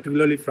life, and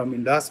particularly from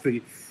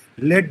industry,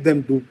 let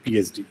them do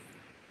PhD,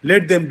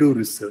 let them do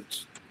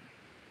research,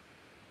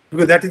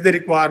 because that is the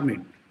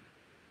requirement.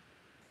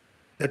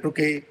 That,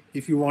 okay,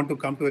 if you want to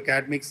come to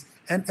academics,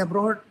 and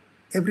abroad,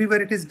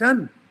 everywhere it is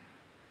done.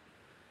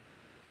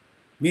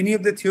 Many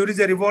of the theories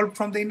are evolved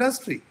from the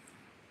industry.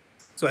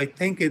 So I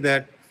think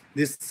that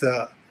this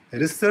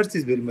research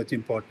is very much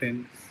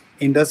important.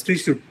 Industry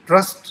should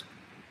trust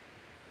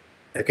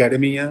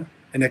academia,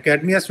 and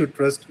academia should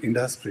trust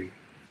industry.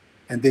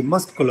 And they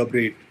must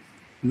collaborate,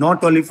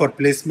 not only for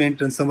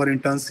placement and summer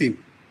internship.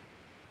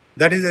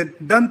 That is a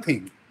done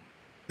thing.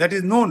 That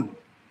is known.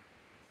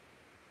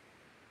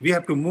 We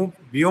have to move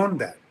beyond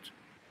that.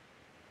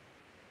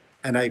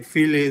 And I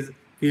feel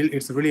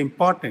it's really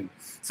important.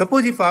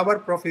 Suppose if our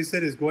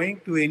professor is going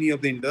to any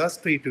of the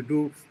industry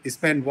to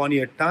spend 1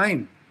 year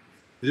time,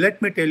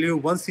 let me tell you,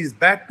 once he's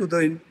back to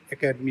the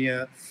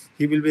academia,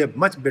 he will be a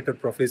much better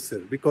professor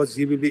because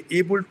he will be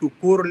able to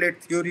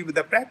correlate theory with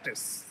the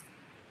practice.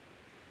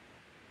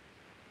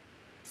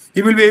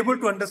 He will be able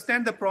to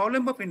understand the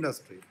problem of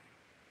industry.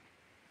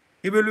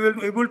 He will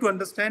be able to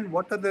understand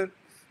what are the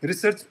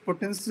research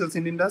potentials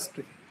in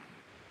industry.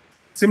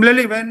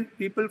 Similarly, when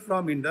people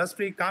from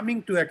industry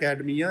coming to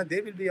academia, they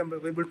will be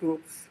able to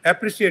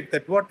appreciate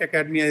that what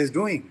academia is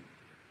doing.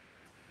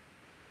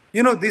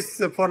 You know,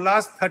 this for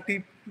last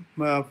 40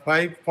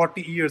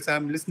 years,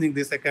 I'm listening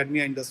this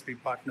academia industry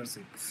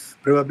partnership.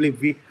 Probably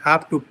we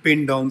have to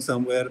pin down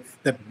somewhere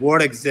that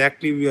what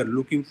exactly we are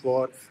looking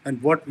for and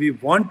what we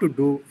want to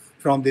do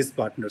from this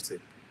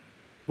partnership.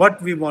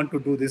 What we want to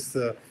do this.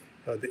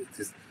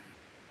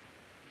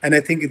 And I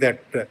think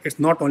that it's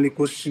not only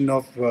question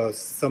of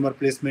summer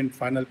placement,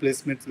 final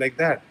placements like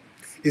that.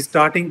 It's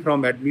starting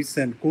from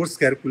admission, course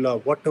curricula,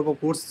 whatever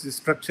course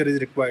structure is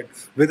required,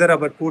 whether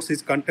our course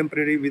is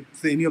contemporary with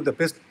any of the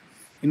best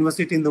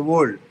university in the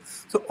world.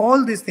 So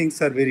all these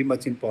things are very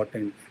much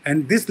important.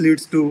 And this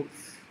leads to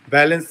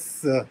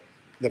balance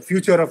the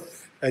future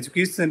of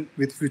education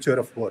with future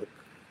of work.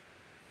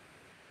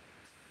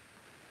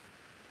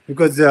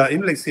 Because,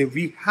 like say,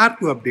 we have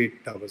to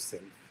update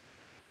ourselves.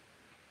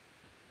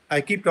 I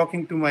keep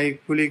talking to my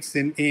colleagues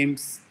in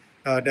AIMS,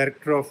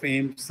 director of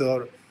AIMS,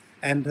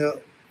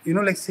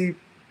 like say,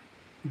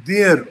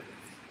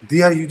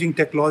 they are using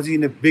technology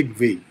in a big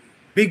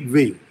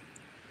way.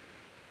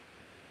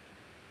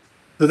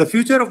 So the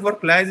future of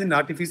work lies in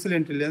artificial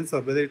intelligence,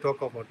 or whether you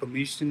talk of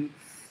automation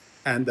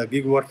and the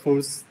gig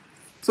workforce.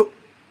 So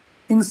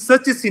in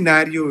such a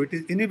scenario, it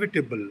is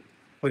inevitable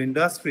for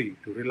industry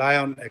to rely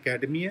on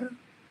academia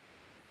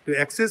to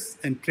access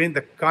and train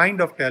the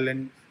kind of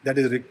talent that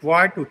is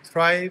required to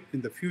thrive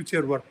in the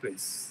future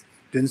workplace,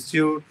 to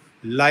ensure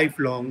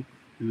lifelong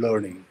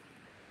learning.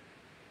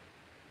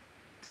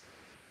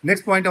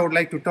 Next point, I would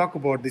like to talk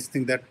about this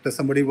thing that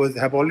somebody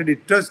have already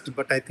touched,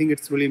 but I think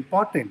it's really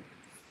important,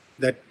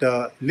 that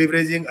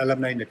leveraging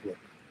alumni network.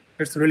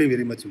 It's really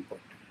very much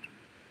important.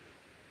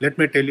 Let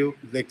me tell you,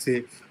 like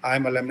say,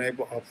 I'm alumni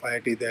of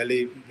IIT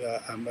Delhi,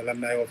 I'm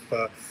alumni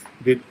of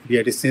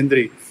BIT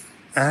Sindri,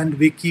 and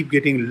we keep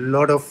getting a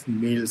lot of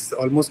mails.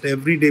 Almost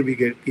every day we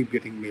keep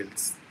getting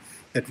mails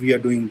that we are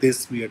doing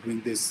this,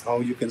 how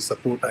you can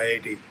support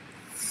IIT.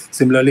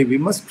 Similarly, we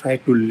must try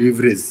to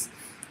leverage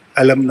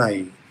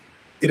alumni,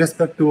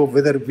 irrespective of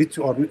which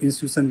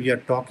institution we are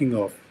talking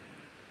of.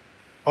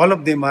 All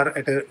of them are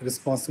at a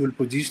responsible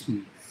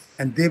position,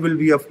 and they will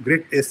be of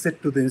great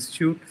asset to the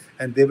institute,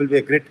 and they will be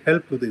a great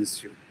help to the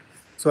institute.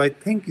 So I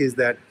think is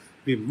that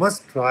we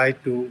must try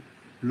to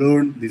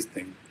learn this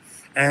thing.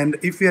 And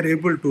if we are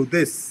able to do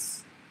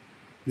this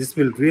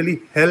will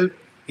really help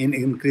in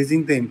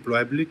increasing the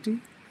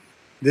employability.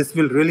 This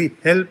will really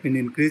help in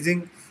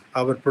increasing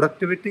our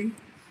productivity.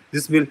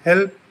 This will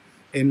help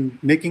in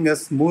making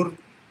us more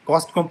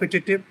cost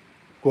competitive.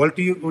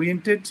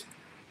 quality-oriented.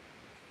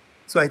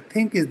 So I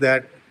think is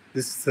that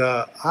this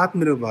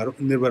Atmanirbhar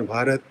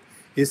Bharat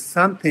is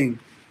something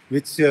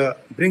which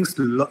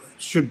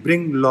should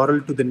bring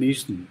laurel to the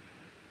nation.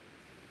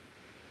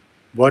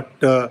 What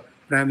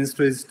Prime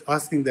Minister is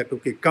asking that,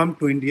 okay, come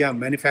to India,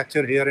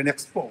 manufacture here and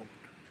export.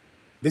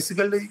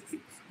 Basically,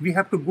 we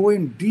have to go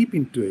in deep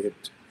into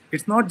it.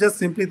 It's not just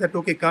simply that,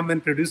 okay, come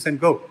and produce and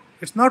go.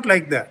 It's not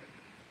like that.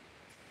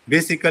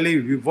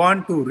 Basically, we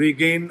want to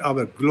regain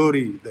our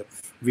glory.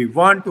 We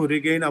want to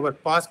regain our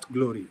past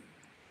glory.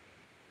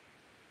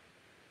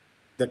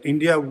 That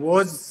India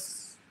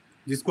was,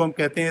 जिसको हम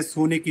कहते हैं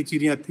सोने की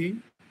चिड़िया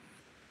थी,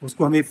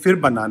 उसको हमें फिर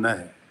बनाना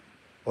है.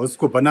 और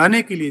उसको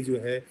बनाने के लिए जो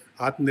है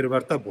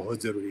आत्मनिर्भरता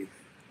बहुत जरूरी है.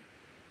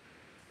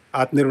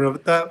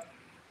 आत्मनिर्भरता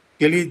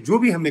के लिए जो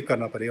भी हमें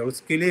करना पड़ेगा,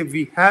 उसके लिए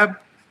we have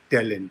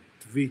talent,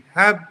 we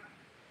have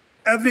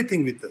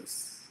everything with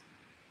us.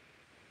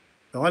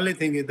 The only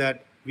thing is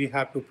that we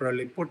have to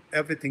probably put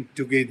everything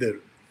together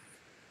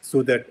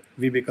so that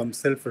we become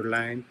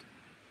self-reliant.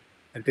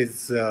 It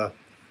is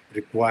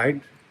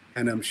required,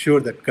 and I'm sure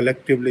that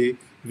collectively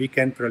we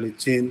can probably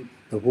change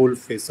the whole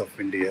face of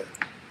India.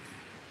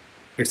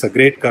 It's a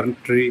great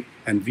country,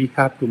 and we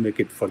have to make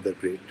it further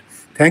great.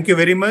 Thank you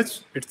very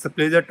much. It's a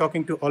pleasure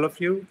talking to all of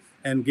you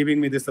and giving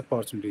me this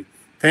opportunity.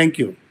 Thank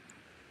you.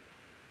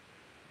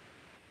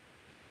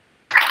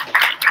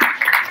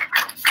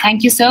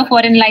 Thank you, sir,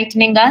 for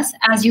enlightening us.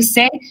 As you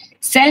said,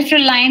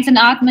 self-reliance and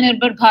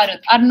Atmanirbhar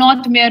Bharat are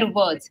not mere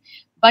words,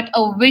 but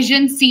a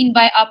vision seen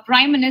by our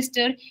Prime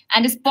Minister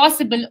and is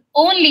possible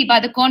only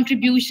by the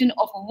contribution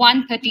of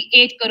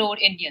 138 crore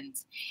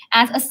Indians.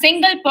 As a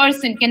single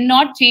person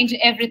cannot change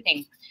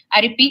everything.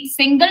 I repeat,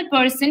 single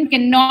person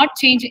cannot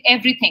change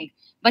everything,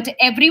 but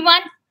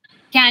everyone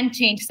can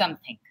change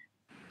something.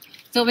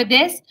 So with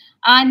this,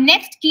 our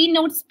next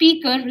keynote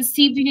speaker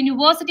received the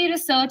University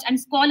Research and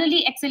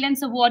Scholarly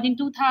Excellence Award in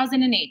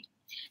 2008,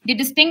 the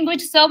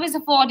Distinguished Service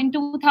Award in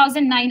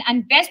 2009,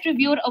 and Best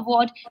Reviewer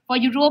Award for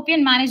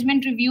European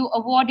Management Review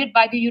awarded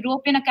by the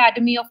European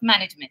Academy of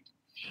Management.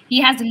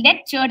 He has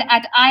lectured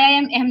at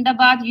IIM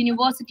Ahmedabad,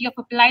 University of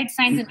Applied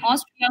Science in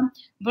Austria,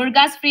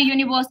 Burgas Free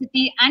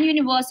University, and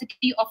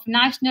University of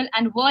National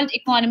and World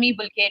Economy,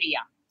 Bulgaria.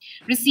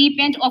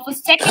 Recipient of a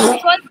second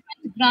first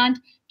grant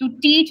to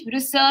teach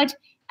research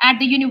at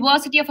the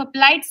University of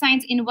Applied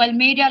Science in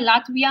Valmiera,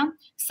 Latvia,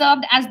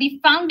 served as the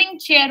founding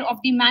chair of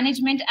the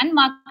Management and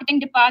Marketing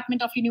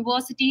Department of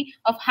University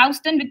of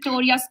Houston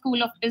Victoria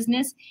School of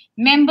Business,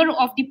 member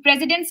of the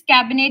President's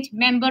Cabinet,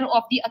 member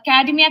of the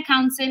Academia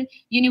Council,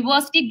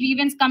 University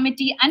Grievance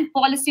Committee, and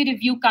Policy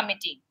Review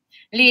Committee.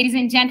 Ladies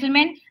and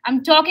gentlemen,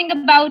 I'm talking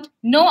about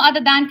no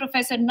other than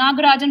Professor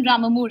Nagarajan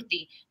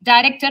Ramamurthy,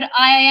 Director,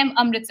 IIM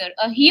Amritsar.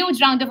 A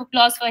huge round of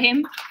applause for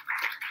him.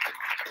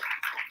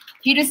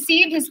 He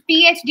received his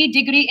PhD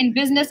degree in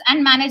Business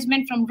and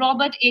Management from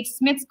Robert H.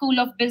 Smith School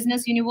of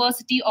Business,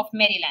 University of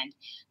Maryland.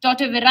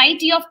 Taught a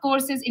variety of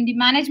courses in the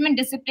management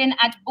discipline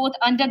at both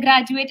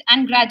undergraduate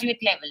and graduate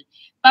level.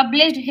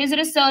 Published his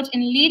research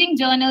in leading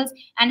journals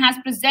and has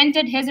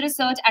presented his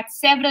research at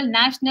several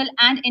national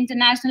and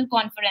international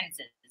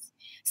conferences.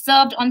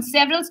 Served on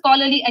several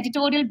scholarly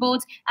editorial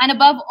boards, and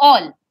above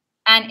all,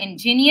 an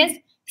ingenious,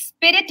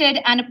 spirited,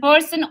 and a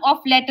person of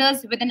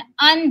letters with an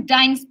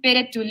undying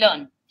spirit to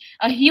learn.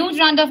 A huge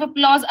round of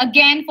applause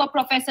again for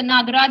Professor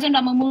Nagarajan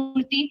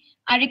Ramamurthy.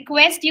 I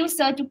request you,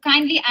 sir, to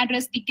kindly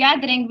address the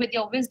gathering with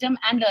your wisdom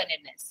and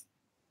learnedness.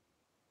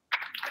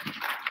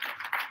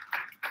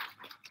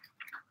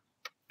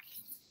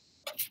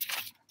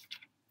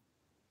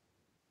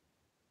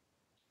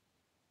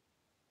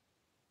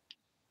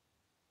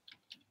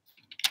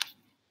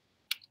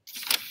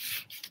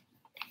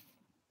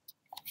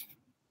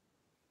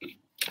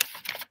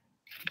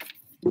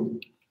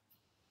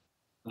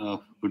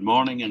 Good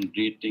morning and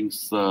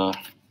greetings,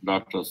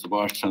 Dr.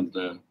 Subhash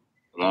Chandra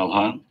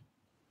Ralhan,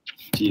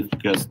 Chief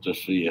Guest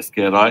Shri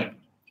S.K. Rai,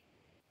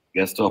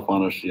 Guest of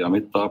Honor Shri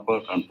Amit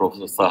Thapar, and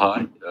Professor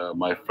Sahai,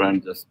 my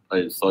friend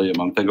I saw you a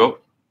month ago,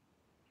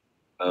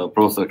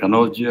 Professor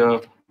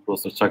Kanodia,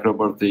 Professor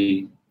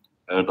Chakrabarti,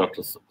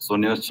 Dr.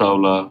 Sonia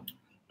Chawla,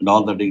 and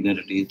all the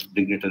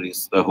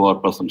dignitaries who are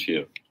present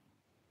here.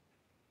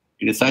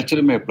 It is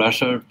actually my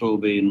pleasure to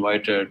be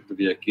invited to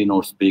be a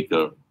keynote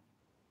speaker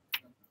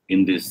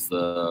in this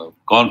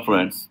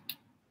conference,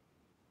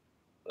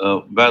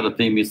 where the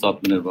theme is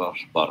Atmanirbhar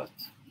Bharat.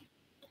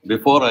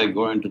 Before I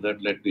go into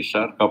that, let me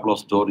share a couple of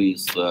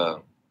stories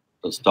to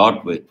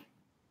start with.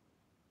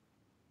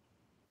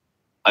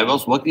 I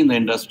was working in the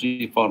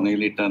industry for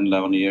nearly 10,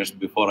 11 years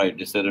before I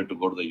decided to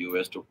go to the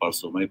US to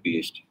pursue my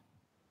PhD.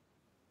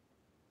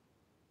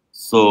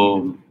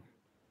 So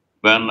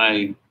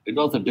it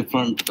was a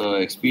different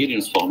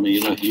experience for me.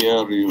 You know,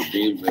 here you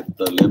deal with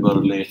the labor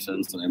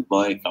relations and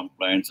employee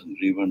complaints and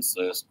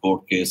grievances,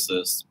 court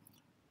cases,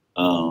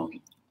 or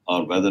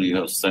whether you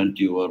have sent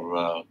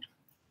your,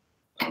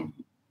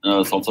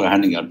 it's also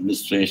handling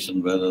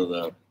administration, whether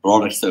the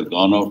products have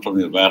gone out from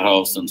your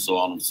warehouse and so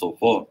on and so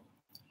forth.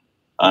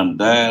 And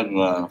there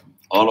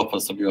all of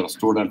us, you're a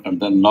student and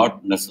then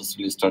not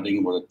necessarily studying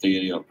about the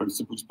theory or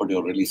principles, but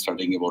you're really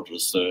studying about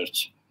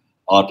research,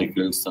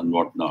 articles, and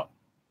whatnot.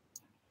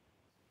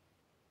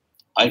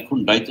 I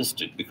couldn't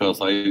digest it because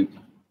I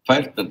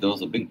felt that there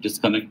was a big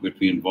disconnect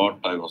between what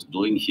I was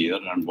doing here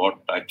and what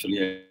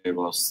actually I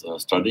was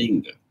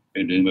studying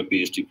in doing my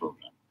PhD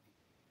program.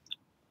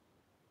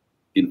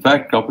 In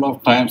fact, a couple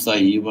of times I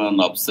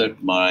even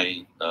upset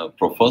my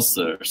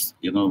professors,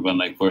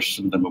 when I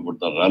questioned them about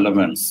the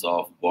relevance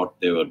of what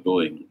they were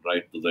doing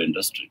right to the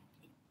industry.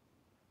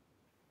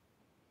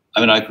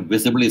 I mean, I could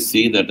visibly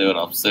see that they were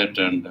upset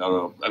and,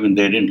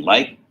 they didn't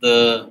like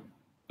the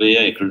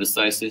way I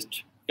criticized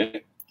it.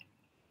 Okay?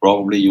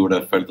 Probably you would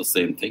have felt the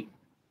same thing.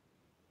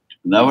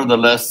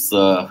 Nevertheless,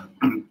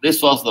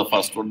 this was the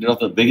first one,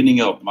 the beginning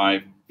of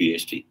my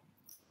PhD.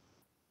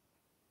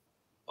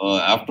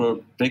 After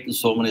taking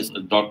so many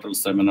doctoral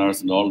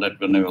seminars and all that,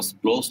 when I was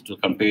close to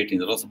competing,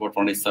 that was about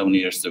 27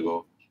 years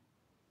ago,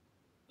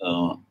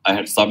 I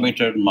had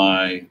submitted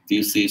my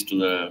thesis to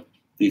the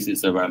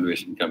thesis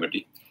evaluation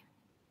committee.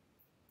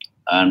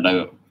 And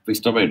I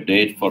fixed up a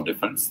date for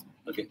defense.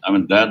 Okay,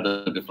 there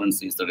the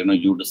difference is that,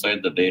 you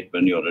decide the date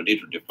when you're ready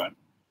to defend.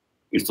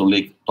 It's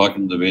only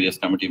talking to the various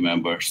committee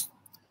members.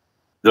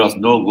 There was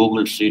no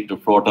Google sheet to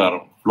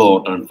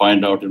float and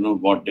find out,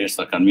 what dates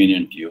are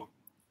convenient to you.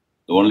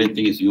 The only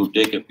thing is you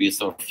take a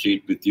piece of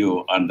sheet with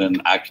you and then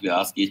actually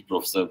ask each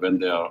professor when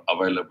they are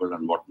available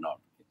and whatnot.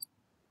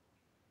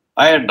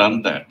 I had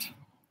done that.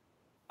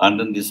 And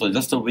then this was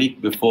just a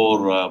week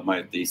before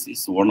my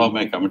thesis. One of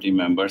my committee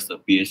members, a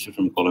PhD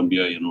from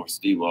Columbia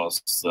University,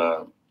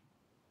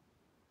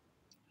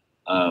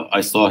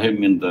 I saw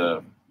him in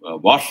the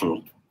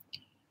washroom.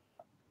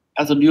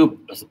 As a new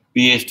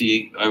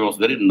PhD, I was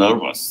very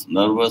nervous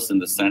in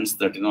the sense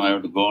that, I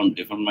have to go and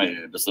defend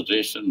my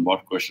dissertation,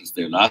 what questions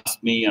they will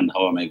ask me and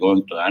how am I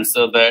going to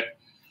answer that?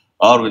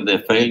 Or will they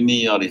fail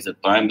me? Or is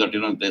it time that,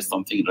 there's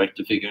something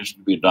rectification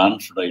to be done?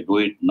 Should I do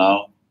it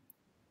now?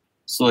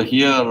 So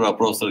here,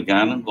 Professor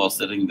Gannon was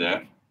sitting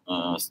there,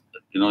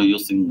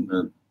 using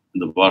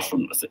the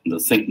washroom, in the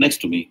sink next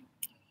to me.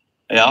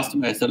 I asked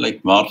him, I said,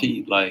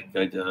 Marty,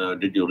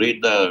 did you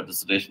read the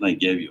dissertation I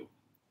gave you?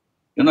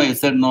 He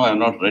said, no, I have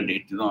not read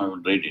it. I will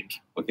read it.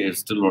 Okay, it's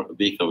still a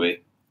week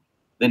away.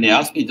 Then he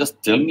asked me,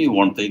 just tell me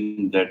one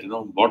thing that,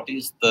 what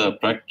is the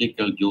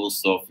practical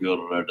use of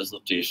your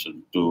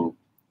dissertation to,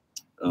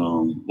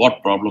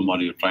 what problem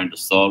are you trying to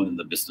solve in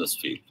the business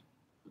field?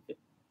 Okay.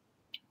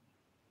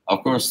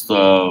 Of course,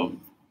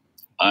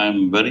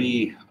 I'm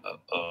very,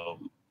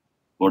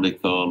 what I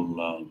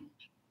call,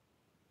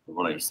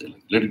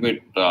 little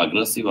bit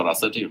aggressive or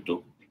assertive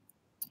too,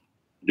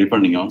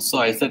 depending on. So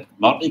I said,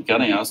 Marty,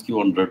 can I ask you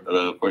one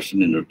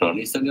question in return?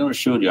 He said,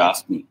 sure, you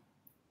ask me.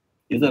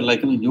 He said,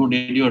 you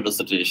did your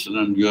dissertation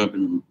and you have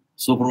been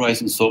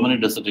supervising so many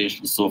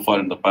dissertations so far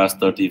in the past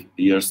 30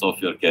 years of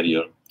your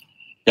career.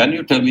 Can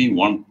you tell me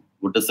one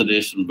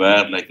dissertation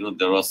where,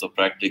 there was a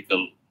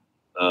practical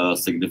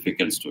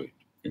significance to it?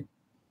 Okay.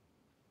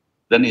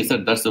 Then he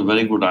said, that's a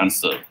very good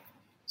answer.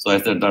 So I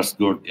said, that's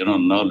good.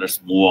 Now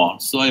let's move on.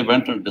 So I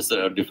went and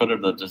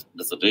defended the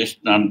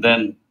dissertation. And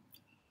then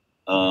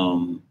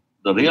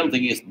the real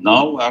thing is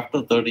now,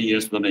 after 30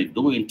 years, when I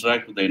do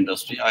interact with the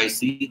industry, I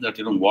see that,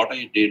 what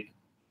I did,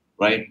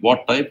 right,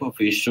 what type of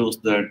issues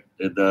that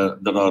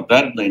are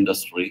there in the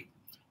industry,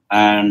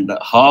 and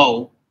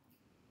how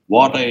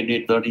what I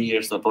did 30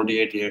 years or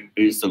 28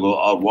 years ago,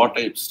 or what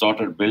I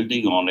started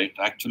building on it,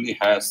 actually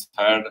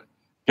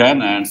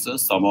can answer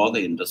some of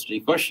the industry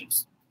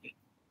questions.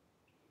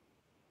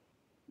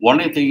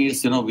 Only thing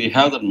is, we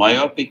have that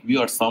myopic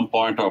view at some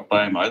point of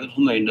time, either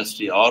from the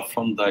industry or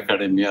from the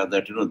academia,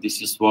 that,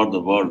 this is what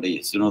the world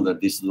is, that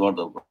this is what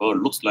the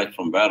world looks like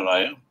from where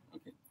I am.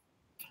 Okay.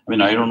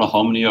 I don't know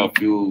how many of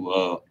you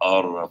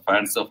are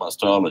fans of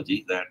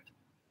astrology, that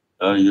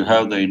you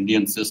have the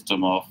Indian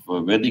system of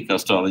Vedic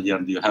astrology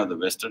and you have the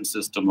Western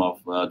system of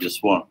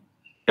this one.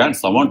 Can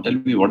someone tell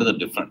me what is the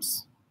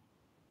difference?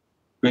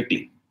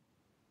 Quickly.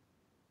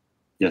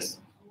 Yes.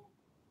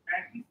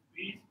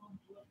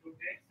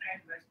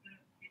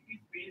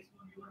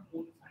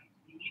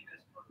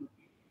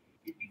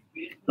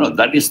 No,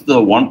 that is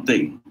the one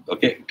thing.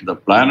 Okay, the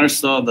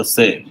planets are the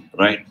same,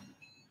 right?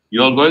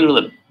 You are going to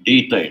the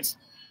details.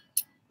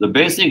 The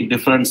basic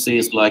difference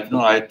is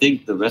I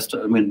think the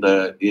Western,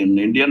 in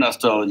Indian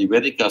astrology,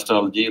 Vedic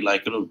astrology, I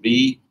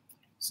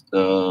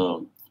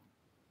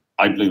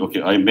believe,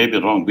 okay, I may be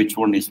wrong. Which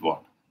one is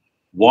what?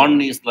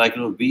 One is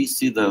we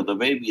see the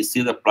way we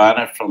see the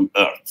planet from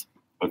Earth.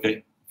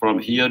 Okay, from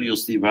here you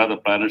see where the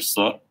planets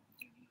are.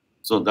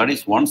 So that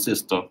is one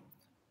system.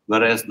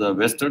 Whereas the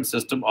Western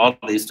system or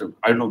the Eastern,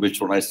 I don't know which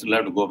one, I still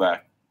have to go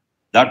back.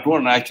 That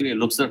one actually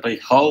looks at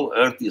how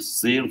Earth is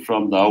seen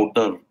from the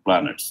outer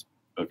planets.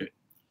 Okay,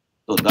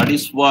 so that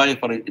is why,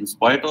 in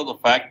spite of the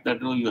fact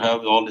that you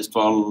have all these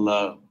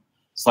 12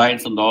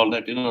 signs and all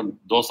that,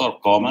 those are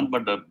common,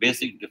 but the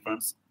basic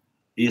difference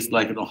is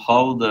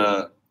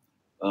how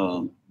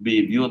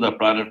we view the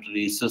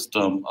planetary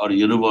system or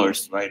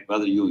universe, right?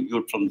 Whether you view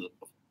it from the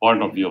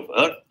point of view of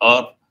Earth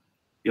or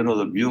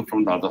the view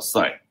from the other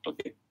side.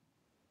 Okay.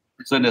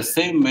 So in the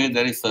same way,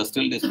 there is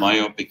still this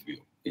myopic view.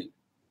 Okay?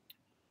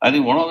 I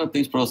think one of the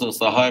things Professor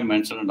Sahai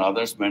mentioned and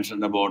others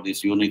mentioned about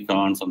these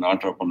unicorns and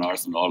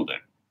entrepreneurs and all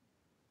that.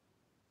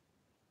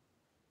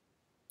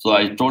 So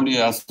I told you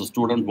as a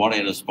student what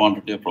I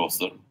responded to a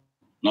professor.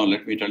 Now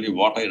let me tell you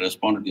what I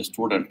responded to a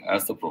student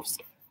as a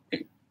professor.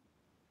 Okay.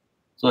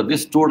 So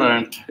this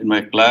student in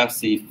my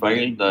class, he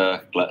failed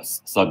the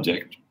class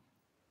subject,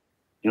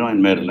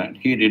 in Maryland.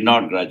 He did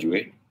not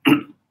graduate.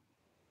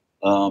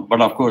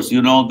 But of course,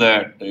 you know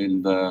that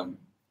in the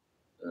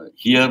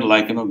here,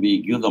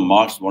 we give the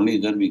marks only,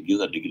 then we give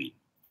the degree.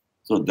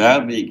 So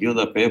there we give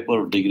the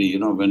paper degree.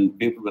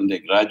 When they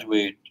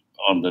graduate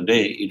on the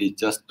day, it is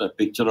just a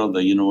picture of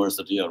the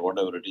university or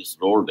whatever it is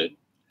rolled in.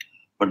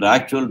 But the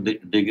actual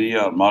degree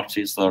or mark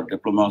sheets or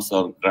diplomas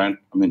are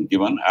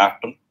given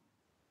after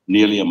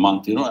nearly a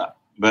month,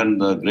 when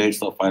the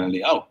grades are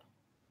finally out.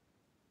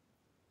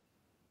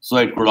 So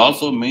it could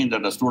also mean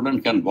that a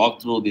student can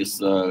walk through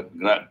this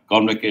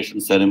convocation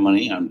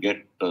ceremony and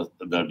get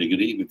the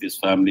degree with his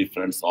family,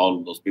 friends,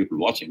 all those people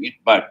watching it,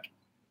 but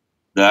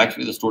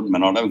actually the student may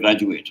not have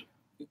graduated.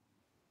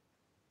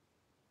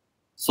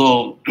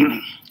 So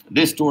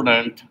this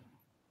student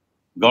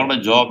got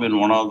a job in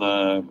one of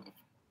the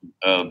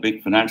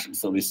big financial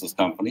services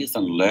companies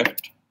and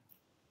left.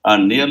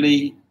 And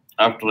nearly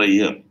after a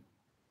year,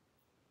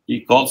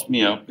 he calls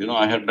me up.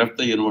 I had left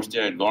the university,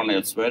 I had gone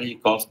elsewhere. He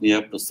calls me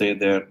up to say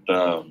that,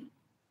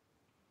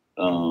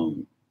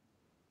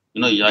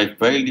 I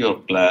failed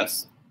your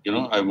class.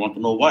 I want to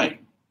know why.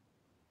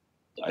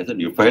 I said,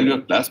 you failed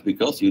your class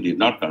because you did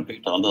not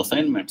complete all the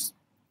assignments.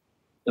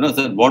 I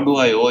said, what do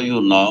I owe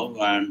you now?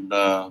 And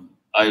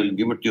I will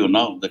give it to you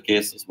now, the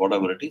cases,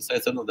 whatever it is. I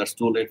said, no, that's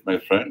too late, my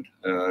friend.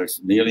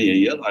 It's nearly a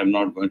year. I'm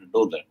not going to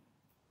do that.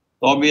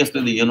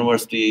 Obviously, the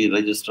university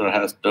registrar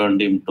has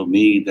turned him to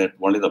me that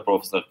only the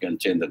professor can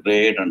change the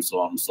grade and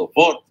so on and so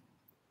forth.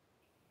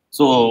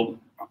 So,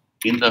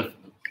 to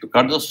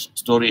cut the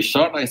story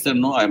short, I said,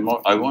 no, I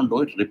won't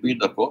do it. Repeat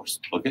the course,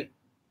 okay?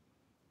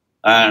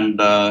 And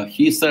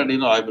he said,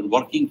 I've been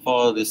working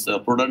for this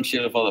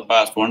Prudential for the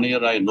past 1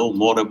 year. I know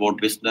more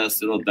about business,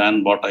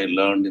 than what I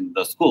learned in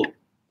the school.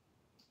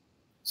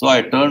 So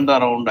I turned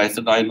around. I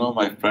said, I know,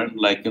 my friend,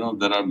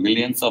 there are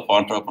millions of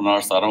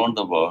entrepreneurs around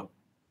the world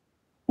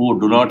who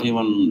do not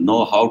even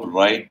know how to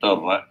write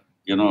or,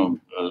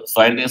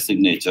 sign a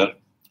signature,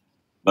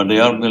 but they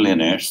are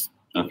millionaires,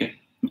 okay?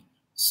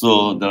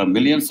 So there are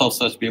millions of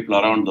such people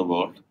around the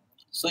world.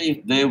 So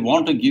if they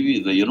want to give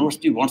you, the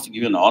university wants to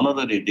give you an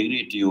honorary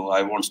degree to you,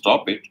 I won't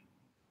stop it.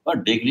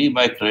 But degree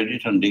by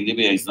credit and degree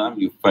by exam,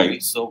 you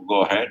fail. So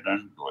go ahead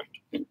and do it.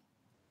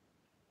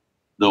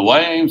 The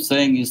why I'm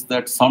saying is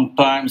that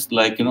sometimes,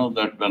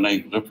 that when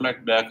I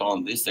reflect back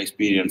on these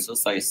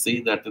experiences, I see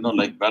that,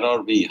 where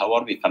are we? How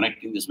are we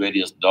connecting these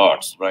various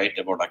dots, right?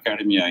 About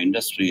academia,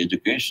 industry,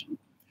 education,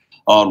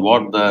 or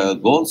what the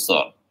goals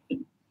are.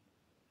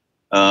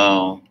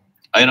 I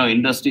know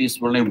industry is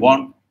only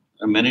one.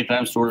 Many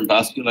times students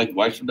ask you,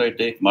 why should I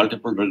take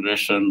multiple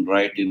regression,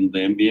 right, in the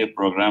MBA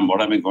program?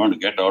 What am I going to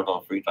get out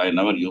of it? I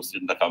never used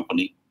it in the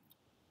company,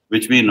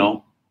 which we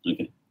know,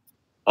 okay?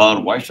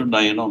 Or why should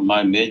I,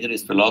 my major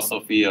is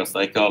philosophy or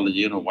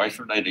psychology, why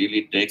should I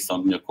really take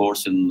some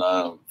course in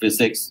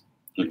physics,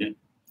 okay?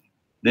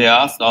 They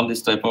ask all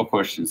these type of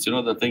questions.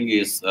 The thing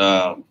is,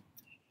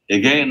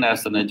 again,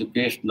 as an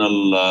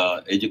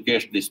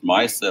educationalist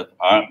myself,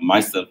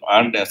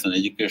 and as an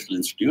educational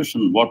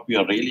institution, what we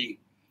are really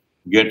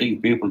getting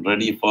people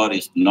ready for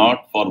is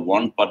not for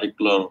one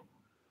particular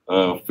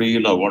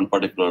field or one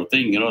particular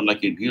thing,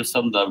 it gives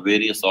them the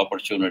various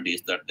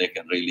opportunities that they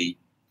can really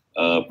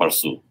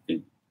pursue.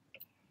 Okay?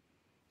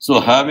 So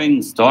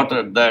having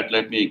started that,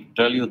 let me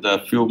tell you the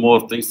few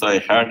more things I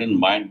had in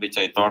mind, which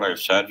I thought I'd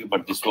share you,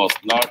 but this was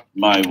not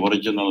my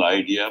original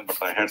idea, but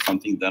I had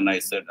something then I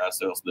said,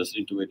 as I was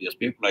listening to various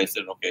people, I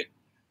said, okay,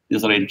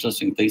 these are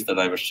interesting things that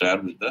I will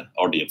share with the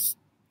audience.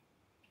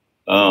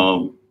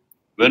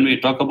 When we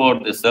talk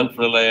about the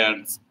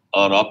self-reliance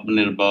or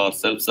Atmanirbhar,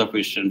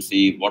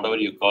 self-sufficiency, whatever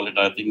you call it,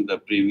 I think the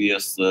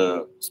previous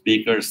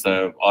speakers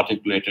have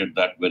articulated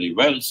that very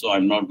well, so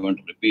I'm not going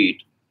to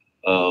repeat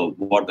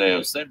what they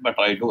have said, but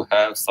I do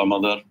have some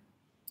other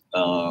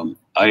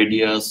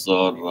ideas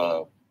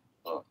or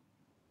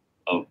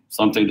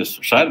something to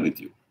share with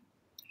you.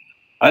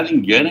 I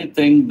think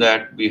anything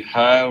that we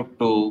have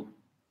to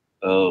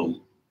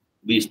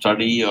we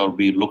study or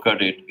we look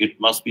at it,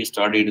 it must be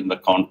studied in the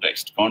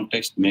context.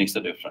 Context makes a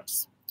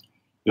difference.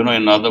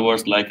 In other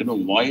words,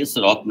 why is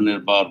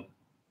Atmanirbhar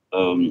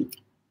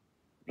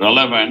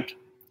relevant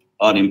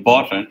or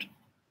important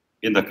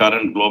in the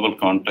current global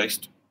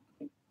context?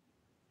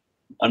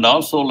 And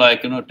also,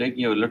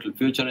 taking a little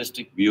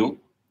futuristic view,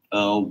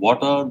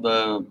 what are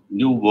the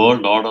new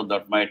world order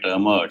that might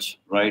emerge,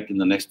 right, in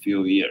the next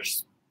few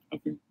years?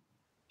 Okay.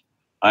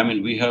 I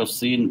mean, we have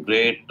seen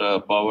great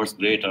powers,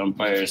 great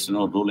empires,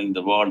 ruling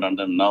the world, and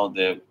then now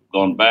they've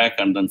gone back,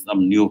 and then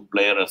some new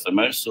player has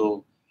emerged.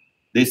 So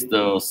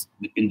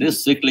in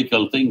this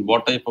cyclical thing,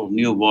 what type of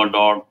new world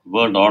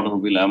order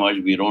will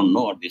emerge, we don't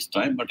know at this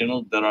time. But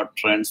there are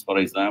trends. For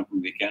example,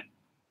 we can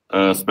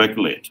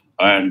speculate,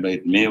 and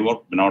it may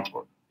work, may not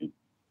work.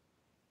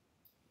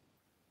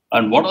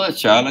 And what are the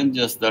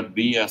challenges that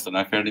we as an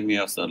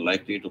academia are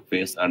likely to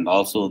face, and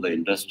also the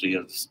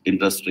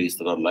industries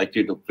that are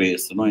likely to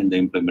face, in the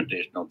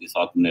implementation of this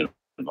Atmanirbhar,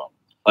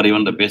 or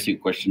even the basic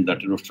question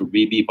that should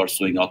we be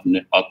pursuing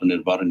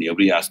Atmanirbhar in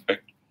every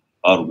aspect,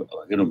 or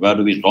where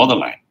do we draw the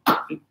line?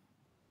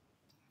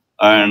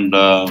 And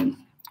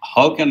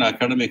how can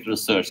academic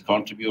research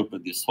contribute to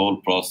this whole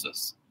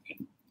process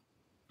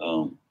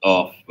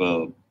of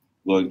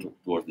going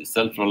towards the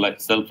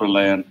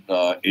self-reliant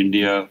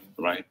India,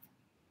 right?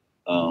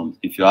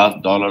 If you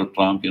ask Donald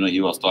Trump,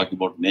 he was talking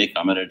about make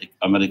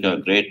America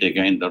great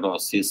again. That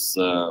was his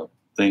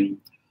thing.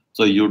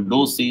 So you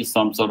do see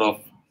some sort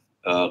of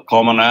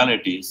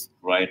commonalities,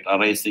 right,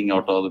 arising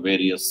out of the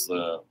various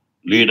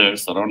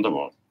leaders around the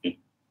world.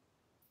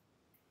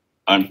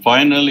 And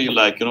finally,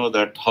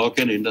 that how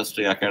can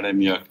industry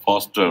academia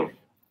foster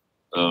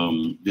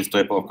this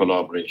type of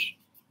collaboration?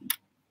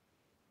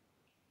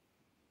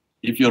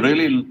 If you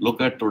really look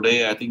at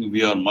today, I think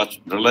we are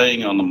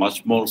relying on a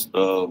much more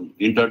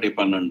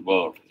interdependent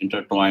world,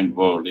 intertwined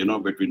world,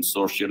 between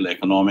social,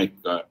 economic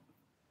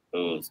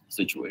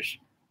situation.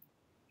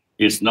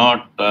 It's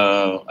not,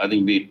 I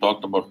think we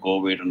talked about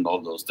COVID and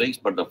all those things,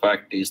 but the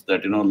fact is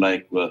that,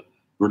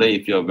 today,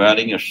 if you're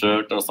wearing a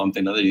shirt or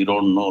something like that, you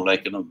don't know,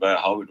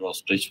 how it was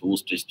stitched, who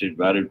stitched it,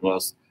 where it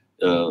was,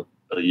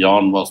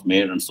 yarn was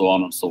made, and so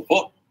on and so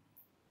forth.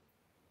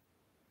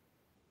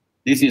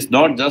 This is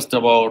not just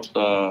about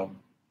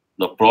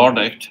the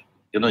product,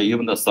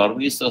 even the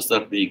services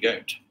that we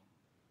get,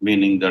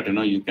 meaning that,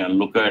 you can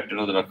look at, there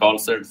are call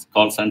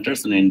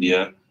centers in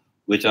India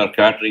which are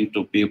catering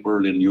to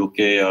people in UK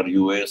or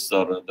US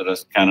or the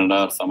rest,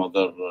 Canada or some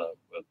other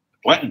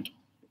client.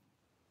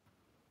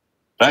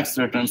 Tax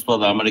returns for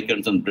the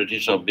Americans and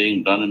British are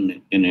being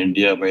done in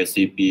India by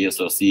CPAs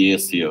or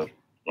CAs here,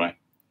 right?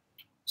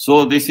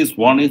 So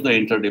one is the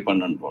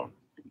interdependent world.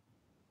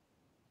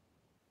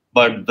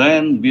 But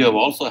then we have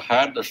also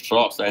had the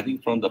shocks. I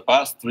think from the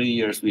past 3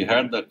 years, we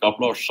had a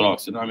couple of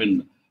shocks.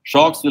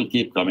 Shocks will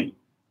keep coming.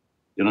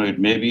 It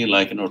may be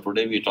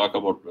today we talk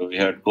about, we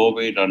had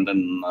COVID and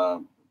then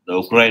the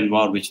Ukraine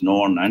war, which no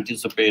one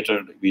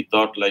anticipated. We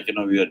thought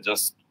we are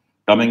just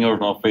coming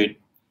out of it.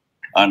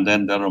 And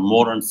then there are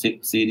more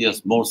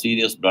serious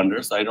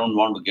blunders. I don't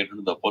want to get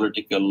into the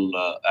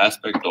political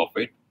aspect of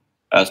it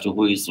as to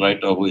who is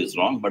right or who is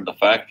wrong. But the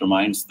fact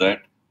remains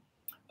that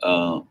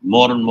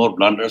more and more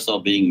blunders are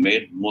being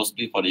made,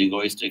 mostly for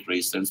egoistic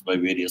reasons by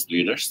various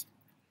leaders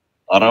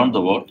around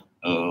the world.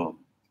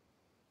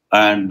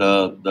 And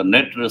the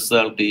net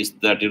result is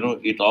that,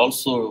 it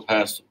also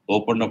has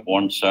opened up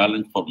one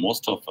challenge for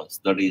most of us,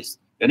 that is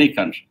any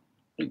country.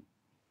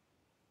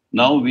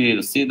 Now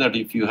we see that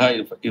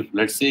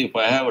let's say if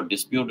I have a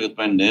dispute with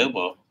my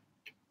neighbor,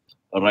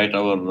 right,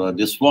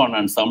 this one,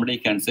 and somebody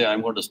can say,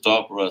 I'm going to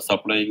stop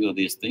supplying you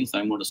these things,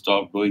 I'm going to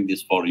stop doing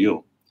this for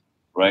you.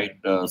 Right,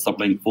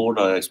 supplying food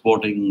or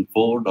exporting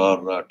food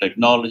or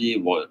technology,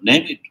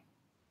 name it,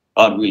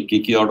 or we'll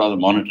kick you out of the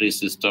monetary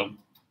system,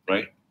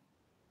 right?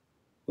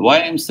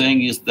 Why I'm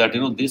saying is that,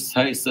 this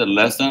is a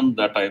lesson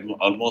that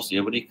almost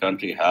every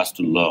country has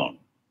to learn,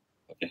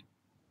 okay,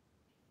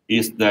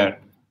 is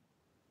that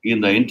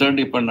in the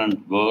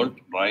interdependent world,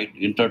 right,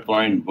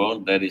 intertwined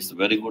world, there is a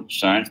very good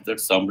chance that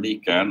somebody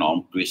can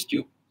arm twist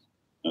you,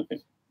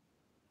 okay?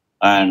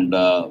 And,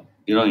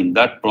 in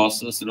that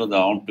process, the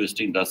arm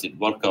twisting, does it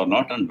work or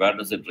not, and where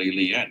does it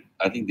really end?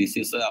 I think this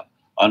is a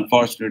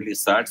unfortunately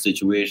sad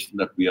situation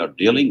that we are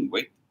dealing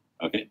with,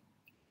 okay?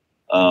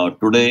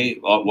 Today,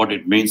 what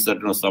it means that,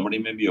 somebody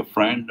may be a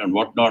friend and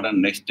whatnot,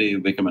 and next day you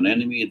become an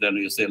enemy, then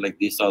you say,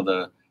 these are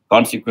the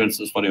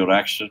consequences for your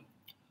action.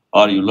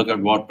 Or you look at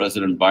what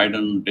President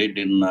Biden did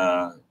in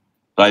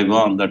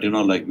Taiwan, that,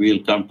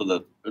 we'll come to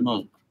the,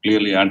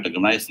 clearly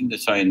antagonizing the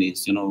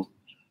Chinese,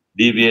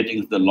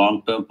 deviating the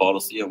long-term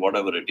policy or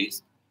whatever it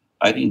is.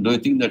 Do you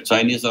think that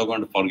Chinese are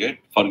going to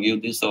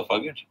forgive this or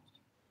forget?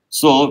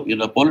 So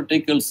in a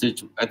political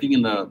situation, I think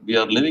we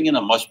are living in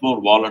a much more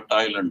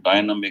volatile and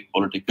dynamic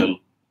political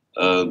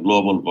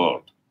global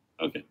world.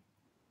 Okay.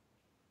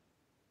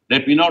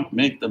 Let me not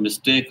make the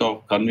mistake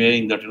of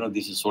conveying that,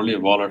 this is only a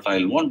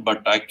volatile one,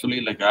 but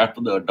actually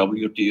after the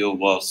WTO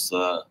was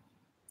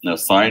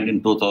signed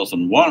in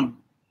 2001,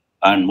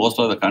 and most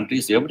of the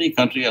countries, every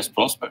country has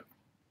prospered.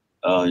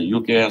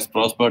 UK has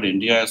prospered,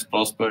 India has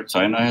prospered,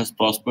 China has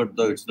prospered.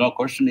 It's no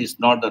question, it's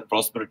not that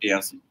prosperity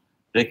has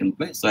taken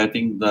place. I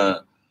think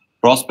the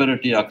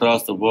prosperity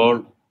across the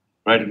world,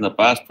 right, in the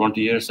past 20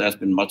 years has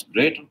been much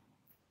greater.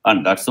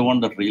 And that's the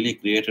one that really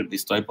created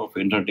this type of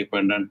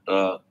interdependent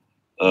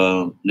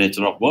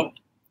nature of world.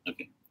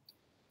 Okay.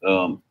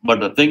 But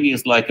the thing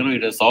is,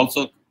 it is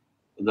also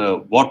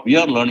what we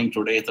are learning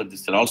today is that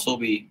this can also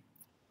be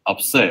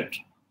upset,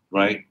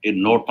 right,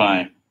 in no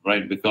time,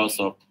 right, because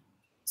of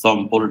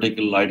some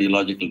political,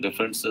 ideological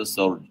differences,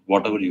 or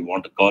whatever you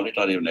want to call it,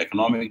 or even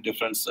economic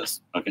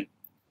differences. Okay.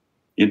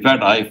 In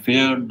fact, I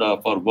feared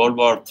for World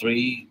War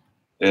III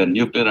a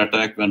nuclear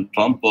attack when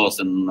Trump was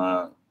in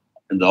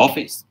the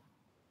office.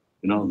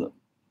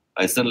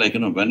 I said, like,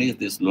 when is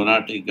this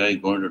lunatic guy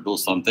going to do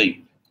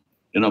something?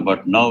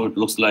 But now it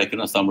looks like,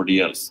 somebody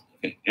else.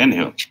 Okay.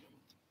 Anyhow,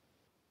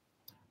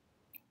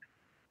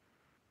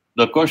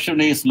 the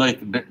question is, like,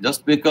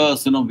 just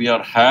because, we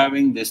are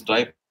having this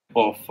type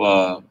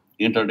of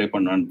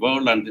interdependent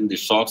world, and in the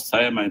short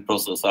time,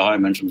 Professor Saha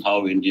mentioned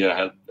how India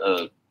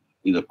helped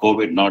in the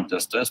COVID, not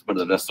just us, but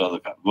the rest of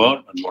the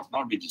world and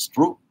whatnot, which is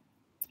true.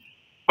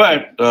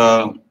 But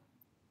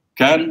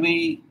can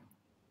we,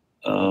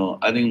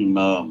 I think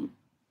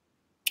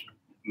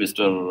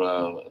Mr.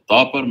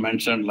 Thapar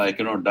mentioned, like,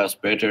 does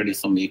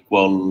patriotism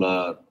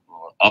equal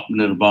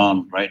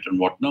Atmanirbhar, right, and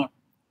whatnot?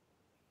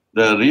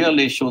 The real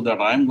issue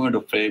that I'm going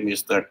to frame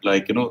is that,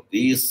 like,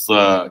 these,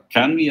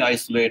 can we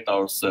isolate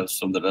ourselves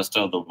from the rest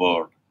of the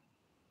world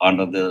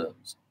under the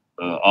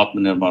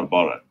Atmanirbhar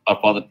Bharat? Or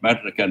for that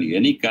matter, can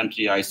any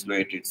country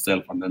isolate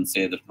itself and then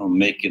say that,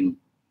 make in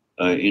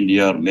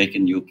India, or make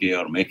in UK,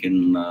 or make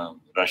in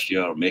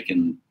Russia, or make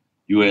in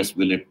US,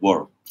 will it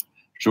work?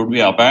 Should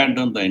we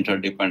abandon the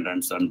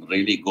interdependence and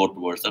really go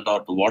towards that?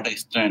 Or to what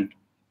extent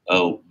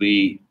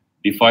we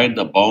define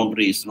the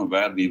boundaries,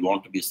 where we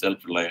want to be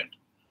self-reliant?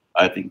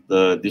 I think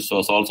this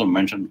was also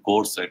mentioned,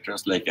 core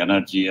sectors like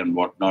energy and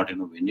whatnot.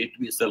 We need to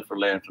be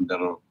self-reliant, and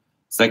there are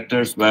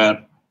sectors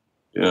where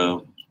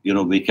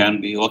we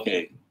can be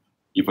okay.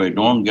 If I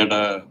don't get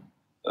a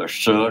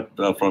shirt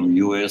from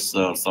US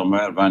or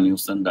somewhere, Van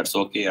Heusen, that's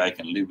okay. I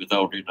can live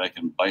without it. I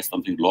can buy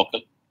something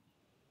local.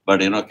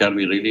 But can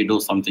we really do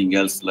something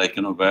else, like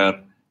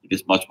where it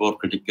is much more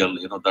critical,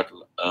 that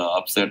will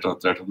upset or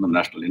threaten the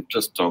national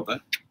interest of the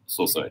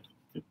society?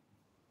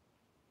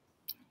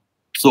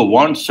 So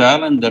one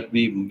challenge that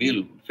we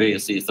will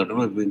face is that,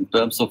 in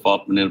terms of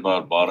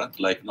Atmanirbhar Bharat,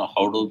 like,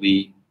 how do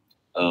we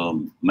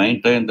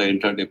maintain the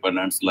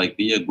interdependence, like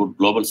be a good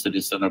global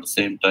citizen at the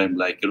same time,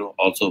 like,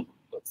 also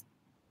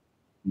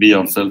be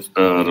on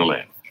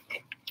self-reliant.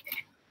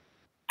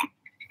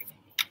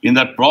 In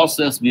that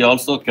process, we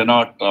also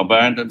cannot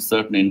abandon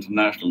certain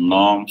international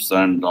norms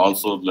and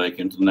also, like,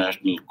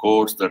 international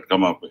codes that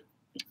come up with.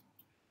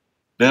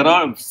 There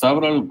are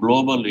several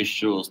global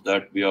issues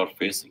that we are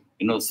facing.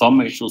 Some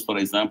issues, for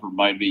example,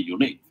 might be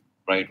unique,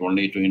 right?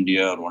 Only to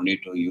India, or only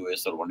to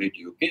US, or only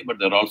to UK. But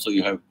there also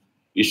you have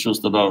issues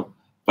that are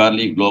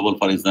fairly global,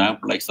 for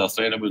example, like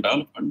sustainable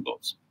development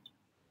goals,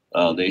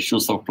 the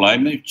issues of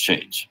climate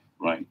change,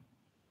 right?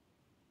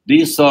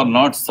 These are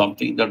not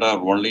something that are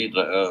only,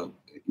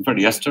 in fact,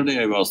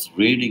 yesterday I was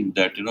reading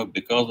that,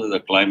 because of the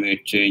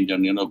climate change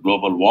and,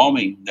 global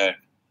warming, that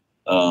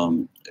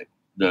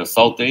the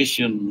South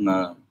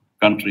Asian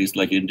countries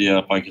like India,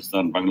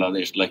 Pakistan,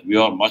 Bangladesh, like, we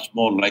are much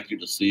more likely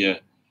to see a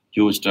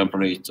huge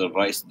temperature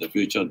rise in the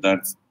future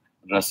than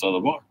the rest of the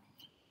world.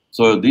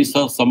 So these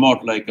are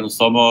somewhat like,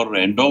 some are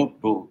endowed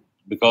to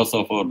because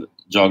of our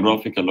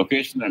geographical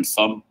location, and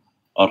some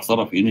are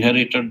sort of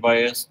inherited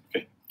by us.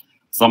 Okay.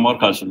 Some are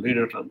culturally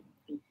determined.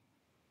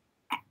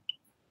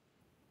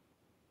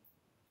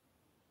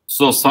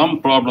 So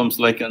some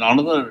problems, like,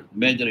 another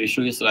major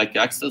issue is like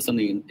access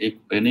and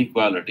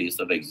inequalities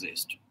that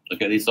exist.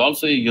 Okay, it's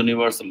also a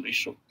universal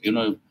issue.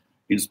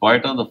 In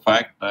spite of the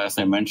fact, as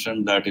I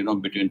mentioned, that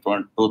between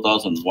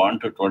 2001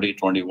 to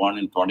 2021,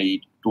 in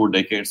 22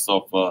 decades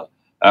of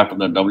after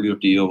the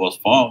WTO was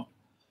formed,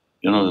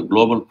 the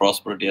global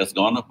prosperity has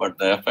gone up, but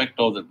the effect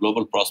of the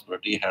global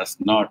prosperity has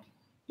not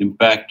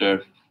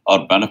impacted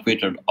or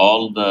benefited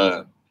all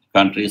the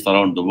countries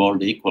around the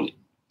world equally.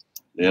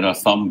 There are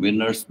some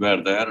winners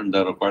were there, and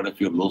there are quite a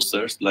few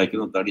losers. Like,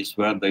 that is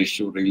where the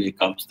issue really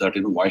comes, that,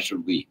 why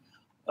should we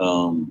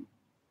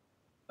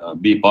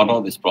be part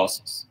of this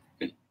process?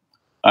 Okay?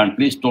 And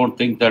please don't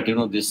think that,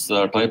 this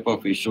type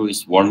of issue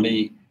is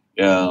only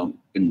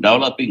in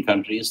developing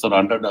countries or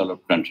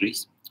underdeveloped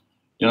countries.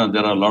 There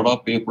are a lot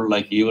of people,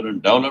 like, even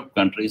in developed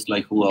countries,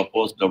 like, who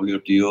oppose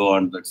WTO,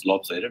 and that's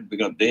lopsided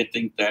because they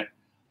think that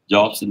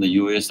jobs in the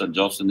US or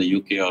jobs in the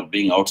UK are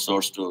being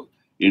outsourced to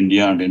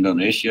India and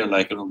Indonesia.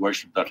 Like, why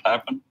should that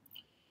happen?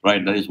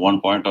 Right? That is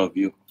one point of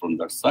view from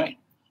that side.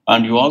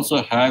 And you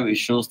also have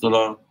issues that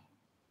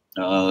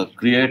are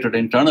created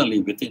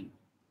internally within.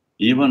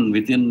 Even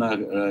within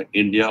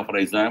India, for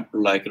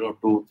example, like,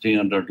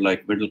 200-300,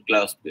 like, middle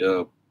class,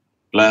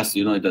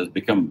 it has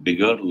become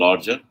bigger,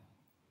 larger.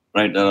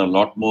 Right, there are a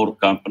lot more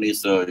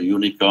companies,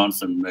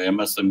 unicorns and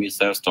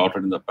MSMEs have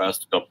started in the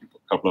past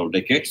couple of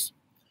decades.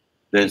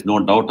 There is no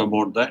doubt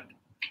about that.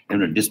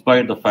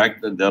 Despite the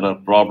fact that there are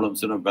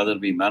problems, whether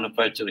we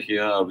manufacture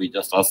here or we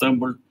just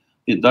assemble,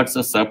 that's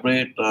a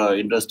separate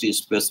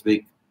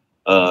industry-specific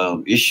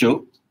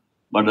issue.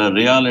 But the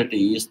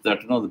reality is that,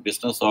 the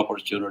business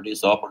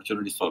opportunities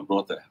for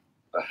growth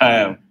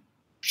have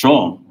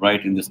shown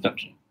right in this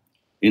country.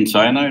 In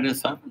China, it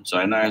has happened.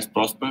 China has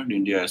prospered.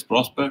 India has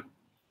prospered.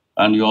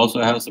 And you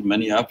also have so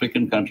many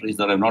African countries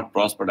that have not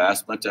prospered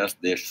as much as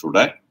they should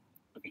have.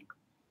 Okay.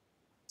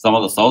 Some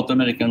of the South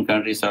American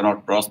countries have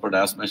not prospered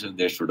as much as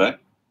they should have.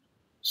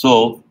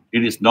 So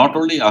it is not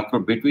only occur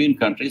between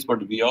countries,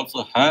 but we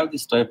also have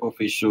this type of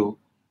issue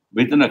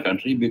within a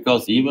country,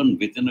 because even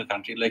within a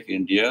country like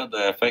India,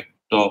 the effect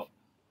of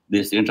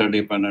this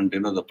interdependent,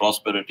 the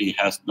prosperity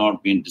has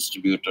not been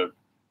distributed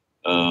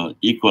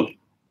equally.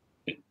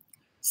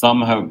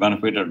 Some have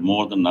benefited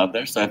more than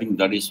others. I think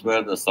that is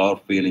where the sour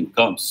feeling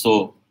comes.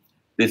 So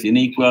this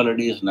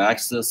inequalities in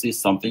access is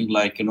something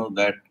like,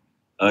 that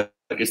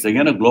it's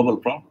again a global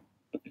problem.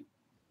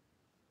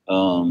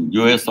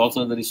 US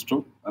also, that is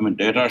true. I mean,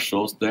 data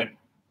shows that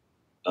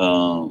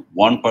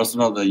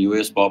 1% of the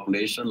US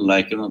population,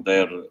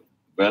 their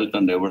wealth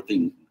and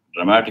everything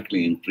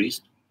dramatically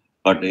increased.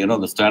 But,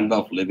 the standard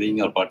of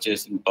living or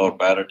purchasing power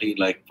parity,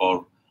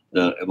 for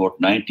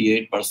about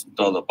 98%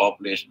 of the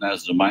population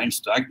has remained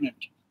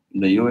stagnant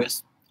in the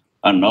US.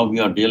 And now we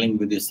are dealing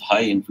with this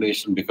high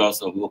inflation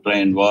because of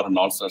Ukraine war and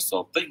all sorts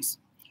of things.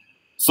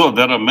 So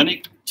there are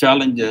many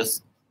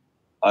challenges,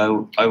 I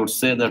would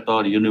say, that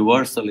are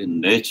universal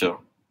in nature,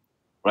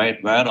 right?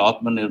 Where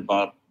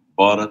Atmanirbhar,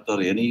 Bharat, or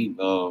any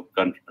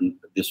country,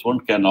 this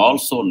one can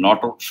also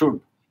should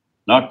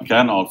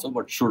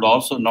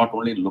also not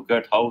only look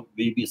at how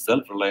we be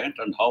self-reliant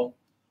and how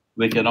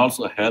we can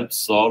also help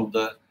solve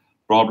the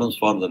problems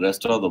for the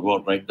rest of the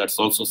world, right? That's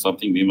also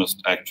something we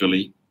must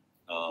actually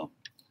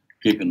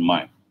keep in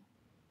mind.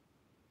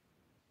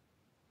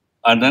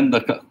 And then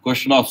the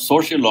question of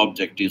social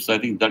objectives, I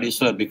think that is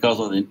because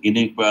of the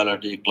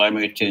inequality,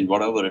 climate change,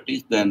 whatever it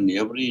is, then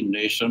every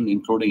nation,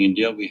 including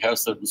India, we have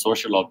certain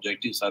social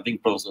objectives. I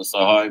think Professor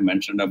Sahai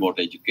mentioned about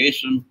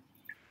education,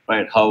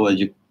 right?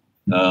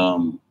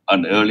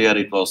 And earlier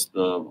it was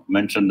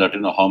mentioned that,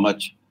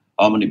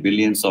 how many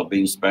billions are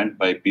being spent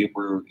by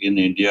people in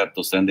India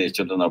to send their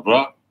children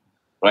abroad,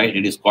 right?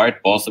 It is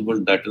quite possible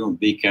that,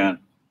 we can,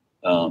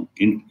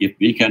 if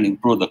we can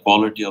improve the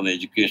quality of the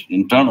education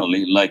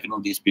internally,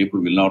 these people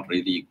will not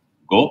really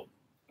go,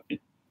 okay?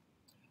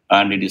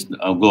 And it is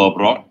go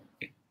abroad.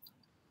 Okay?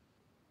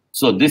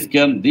 So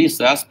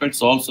these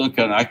aspects also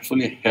can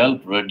actually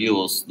help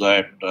reduce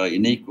that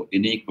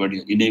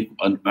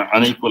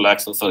unequal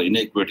access or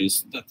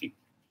inequities.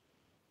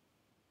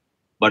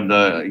 But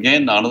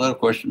again, another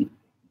question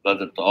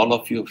that all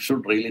of you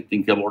should really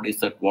think about is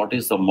that what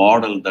is the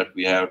model that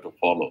we have to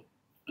follow?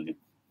 Okay?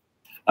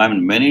 I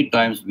mean, many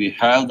times we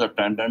have the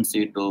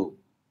tendency to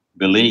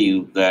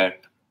believe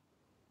that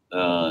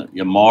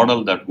a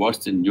model that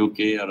works in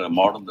UK, or a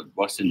model that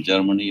works in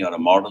Germany, or a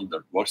model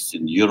that works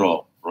in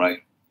Europe,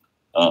 right,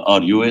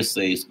 or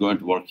USA is going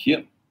to work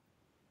here.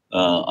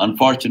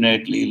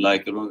 Unfortunately,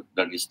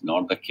 that is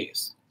not the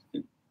case.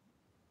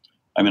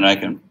 I mean, I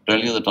can tell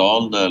you that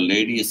all the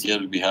ladies here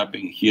will be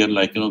happy here,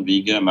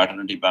 we give a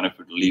maternity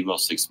benefit leave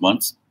of 6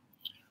 months.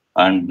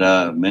 And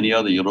many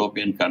of the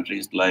European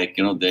countries,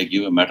 they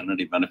give a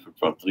maternity benefit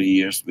for 3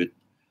 years with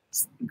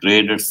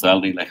graded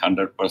salary,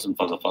 100%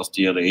 for the first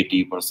year,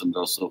 80%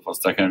 or so for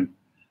second,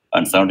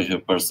 and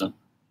 75%.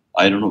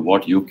 I don't know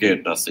what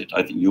UK does it.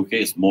 I think UK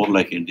is more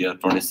like India,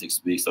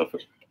 26 weeks of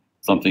it,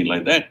 something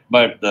like that.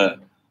 But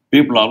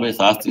people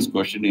always ask this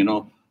question,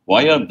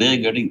 why are they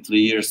getting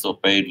 3 years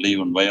of paid leave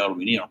and why are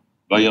we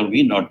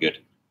not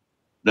getting?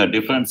 The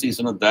difference is,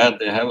 that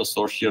they have a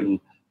social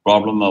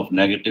problem of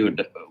negative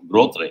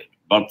birth rate.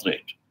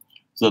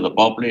 So the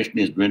population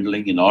is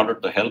dwindling. In order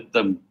to help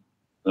them,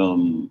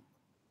 the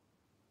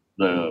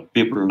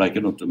people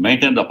to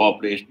maintain the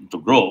population to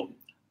grow,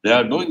 they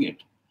are doing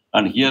it.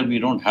 And here we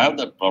don't have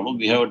that problem.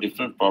 We have a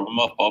different problem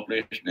of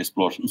population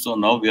explosion. So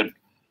now we are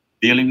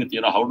dealing with,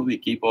 how do we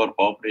keep our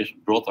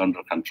population growth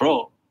under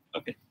control?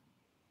 Okay.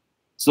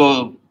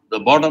 So the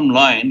bottom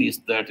line is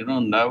that,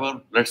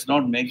 let's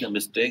not make the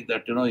mistake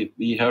that, if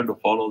we have to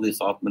follow this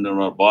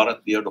Atmanirbhar Bharat,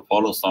 we have to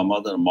follow some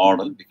other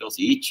model, because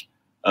each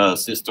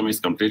system is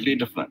completely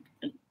different.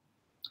 Okay?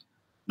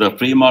 The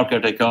free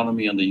market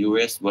economy in the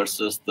US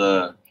versus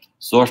the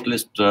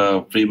socialist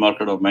free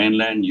market of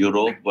mainland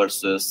Europe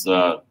versus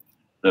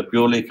the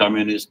purely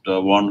communist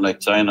one like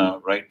China,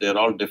 right? They're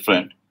all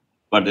different,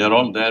 but they're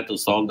all there to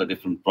solve the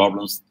different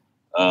problems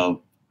that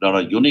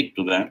are unique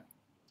to them.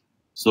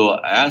 So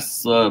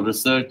as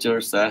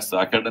researchers, as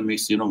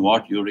academics,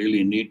 what you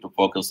really need to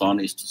focus on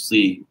is to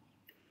see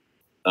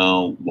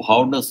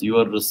how does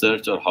your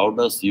research, or how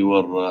does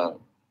your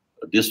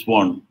this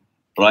one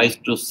tries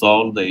to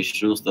solve the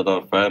issues that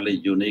are fairly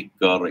unique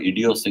or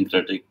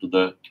idiosyncratic to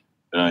the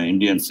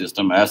Indian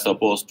system, as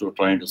opposed to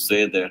trying to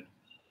say that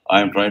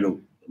I'm trying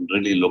to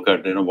really look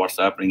at what's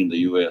happening in the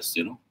US,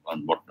 and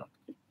whatnot.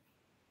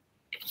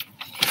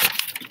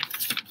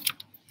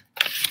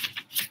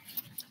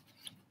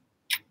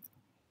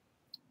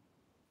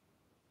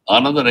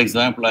 Another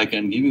example I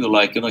can give you,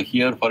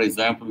 here, for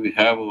example, we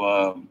have,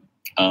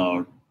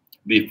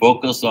 we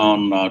focus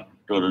on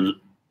to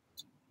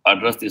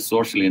address the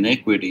social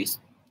inequities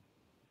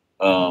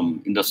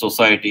in the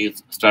society,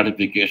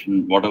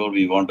 stratification, whatever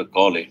we want to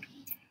call it.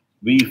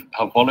 We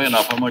follow an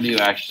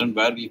affirmative action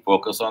where we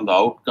focus on the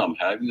outcome.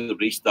 Have you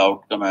reached the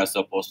outcome as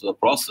opposed to the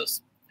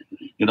process?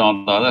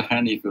 On the other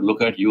hand, if you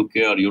look at UK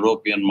or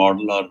European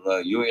model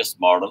or US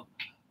model,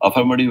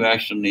 affirmative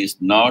action is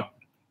not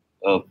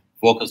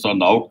focused on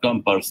the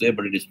outcome per se,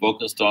 but it is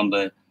focused on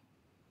the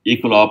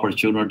equal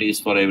opportunities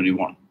for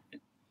everyone.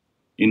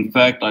 In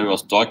fact, I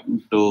was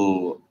talking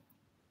to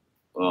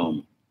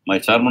my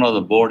chairman of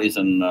the board is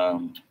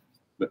an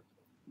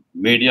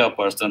media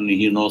person.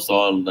 He knows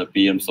all the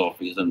PM's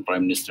office and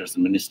prime ministers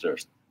and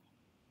ministers.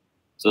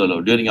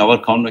 So during our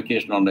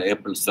convocation on the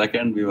April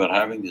 2nd, we were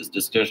having this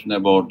discussion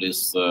about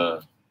this,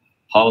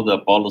 how the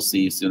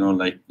policies,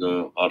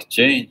 are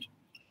changed.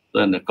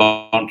 Then the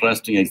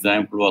contrasting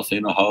example was,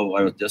 how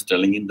I was just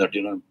telling him that,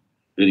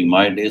 during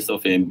my days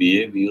of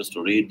MBA, we used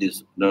to read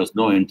this. There was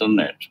no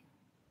internet.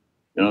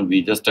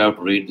 We just have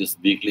to read this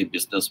weekly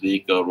Business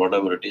Week or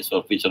whatever it is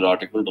for featured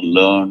article to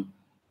learn,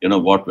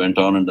 what went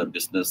on in the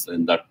business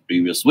in that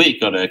previous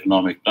week, or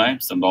Economic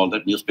Times and all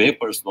that.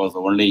 Newspapers was the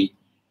only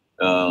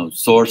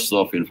source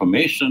of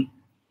information.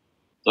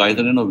 So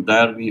either,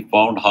 there we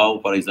found how,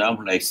 for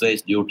example,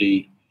 excise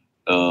duty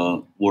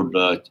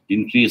would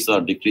increase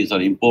or decrease,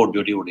 or import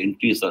duty would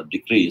increase or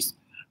decrease,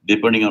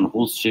 depending on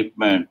whose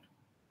shipment,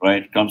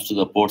 right, comes to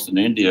the ports in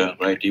India,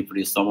 right? If it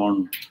is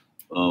someone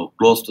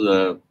close to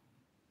the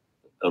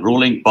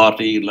ruling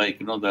party,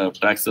 the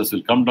taxes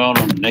will come down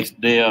on the next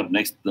day or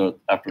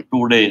after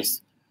 2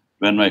 days.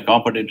 When my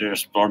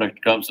competitor's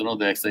product comes,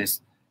 the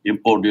excise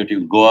import duty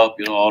will go up,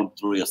 all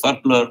through a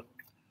circular.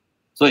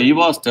 So he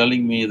was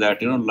telling me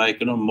that,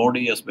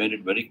 Modi has made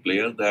it very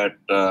clear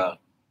that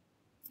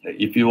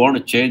if you want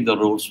to change the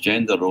rules,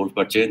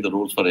 but change the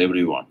rules for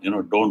everyone.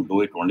 Don't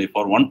do it only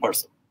for one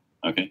person.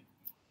 Okay.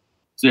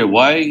 So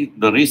why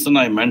the reason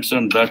I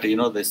mentioned that,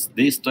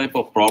 these type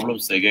of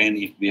problems, again,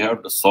 if we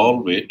have to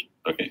solve it,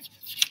 okay,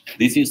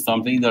 this is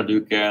something that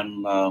you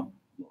can,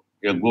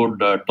 a good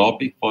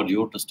topic for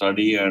you to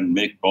study and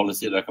make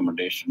policy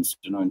recommendations,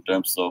 in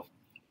terms of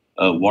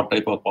what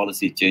type of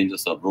policy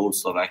changes or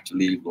rules are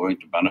actually going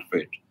to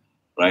benefit,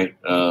 right,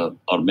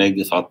 or make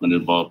this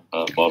Atmanirbhar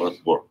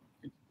Bharat work.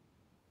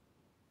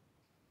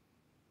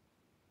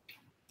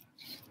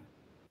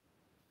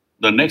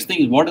 The next thing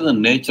is, what is the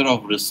nature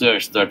of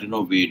research that,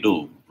 we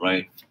do,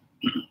 right?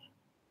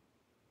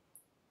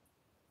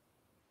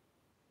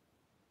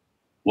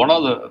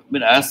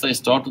 As I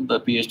started the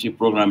PhD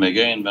program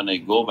again, when I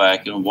go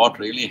back, what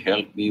really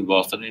helped me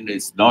was that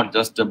it's not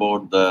just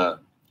about the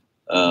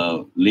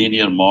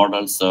linear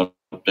models or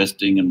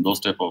testing and those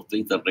type of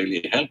things that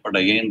really help, but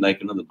again,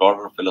 the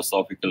broader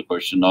philosophical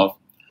question of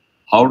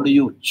how do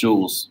you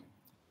choose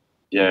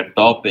a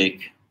topic,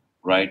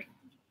 right?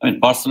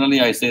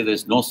 Personally, I say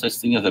there's no such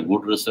thing as a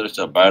good research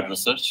or bad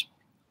research,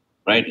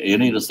 right?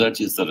 Any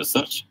research is a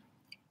research,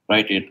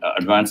 right? It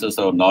advances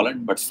our knowledge,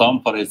 but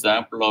some, for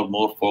example, are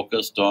more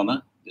focused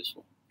on this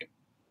one. Okay.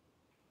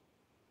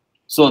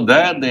 So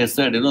there they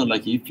said,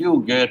 if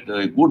you get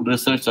good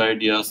research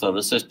ideas or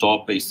research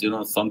topics,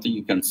 something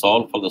you can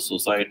solve for the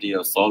society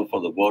or solve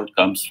for the world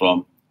comes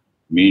from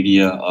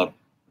media or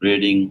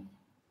reading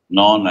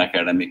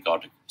non-academic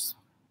articles.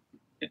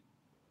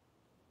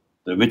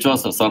 Which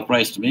was a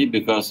surprise to me,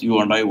 because you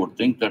and I would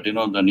think that,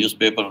 the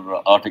newspaper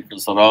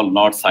articles are all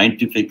not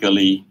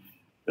scientifically,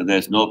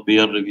 there's no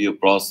peer review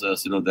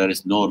process, there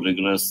is no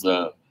rigorous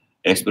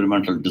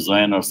experimental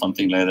design or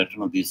something like that.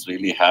 These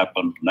really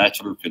happen,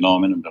 natural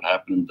phenomenon that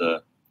happen in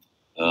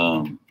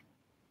the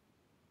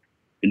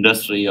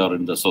industry or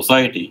in the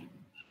society.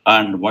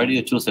 And why do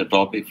you choose a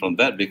topic from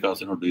that? Because,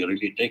 do you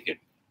really take it?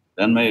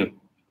 Then my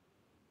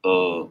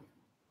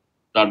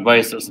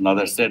advisors and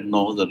others said,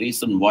 no, the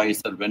reason why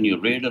is that when you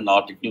read an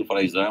article, for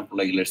example,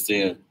 like let's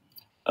say,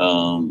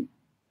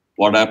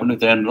 what happened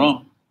with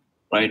Enron,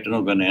 right?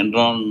 When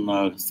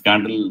Enron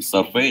scandal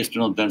surfaced,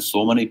 then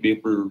so many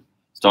people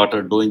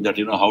started doing that,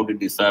 how did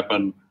this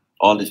happen?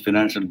 All these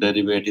financial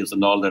derivatives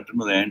and all that,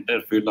 the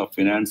entire field of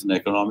finance and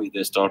economy,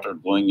 they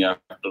started going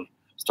after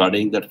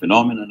studying that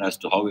phenomenon as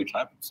to how it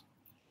happens.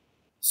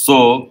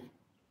 So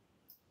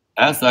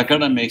as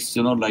academics,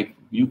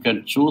 you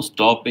can choose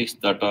topics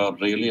that are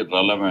really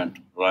relevant,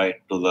 right,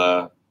 to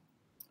the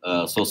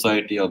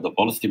society or the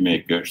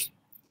policymakers,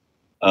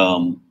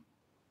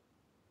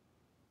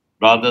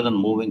 rather than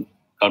moving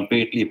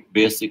completely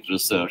basic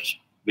research,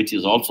 which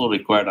is also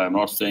required. I'm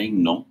not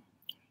saying no.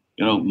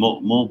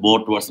 Move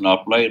more towards an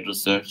applied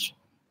research,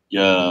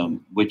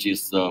 which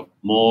is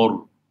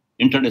more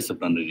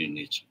interdisciplinary in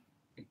nature.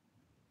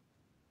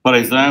 For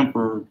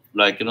example,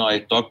 I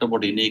talked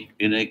about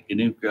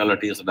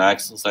inequalities and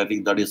access. I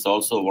think that is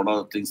also one of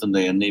the things in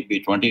the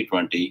NIP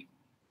 2020,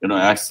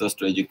 access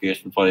to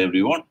education for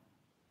everyone.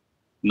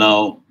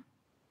 Now,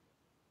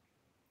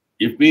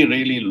 if we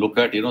really look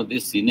at,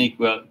 these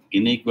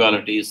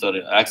inequalities or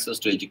access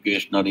to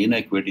education or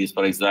inequities,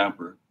 for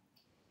example,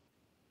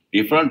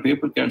 different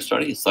people can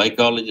study.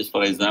 Psychologists,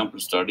 for example,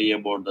 study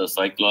about the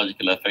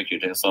psychological effect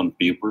it has on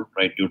people,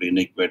 right, due to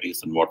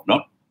inequities and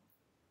whatnot.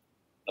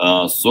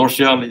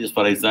 Sociologists,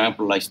 for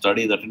example,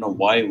 study that,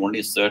 why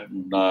only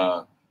certain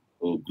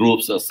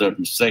groups or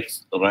certain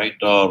sects, right,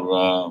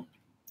 or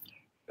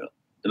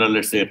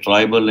let's say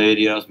tribal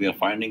areas, we are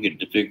finding it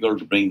difficult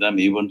to bring them,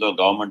 even though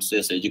government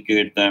says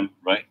educate them,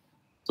 right?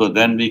 So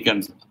then you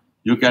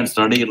can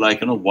study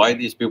why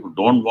these people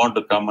don't want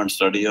to come and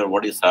study or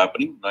what is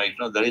happening, right?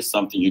 There is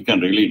something you can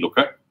really look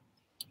at.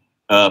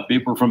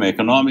 People from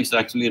economics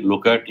actually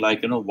look at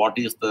what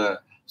is the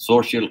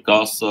social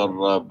costs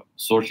or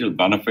social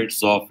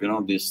benefits of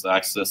this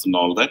access and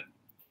all that.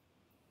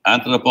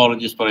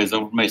 Anthropologists, for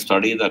example, may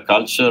study the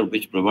culture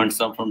which prevents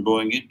them from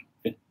doing it.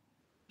 Okay?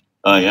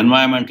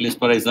 Environmentalists,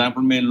 for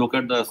example, may look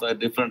at the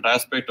different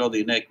aspect of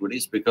the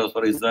inequities because,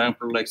 for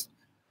example, like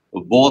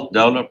both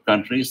developed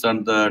countries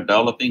and the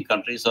developing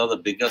countries are the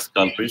biggest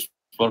culprits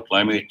for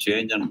climate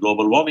change and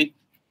global warming.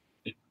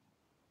 Okay?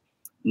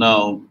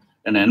 Now,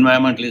 an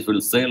environmentalist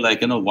will say, why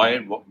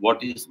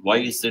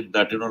is it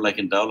that,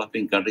 in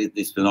developing countries,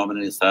 this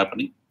phenomenon is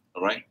happening,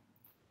 right?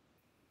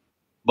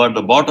 But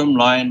the bottom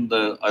line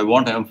I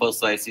want to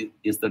emphasize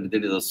is that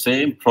there is the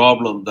same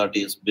problem that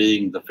is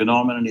the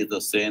phenomenon is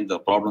the same, the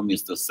problem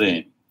is the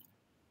same,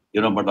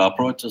 but the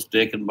approaches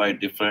taken by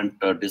different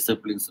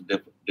disciplines,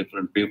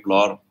 different people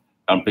are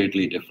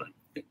completely different.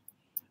 Okay?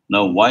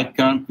 Now, why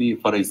can't we,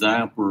 for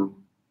example,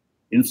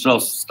 instead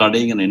of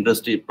studying an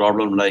industry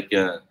problem like,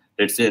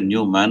 let's say, a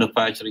new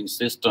manufacturing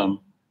system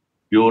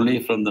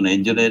purely from an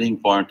engineering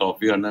point of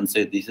view and then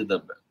say this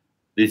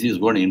is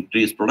going to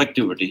increase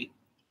productivity,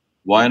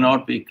 why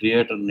not we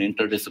create an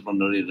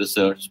interdisciplinary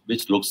research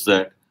which looks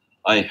at,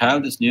 I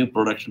have this new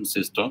production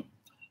system,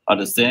 at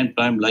the same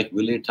time,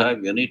 will it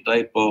have any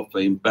type of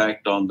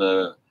impact on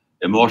the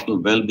emotional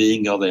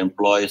well-being of the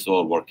employees who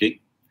are working,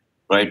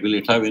 right? Will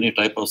it have any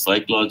type of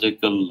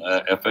psychological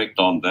effect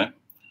on them?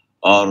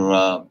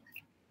 Or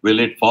will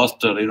it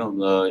foster,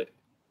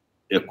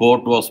 a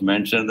quote was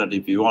mentioned that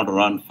if you want to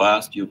run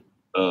fast, you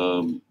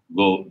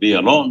go be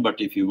alone,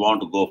 but if you want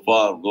to go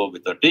far, go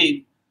with a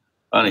team.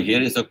 And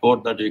here is a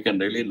quote that you can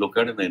really look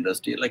at in the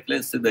industry. Like,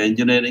 let's say the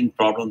engineering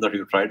problem that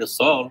you try to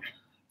solve,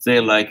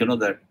 say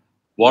that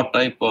what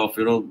type of,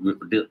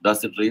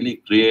 does it really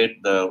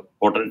create the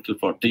potential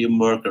for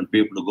teamwork and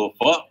people to go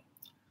far?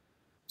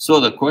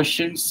 So the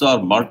questions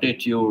are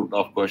multitude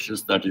of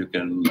questions that you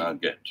can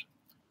get.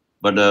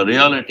 But the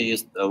reality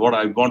is, what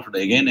I wanted to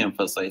again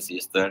emphasize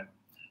is that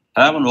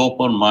have an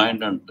open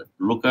mind and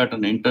look at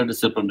an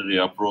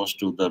interdisciplinary approach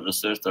to the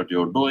research that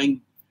you're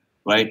doing,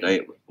 right?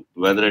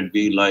 Whether it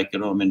be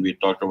we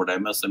talked about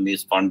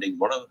MSMEs funding,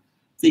 what are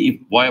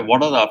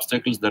the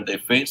obstacles that they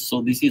face?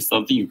 So this is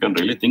something you can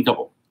really think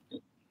about.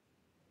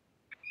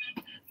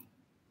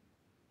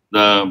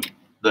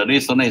 The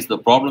reason is the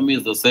problem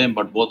is the same,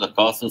 but both the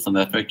causes and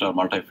effect are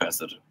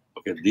multifaceted.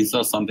 Okay, these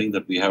are something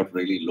that we have to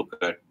really look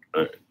at.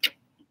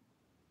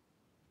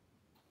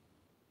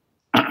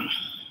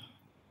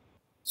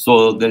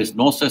 So there is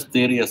no such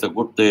theory as a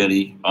good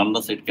theory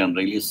unless it can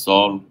really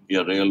solve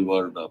a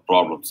real-world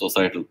problem,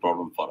 societal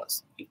problem for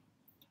us.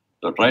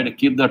 So try to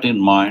keep that in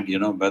mind,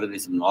 whether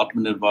it's in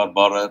Atmanirbhar,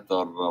 Bharat,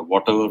 or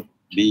whatever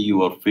be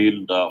your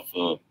field of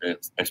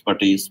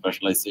expertise,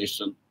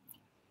 specialization,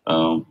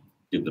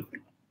 keep that in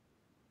mind.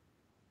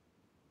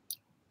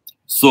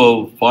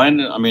 So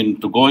finally,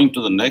 to going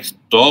to the next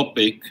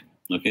topic,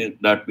 okay,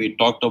 that we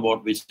talked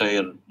about, which I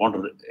want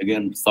to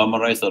again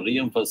summarize or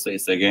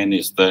re-emphasize again,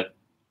 is that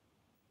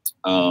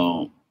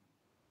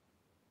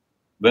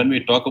when we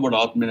talk about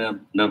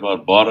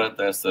Atmanirbhar Bharat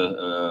as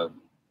a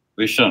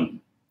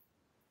vision,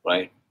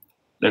 right,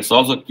 let's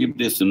also keep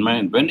this in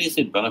mind. When is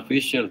it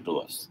beneficial to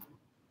us?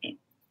 Okay.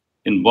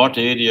 In what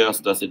areas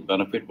does it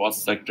benefit? What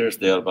sectors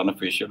they are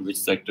beneficial? Which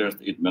sectors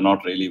it may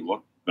not really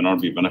work, may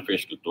not be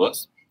beneficial to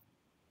us?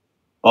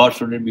 Or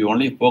should it be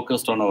only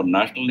focused on our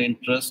national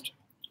interest?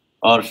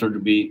 Or should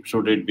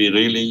it be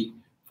really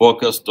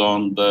focused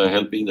on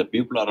helping the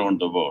people around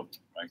the world?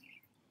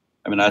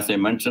 As I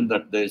mentioned,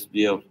 that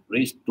we have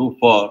reached too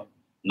far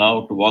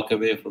now to walk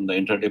away from the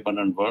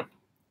interdependent world.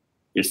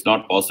 It's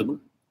not possible.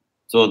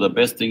 So the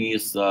best thing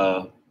is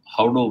how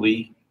do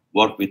we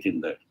work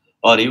within that?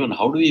 Or even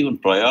how do we even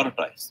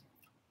prioritize?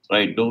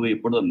 Right? Do we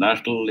put the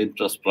national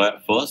interest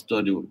first,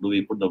 or do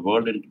we put the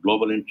world and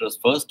global interest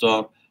first?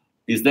 Or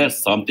is there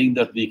something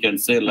that we can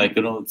say,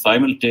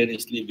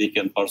 simultaneously we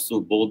can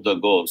pursue both the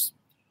goals?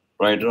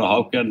 Right?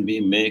 How can we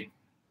make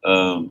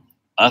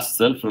us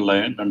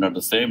self-reliant and at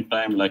the same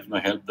time,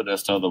 help the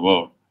rest of the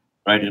world,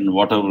 right, in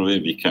whatever way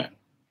we can.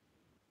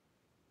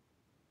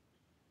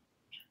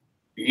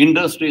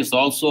 Industries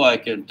also, I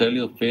can tell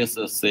you, face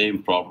the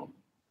same problem,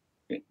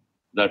 okay,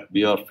 that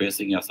we are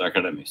facing as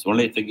academics.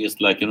 Only thing is,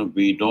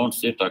 we don't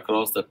sit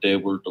across the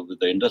table with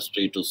the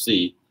industry to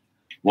see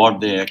what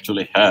they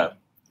actually have.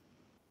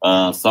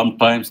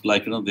 Sometimes,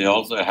 they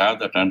also have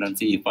the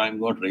tendency, if I'm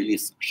going to really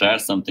share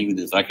something with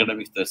these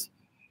academics, this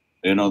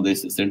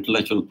is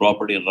intellectual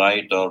property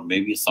right, or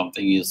maybe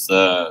something is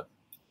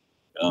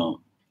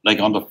like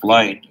on the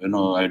flight, I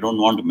don't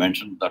want to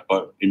mention that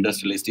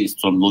industrialist is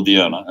from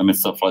Ludhiana,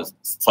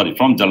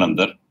 from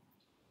Jalandhar.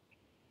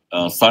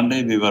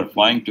 Sunday we were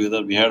flying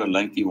together, we had a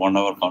lengthy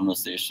 1-hour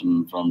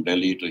conversation from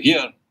Delhi to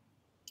here.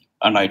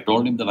 And I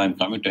told him that I'm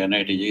coming to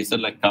NIT. He said,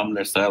 like, come,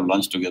 let's have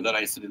lunch together.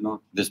 I said,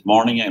 this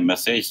morning I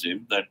messaged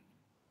him that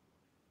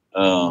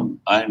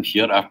I'm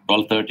here after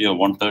 12:30 or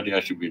 1:30. I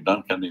should be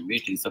done. Can we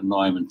meet? He said, no,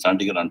 I'm in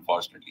Chandigarh,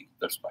 unfortunately.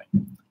 That's fine.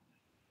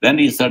 Then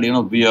he said,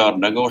 we are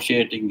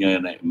negotiating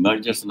a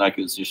mergers and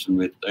acquisition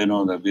with,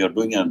 that we are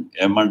doing an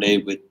M&A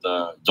with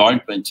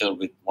joint venture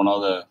with one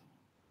of the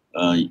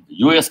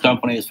US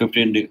companies,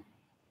 15.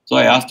 So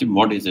I asked him,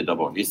 what is it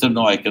about? He said,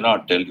 no, I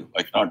cannot tell you.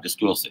 I cannot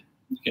disclose it.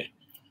 Okay.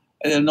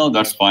 I said, no,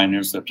 that's fine.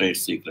 It's a trade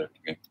secret.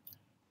 Okay.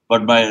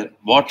 But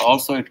what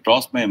also it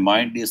crossed my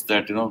mind is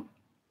that,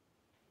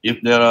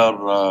 if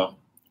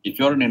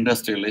you're an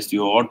industrialist,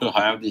 you want to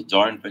have this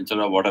joint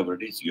venture or whatever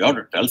it is, you have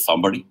to tell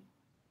somebody.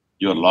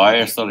 Your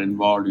lawyers are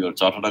involved, your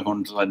chartered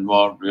accountants are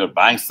involved, your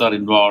banks are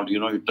involved.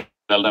 You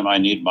tell them, I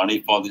need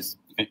money for this.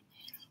 Okay.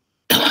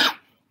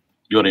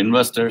 Your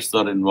investors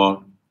are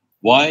involved.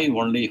 Why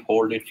only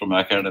hold it from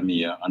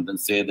academia and then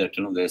say that,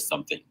 there's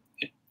something?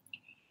 Okay.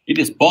 It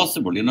is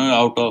possible,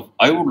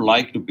 I would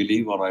like to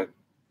believe, or I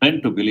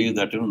tend to believe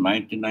that,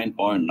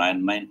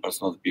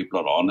 99.99% of the people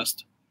are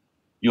honest.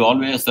 You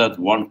always have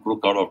one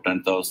crook out of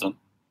 10,000.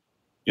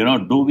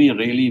 Do we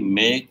really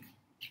make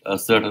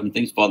certain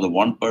things for the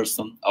one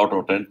person out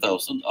of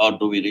 10,000, or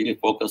do we really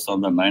focus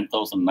on the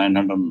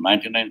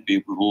 9,999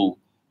 people who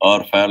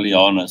are fairly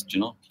honest,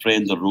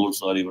 frame the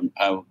rules or even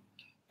have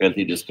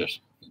healthy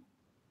discussion?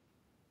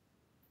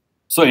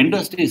 So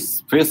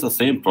industries face the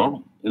same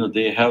problem.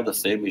 They have the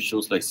same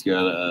issues like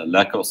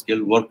lack of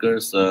skilled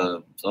workers,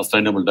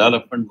 sustainable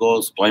development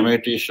goals,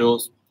 climate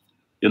issues,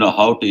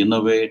 how to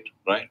innovate,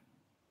 right?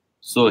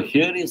 So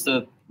here is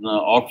an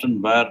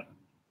option where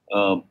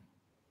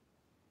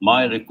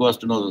my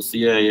request to the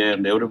CIA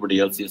and everybody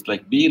else is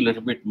like, be a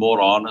little bit more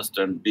honest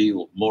and be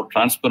more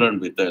transparent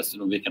with us.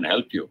 We can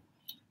help you.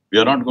 We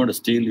are not going to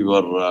steal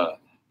your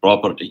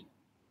property.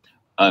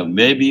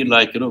 Maybe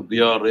we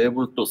are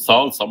able to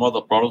solve some of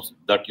the problems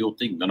that you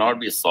think may not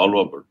be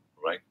solvable,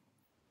 right?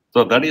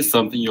 So that is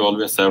something you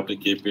always have to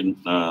keep in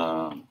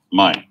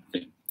mind.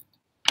 Okay?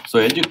 So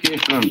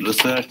education and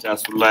research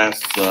as well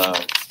as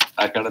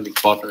academic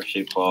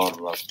partnership are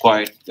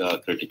quite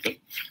critical.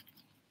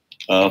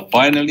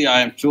 Finally,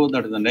 I am sure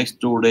that in the next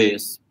 2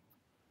 days,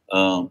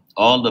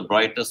 all the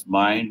brightest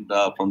mind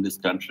from this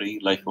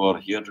country, who are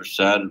here to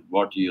share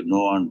what you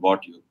know and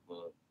what you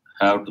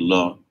have to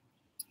learn,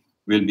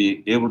 will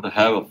be able to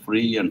have a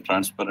free and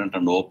transparent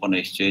and open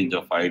exchange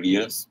of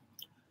ideas.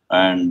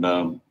 And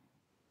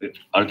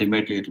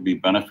ultimately, it will be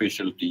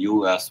beneficial to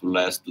you as well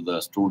as to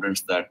the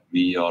students that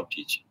we are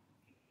teaching.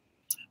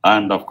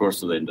 And of course,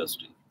 to the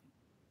industry.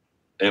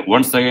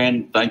 Once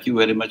again, thank you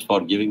very much for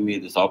giving me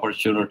this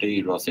opportunity.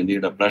 It was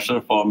indeed a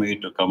pleasure for me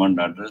to come and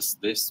address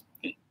this.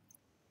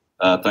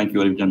 Thank you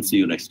very much and see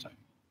you next time.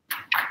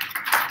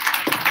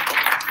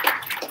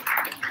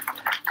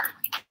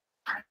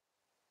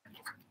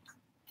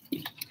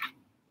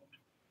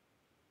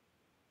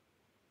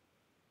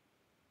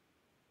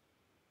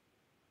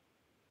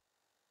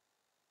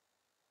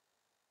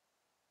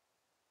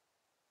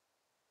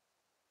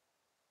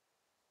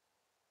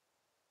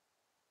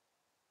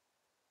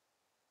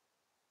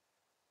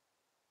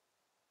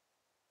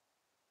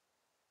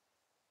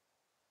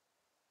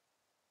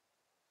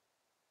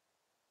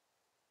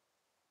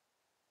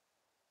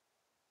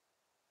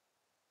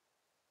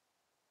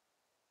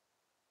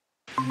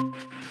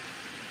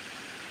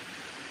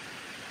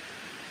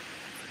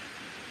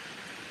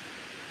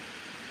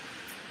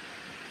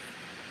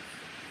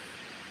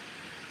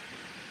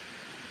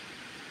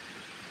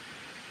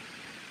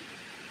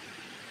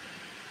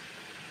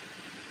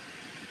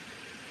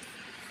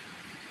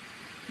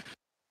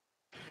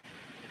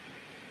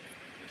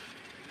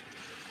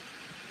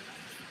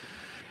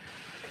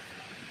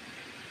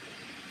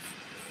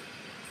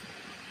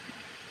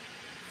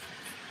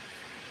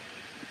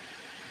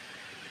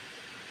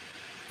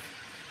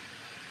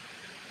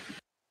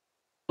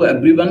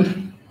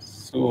 Everyone.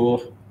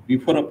 So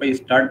before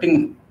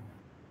starting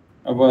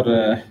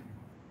our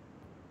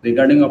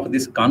regarding of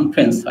this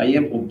conference, I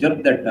have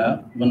observed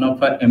that one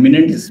of our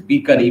eminent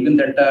speaker, even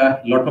that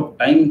a lot of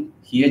time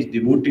he has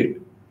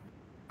devoted.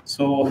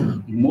 So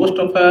most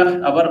of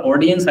our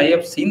audience, I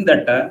have seen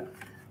that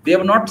they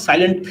have not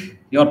silent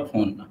our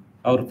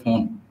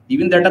phone.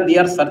 Even that they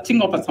are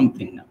searching of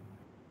something.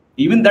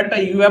 Even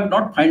that you have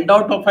not find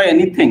out of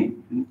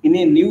anything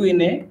in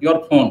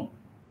your phone.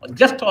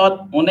 Just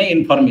on a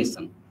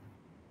information.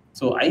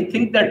 So I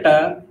think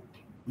that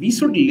we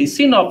should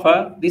listen of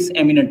this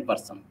eminent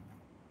person.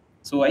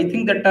 So I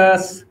think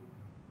that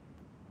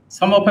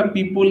some of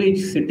people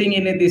is sitting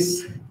in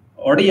this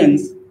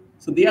audience,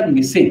 so they are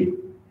missing.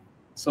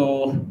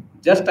 So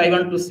just I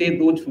want to say,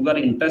 those who are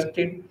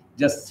interested,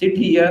 just sit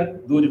here.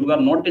 Those who are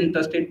not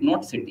interested,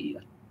 not sit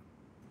here.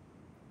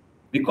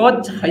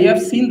 Because I have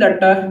seen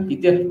that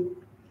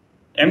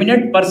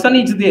eminent person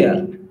is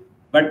there,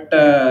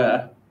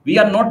 but we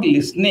are not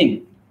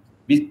listening,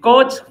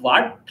 because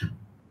what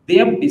they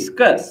have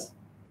discussed,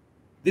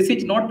 this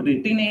is not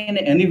written in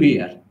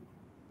anywhere.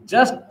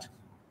 Just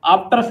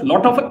after a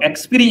lot of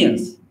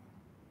experience,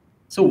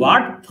 So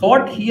what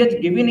thought he has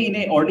given in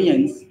a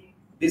audience,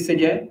 this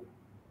is a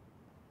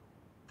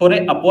for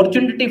an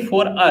opportunity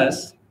for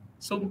us.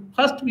 So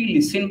first we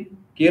listen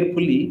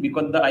carefully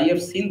because I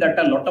have seen that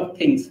a lot of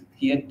things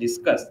he has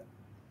discussed.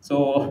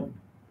 So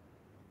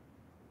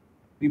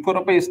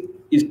before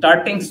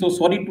starting, so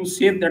sorry to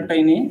say that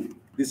I need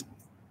this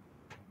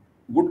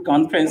good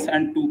conference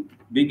and to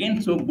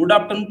begin. So good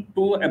afternoon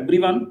to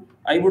everyone.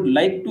 I would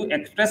like to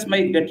express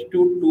my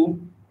gratitude to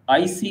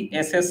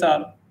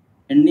ICSSR,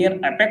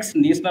 Indian Apex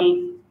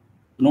National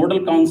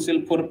Nodal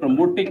Council for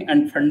promoting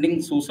and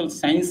funding social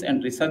science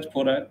and research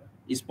for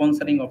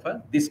sponsoring of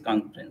this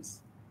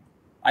conference.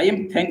 I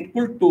am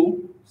thankful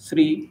to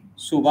Sri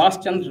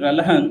Subhash Chandra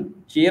Ralahan,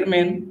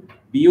 Chairman,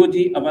 BOG,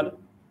 our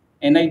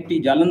NIT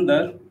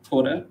Jalandhar,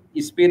 for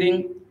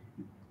sparing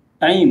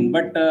time,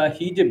 but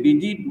he's a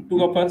busy,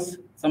 two of us,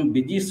 some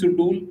busy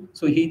schedule,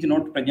 so he's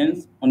not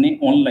present on a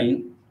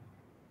online.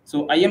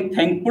 So I am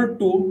thankful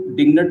to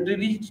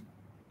dignitaries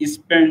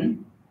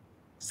spend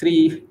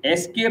Sri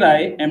S.K.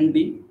 Rai,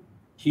 MD,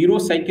 Hero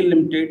Cycle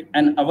Limited,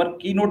 and our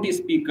keynote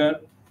speaker,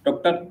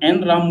 Dr.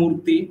 N.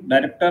 Ramurthy,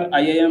 Director,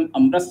 IIM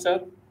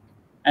Amritsar,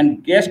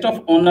 and guest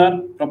of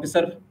honor,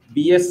 Professor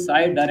B.S.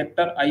 Sai,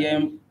 Director,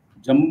 IIM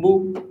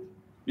Jammu,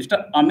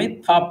 Mr.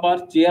 Amit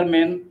Thapar,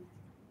 Chairman,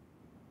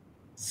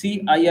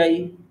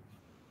 CII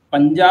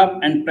Punjab,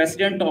 and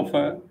President of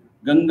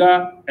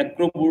Ganga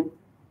Acroboot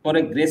for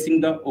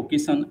gracing the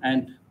occasion,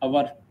 and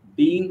our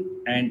Dean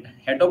and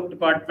Head of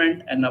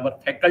Department, and our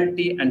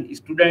faculty and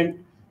student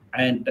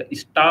and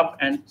staff,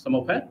 and some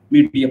of our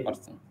media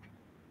person.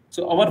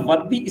 So our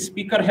worthy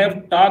speaker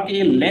have talked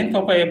a length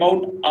of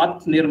about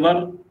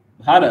Atmanirbhar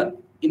Bharat.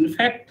 In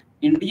fact,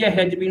 India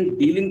has been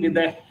dealing with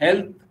a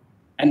health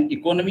and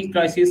economic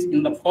crisis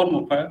in the form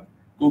of a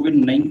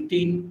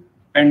COVID-19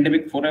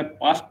 pandemic for a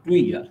past 2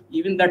 years.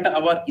 Even that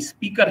our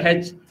speaker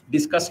has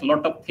discussed a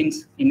lot of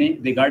things in a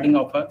regarding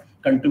of a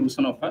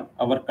contribution of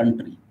our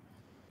country.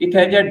 It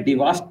has a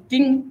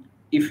devastating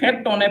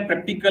effect on a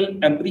practical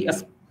every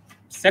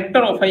sector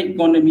of our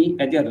economy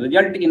as a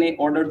result in a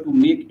order to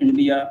make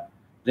India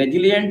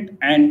resilient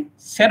and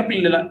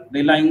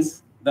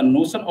self-reliance. The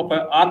notion of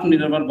a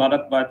Atmanirbhar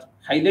Bharat was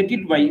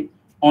highlighted by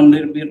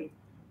Honorable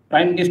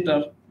Prime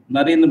Minister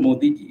Narendra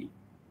Modi ji.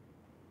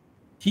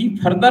 He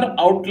further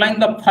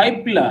outlined the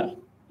 5 pillars.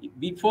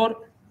 Before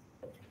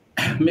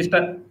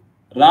Mr.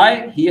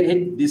 Rai, he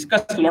had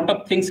discussed a lot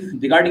of things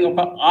regarding of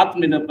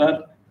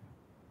Atmanirbhar,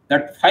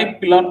 that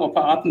 5 pillars of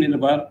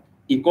Atmanirbhar: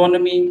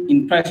 economy,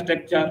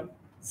 infrastructure,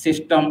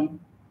 system,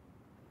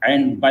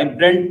 and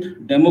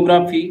vibrant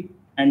demography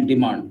and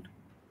demand.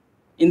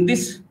 In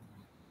this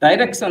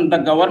direction, the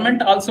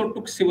government also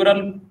took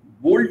several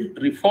bold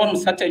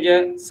reforms such as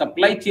a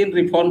supply chain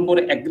reform for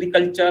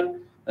agriculture,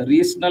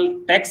 regional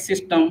tax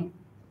system,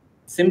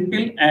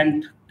 simple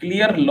and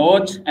clear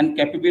laws, and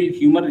capable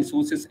human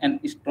resources and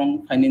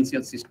strong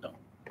financial system.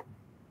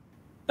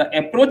 The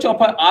approach of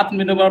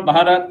Atmanirbhar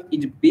Bharat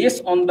is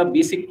based on the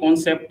basic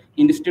concept: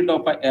 instead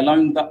of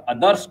allowing the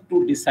others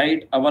to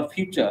decide our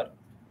future,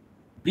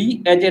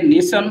 we as a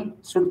nation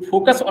should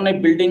focus on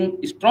building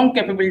strong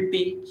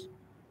capabilities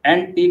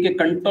and take a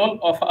control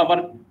of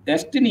our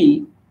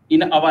destiny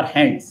in our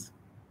hands.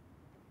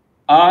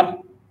 Our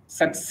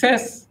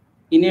success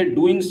in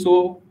doing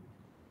so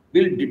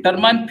will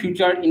determine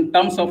future in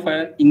terms of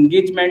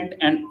engagement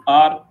and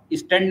our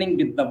standing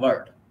with the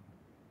world.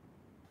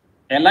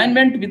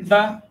 Alignment with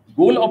the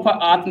goal of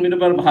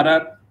Atmanirbhar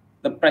Bharat,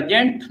 the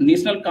present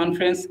national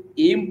conference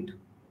aimed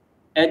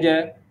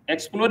at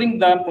exploring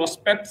the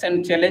prospects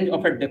and challenge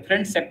of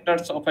different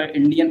sectors of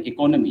Indian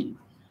economy.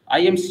 I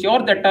am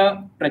sure that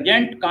a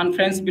present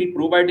conference will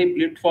provide a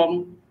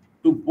platform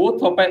to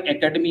both of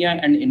academia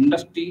and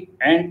industry,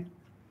 and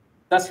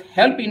thus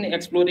help in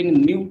exploring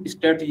new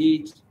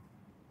strategies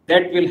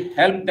that will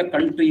help the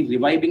country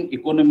reviving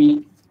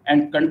economy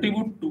and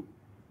contribute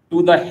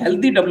to the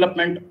healthy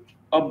development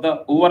of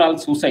the overall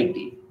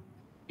society.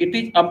 It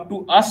is up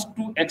to us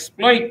to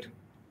exploit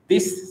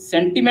this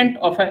sentiment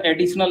of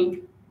additional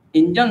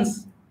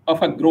engines of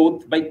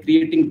growth by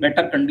creating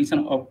better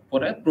conditions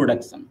for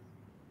production.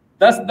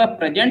 Thus, the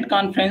present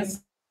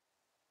conference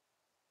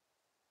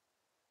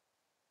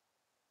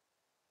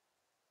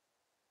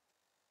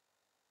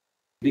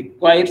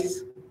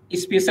requires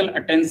special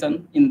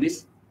attention in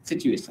this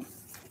situation.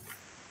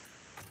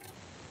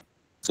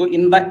 So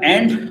in the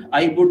end,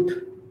 I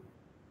would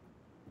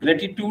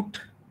gratitude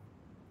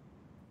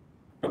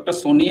Dr.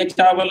 Sonia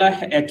Chawla,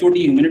 HOD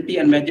Humanity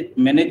and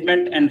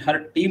Management, and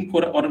her team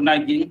for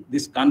organizing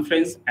this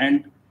conference,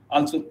 and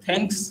also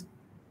thanks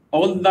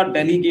all the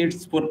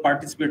delegates for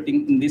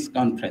participating in this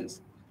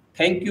conference.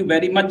 Thank you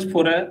very much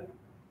for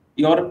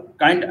your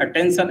kind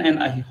attention, and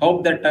I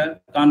hope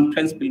that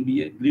conference will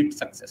be a great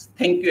success.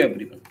 Thank you,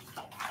 everyone.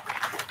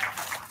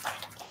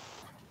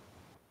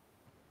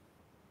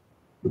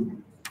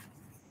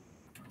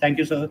 Thank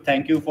you, sir.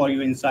 Thank you for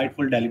your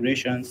insightful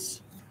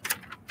deliberations.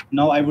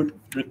 Now I would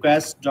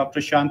request Dr.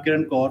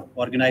 Shamkiran Kaur,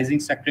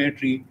 Organizing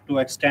Secretary, to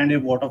extend a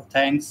vote of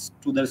thanks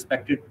to the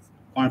respected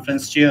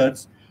conference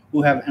chairs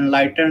who have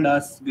enlightened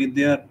us with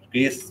their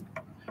grace,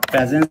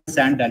 presence,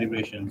 and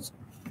deliberations.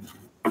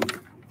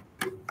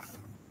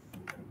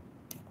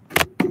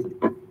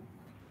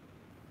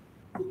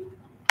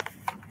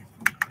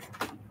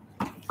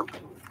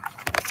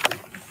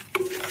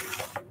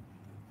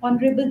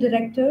 Honorable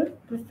Director,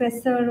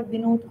 Professor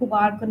Vinod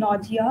Kumar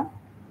Kanodia,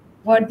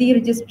 worthy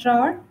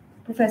Registrar,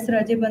 Professor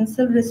Ajay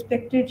Bansal,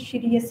 respected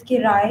Shri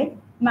S.K. Rai,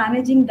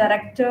 Managing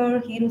Director,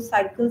 Hero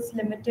Cycles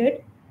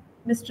Limited,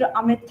 Mr.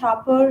 Amit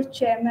Thapar,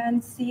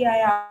 Chairman,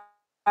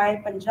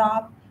 CII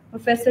Punjab,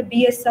 Professor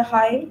B.S.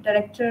 Sahai,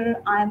 Director,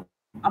 I am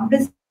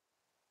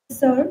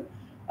Amritsar,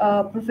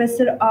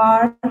 Professor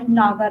R.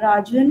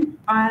 Nagarajan,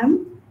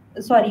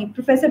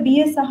 Professor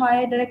B.S.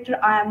 Sahai, Director,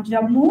 I am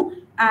Jammu,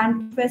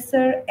 and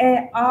Professor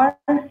A.R.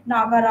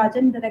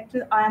 Nagarajan,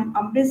 Director, I am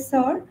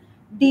Amritsar,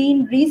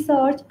 Dean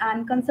Research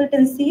and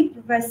Consultancy,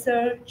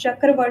 Professor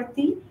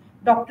Chakravarti,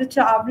 Dr.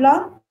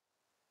 Chawla,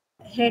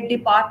 Head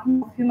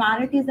Department of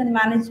Humanities and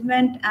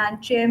Management and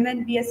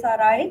Chairman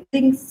BSRI,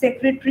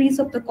 Secretaries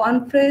of the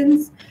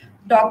conference,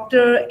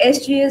 Dr.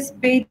 SGS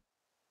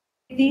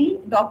Bedi,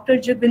 Dr.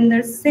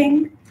 Jabinder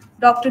Singh,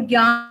 Dr.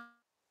 Gyan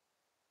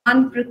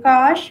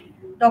Prakash,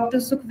 Dr.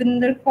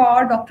 Sukhvinder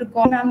Kaur, Dr.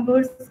 Gauri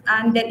members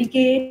and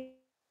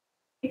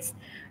delegates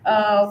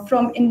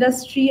from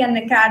industry and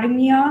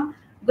academia.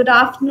 Good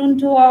afternoon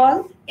to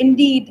all.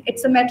 Indeed,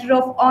 it's a matter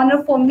of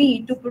honor for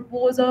me to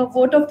propose a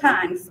vote of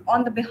thanks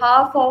on the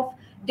behalf of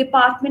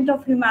Department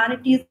of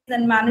Humanities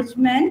and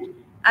Management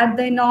at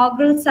the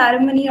inaugural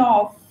ceremony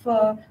of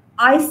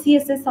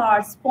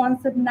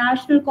ICSSR-sponsored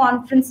National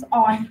Conference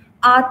on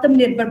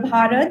Atmanirbhar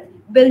Bharat,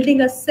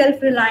 building a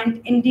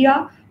self-reliant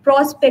India,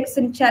 prospects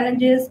and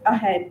challenges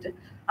ahead.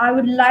 I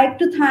would like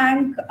to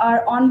thank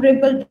our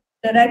Honorable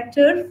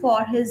Director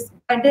for his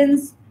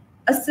guidance,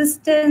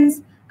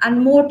 assistance,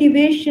 and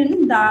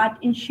motivation that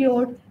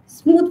ensured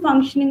smooth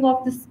functioning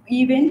of this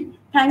event.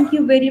 Thank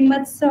you very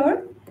much,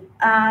 sir.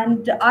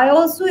 And I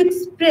also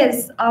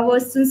express our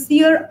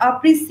sincere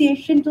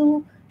appreciation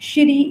to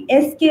Shri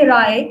S.K.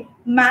 Rai,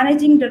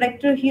 Managing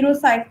Director, Hero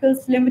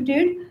Cycles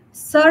Limited.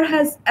 Sir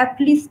has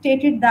aptly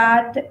stated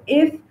that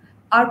if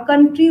our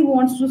country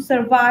wants to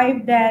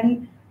survive,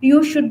 then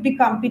you should be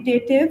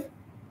competitive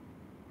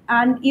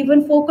and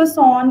even focus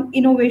on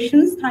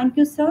innovations. Thank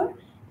you, sir.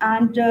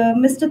 And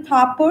Mr.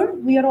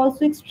 Thapar, we are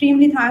also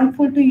extremely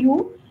thankful to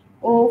you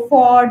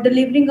for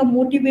delivering a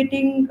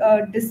motivating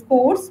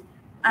discourse.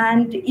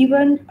 And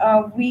even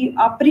we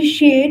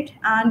appreciate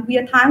and we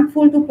are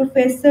thankful to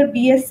Professor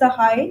B.S.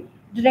 Sahai,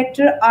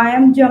 Director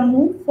IIM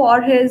Jammu,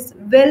 for his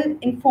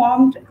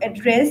well-informed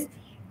address,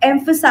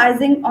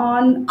 emphasizing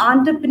on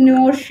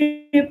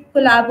entrepreneurship,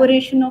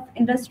 collaboration of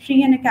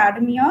industry and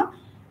academia.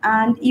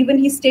 And even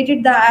he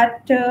stated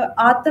that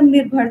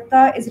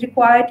Atmanirbharta is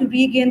required to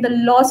regain the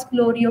lost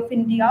glory of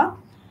India.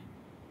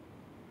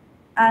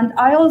 And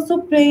I also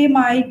pay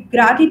my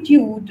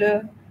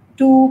gratitude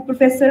to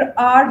Professor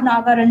R.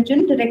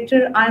 Nagarajan,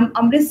 Director IIM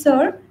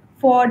Amritsar,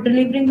 for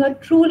delivering a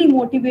truly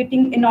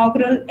motivating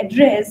inaugural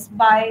address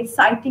by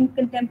citing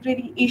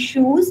contemporary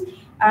issues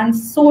and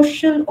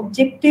social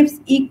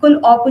objectives, equal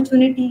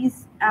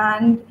opportunities,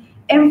 and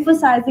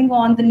emphasizing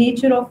on the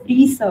nature of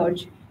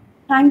research.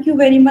 Thank you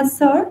very much,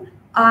 sir.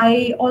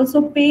 I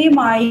also pay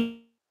my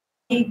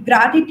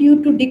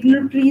gratitude to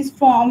dignitaries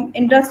from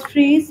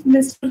industries,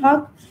 Mr.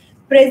 Haq,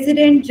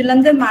 President,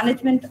 Jalandhar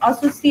Management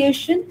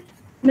Association,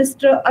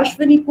 Mr.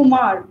 Ashwini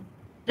Kumar,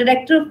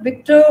 Director of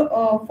Victor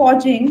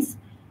Forgings,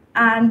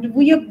 and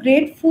we are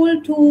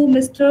grateful to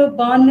Mr.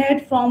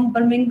 Barnett from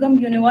Birmingham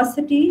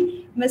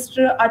University,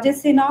 Mr. Ajay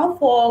Sinha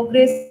for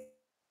gracing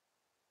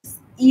this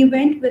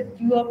event with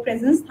your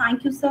presence.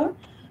 Thank you, sir.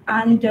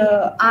 And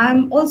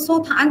I'm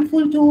also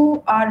thankful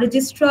to our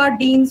registrar,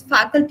 deans,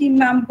 faculty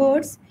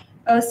members,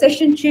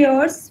 session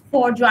chairs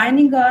for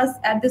joining us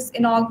at this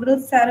inaugural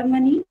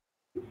ceremony.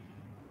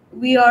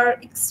 We are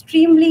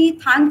extremely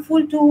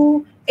thankful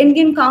to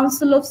Indian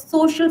Council of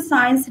Social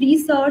Science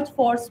Research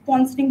for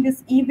sponsoring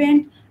this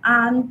event,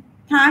 and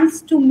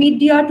thanks to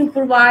media to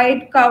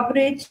provide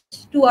coverage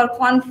to our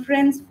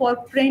conference for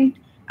print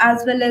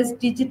as well as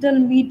digital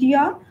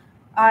media.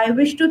 I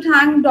wish to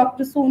thank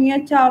Dr. Sonia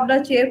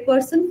Chawla,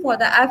 Chairperson, for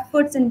the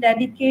efforts and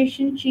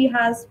dedication she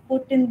has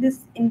put in this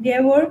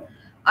endeavor.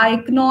 I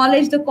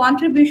acknowledge the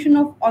contribution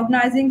of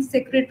organizing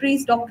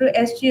secretaries Dr.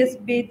 SGS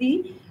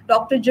Bedi,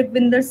 Dr.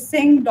 Jabinder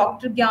Singh,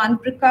 Dr. Gyan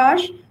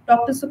Prakash,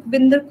 Dr.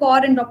 Sukhvinder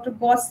Kaur, and Dr.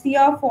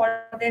 Gausia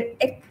for their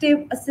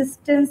active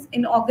assistance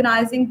in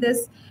organizing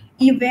this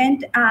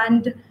event,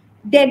 and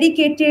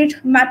dedicated,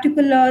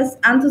 meticulous,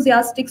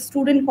 enthusiastic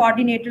student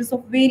coordinators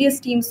of various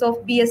teams of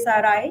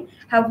BSRI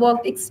have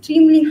worked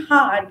extremely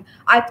hard.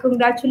 I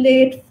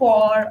congratulate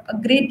for a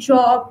great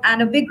job,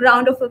 and a big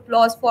round of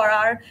applause for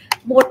our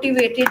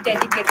motivated,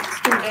 dedicated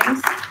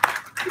students.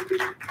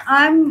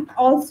 I'm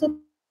also thankful to our Honorable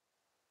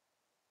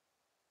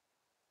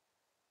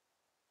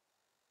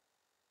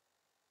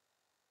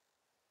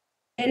Director, Professor Vinod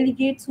Kumar Kanodia,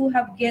 delegates who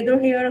have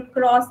gathered here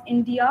across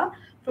India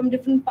from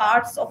different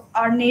parts of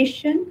our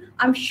nation.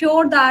 I'm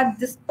sure that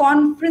this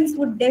conference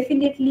would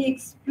definitely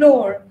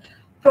explore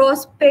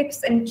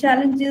prospects and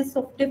challenges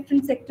of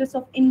different sectors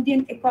of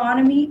Indian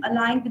economy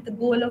aligned with the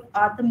goal of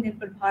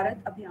Atmanirbhar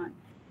Bharat Abhiyan.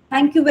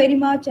 Thank you very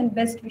much and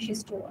best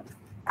wishes to all.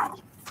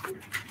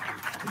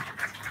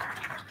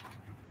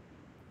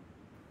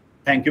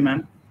 Thank you,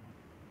 ma'am.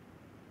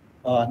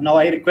 Now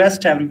I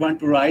request everyone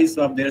to rise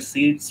of their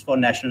seats for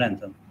national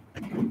anthem.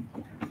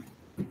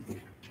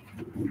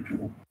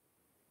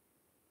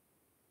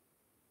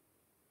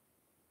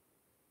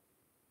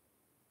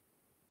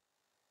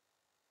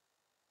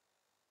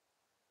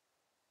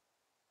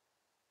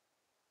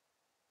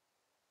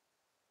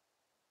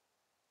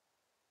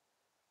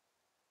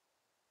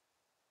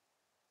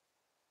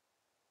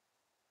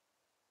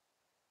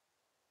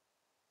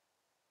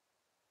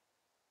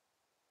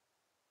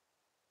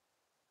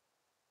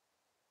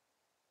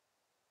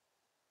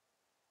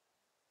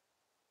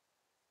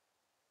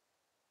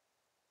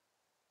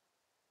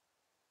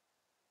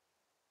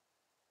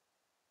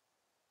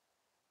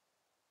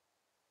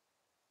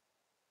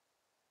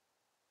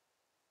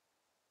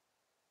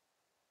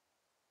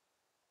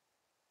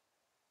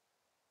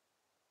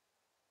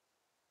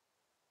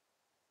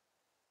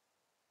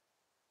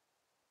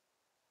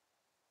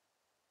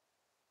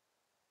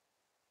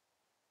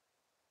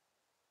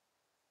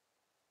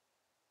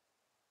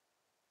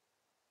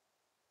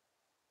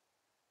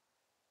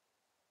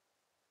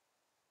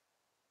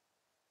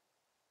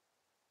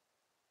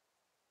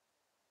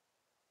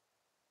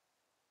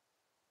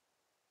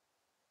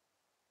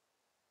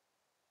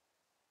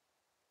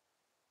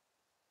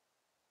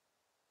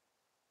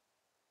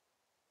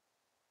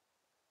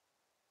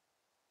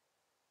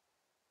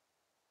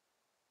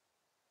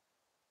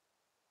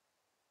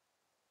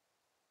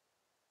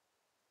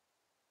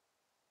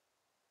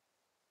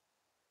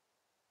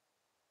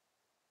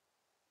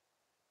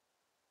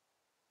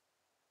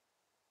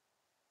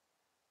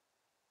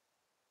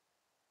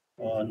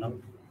 Now,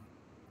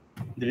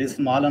 there is a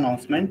small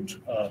announcement.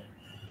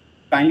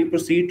 Kindly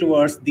proceed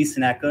towards the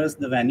snackers,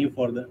 the venue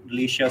for the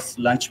delicious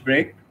lunch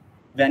break.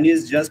 Venue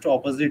is just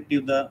opposite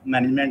to the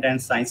management and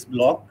science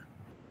block.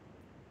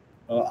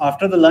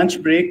 After the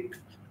lunch break,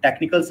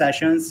 technical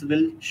sessions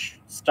will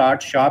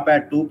start sharp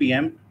at 2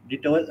 p.m.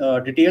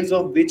 Details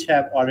of which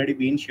have already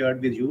been shared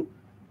with you.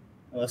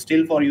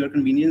 Still, for your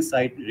convenience,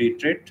 I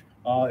reiterate,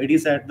 it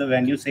is at the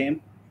venue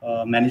same,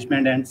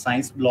 management and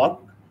science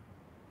block.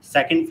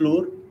 Second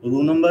floor,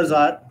 room numbers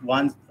are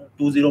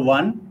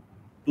 201,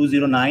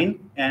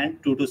 209,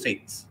 and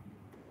 226.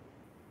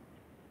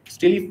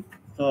 Still,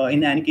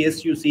 in any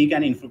case you seek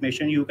any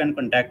information, you can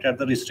contact at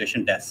the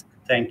registration desk.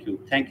 Thank you.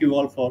 Thank you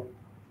all for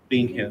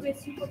being here.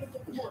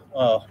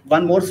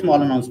 One more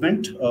small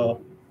announcement.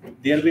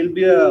 There will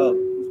be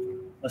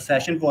a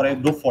session for a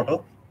group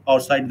photo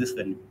outside this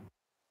venue.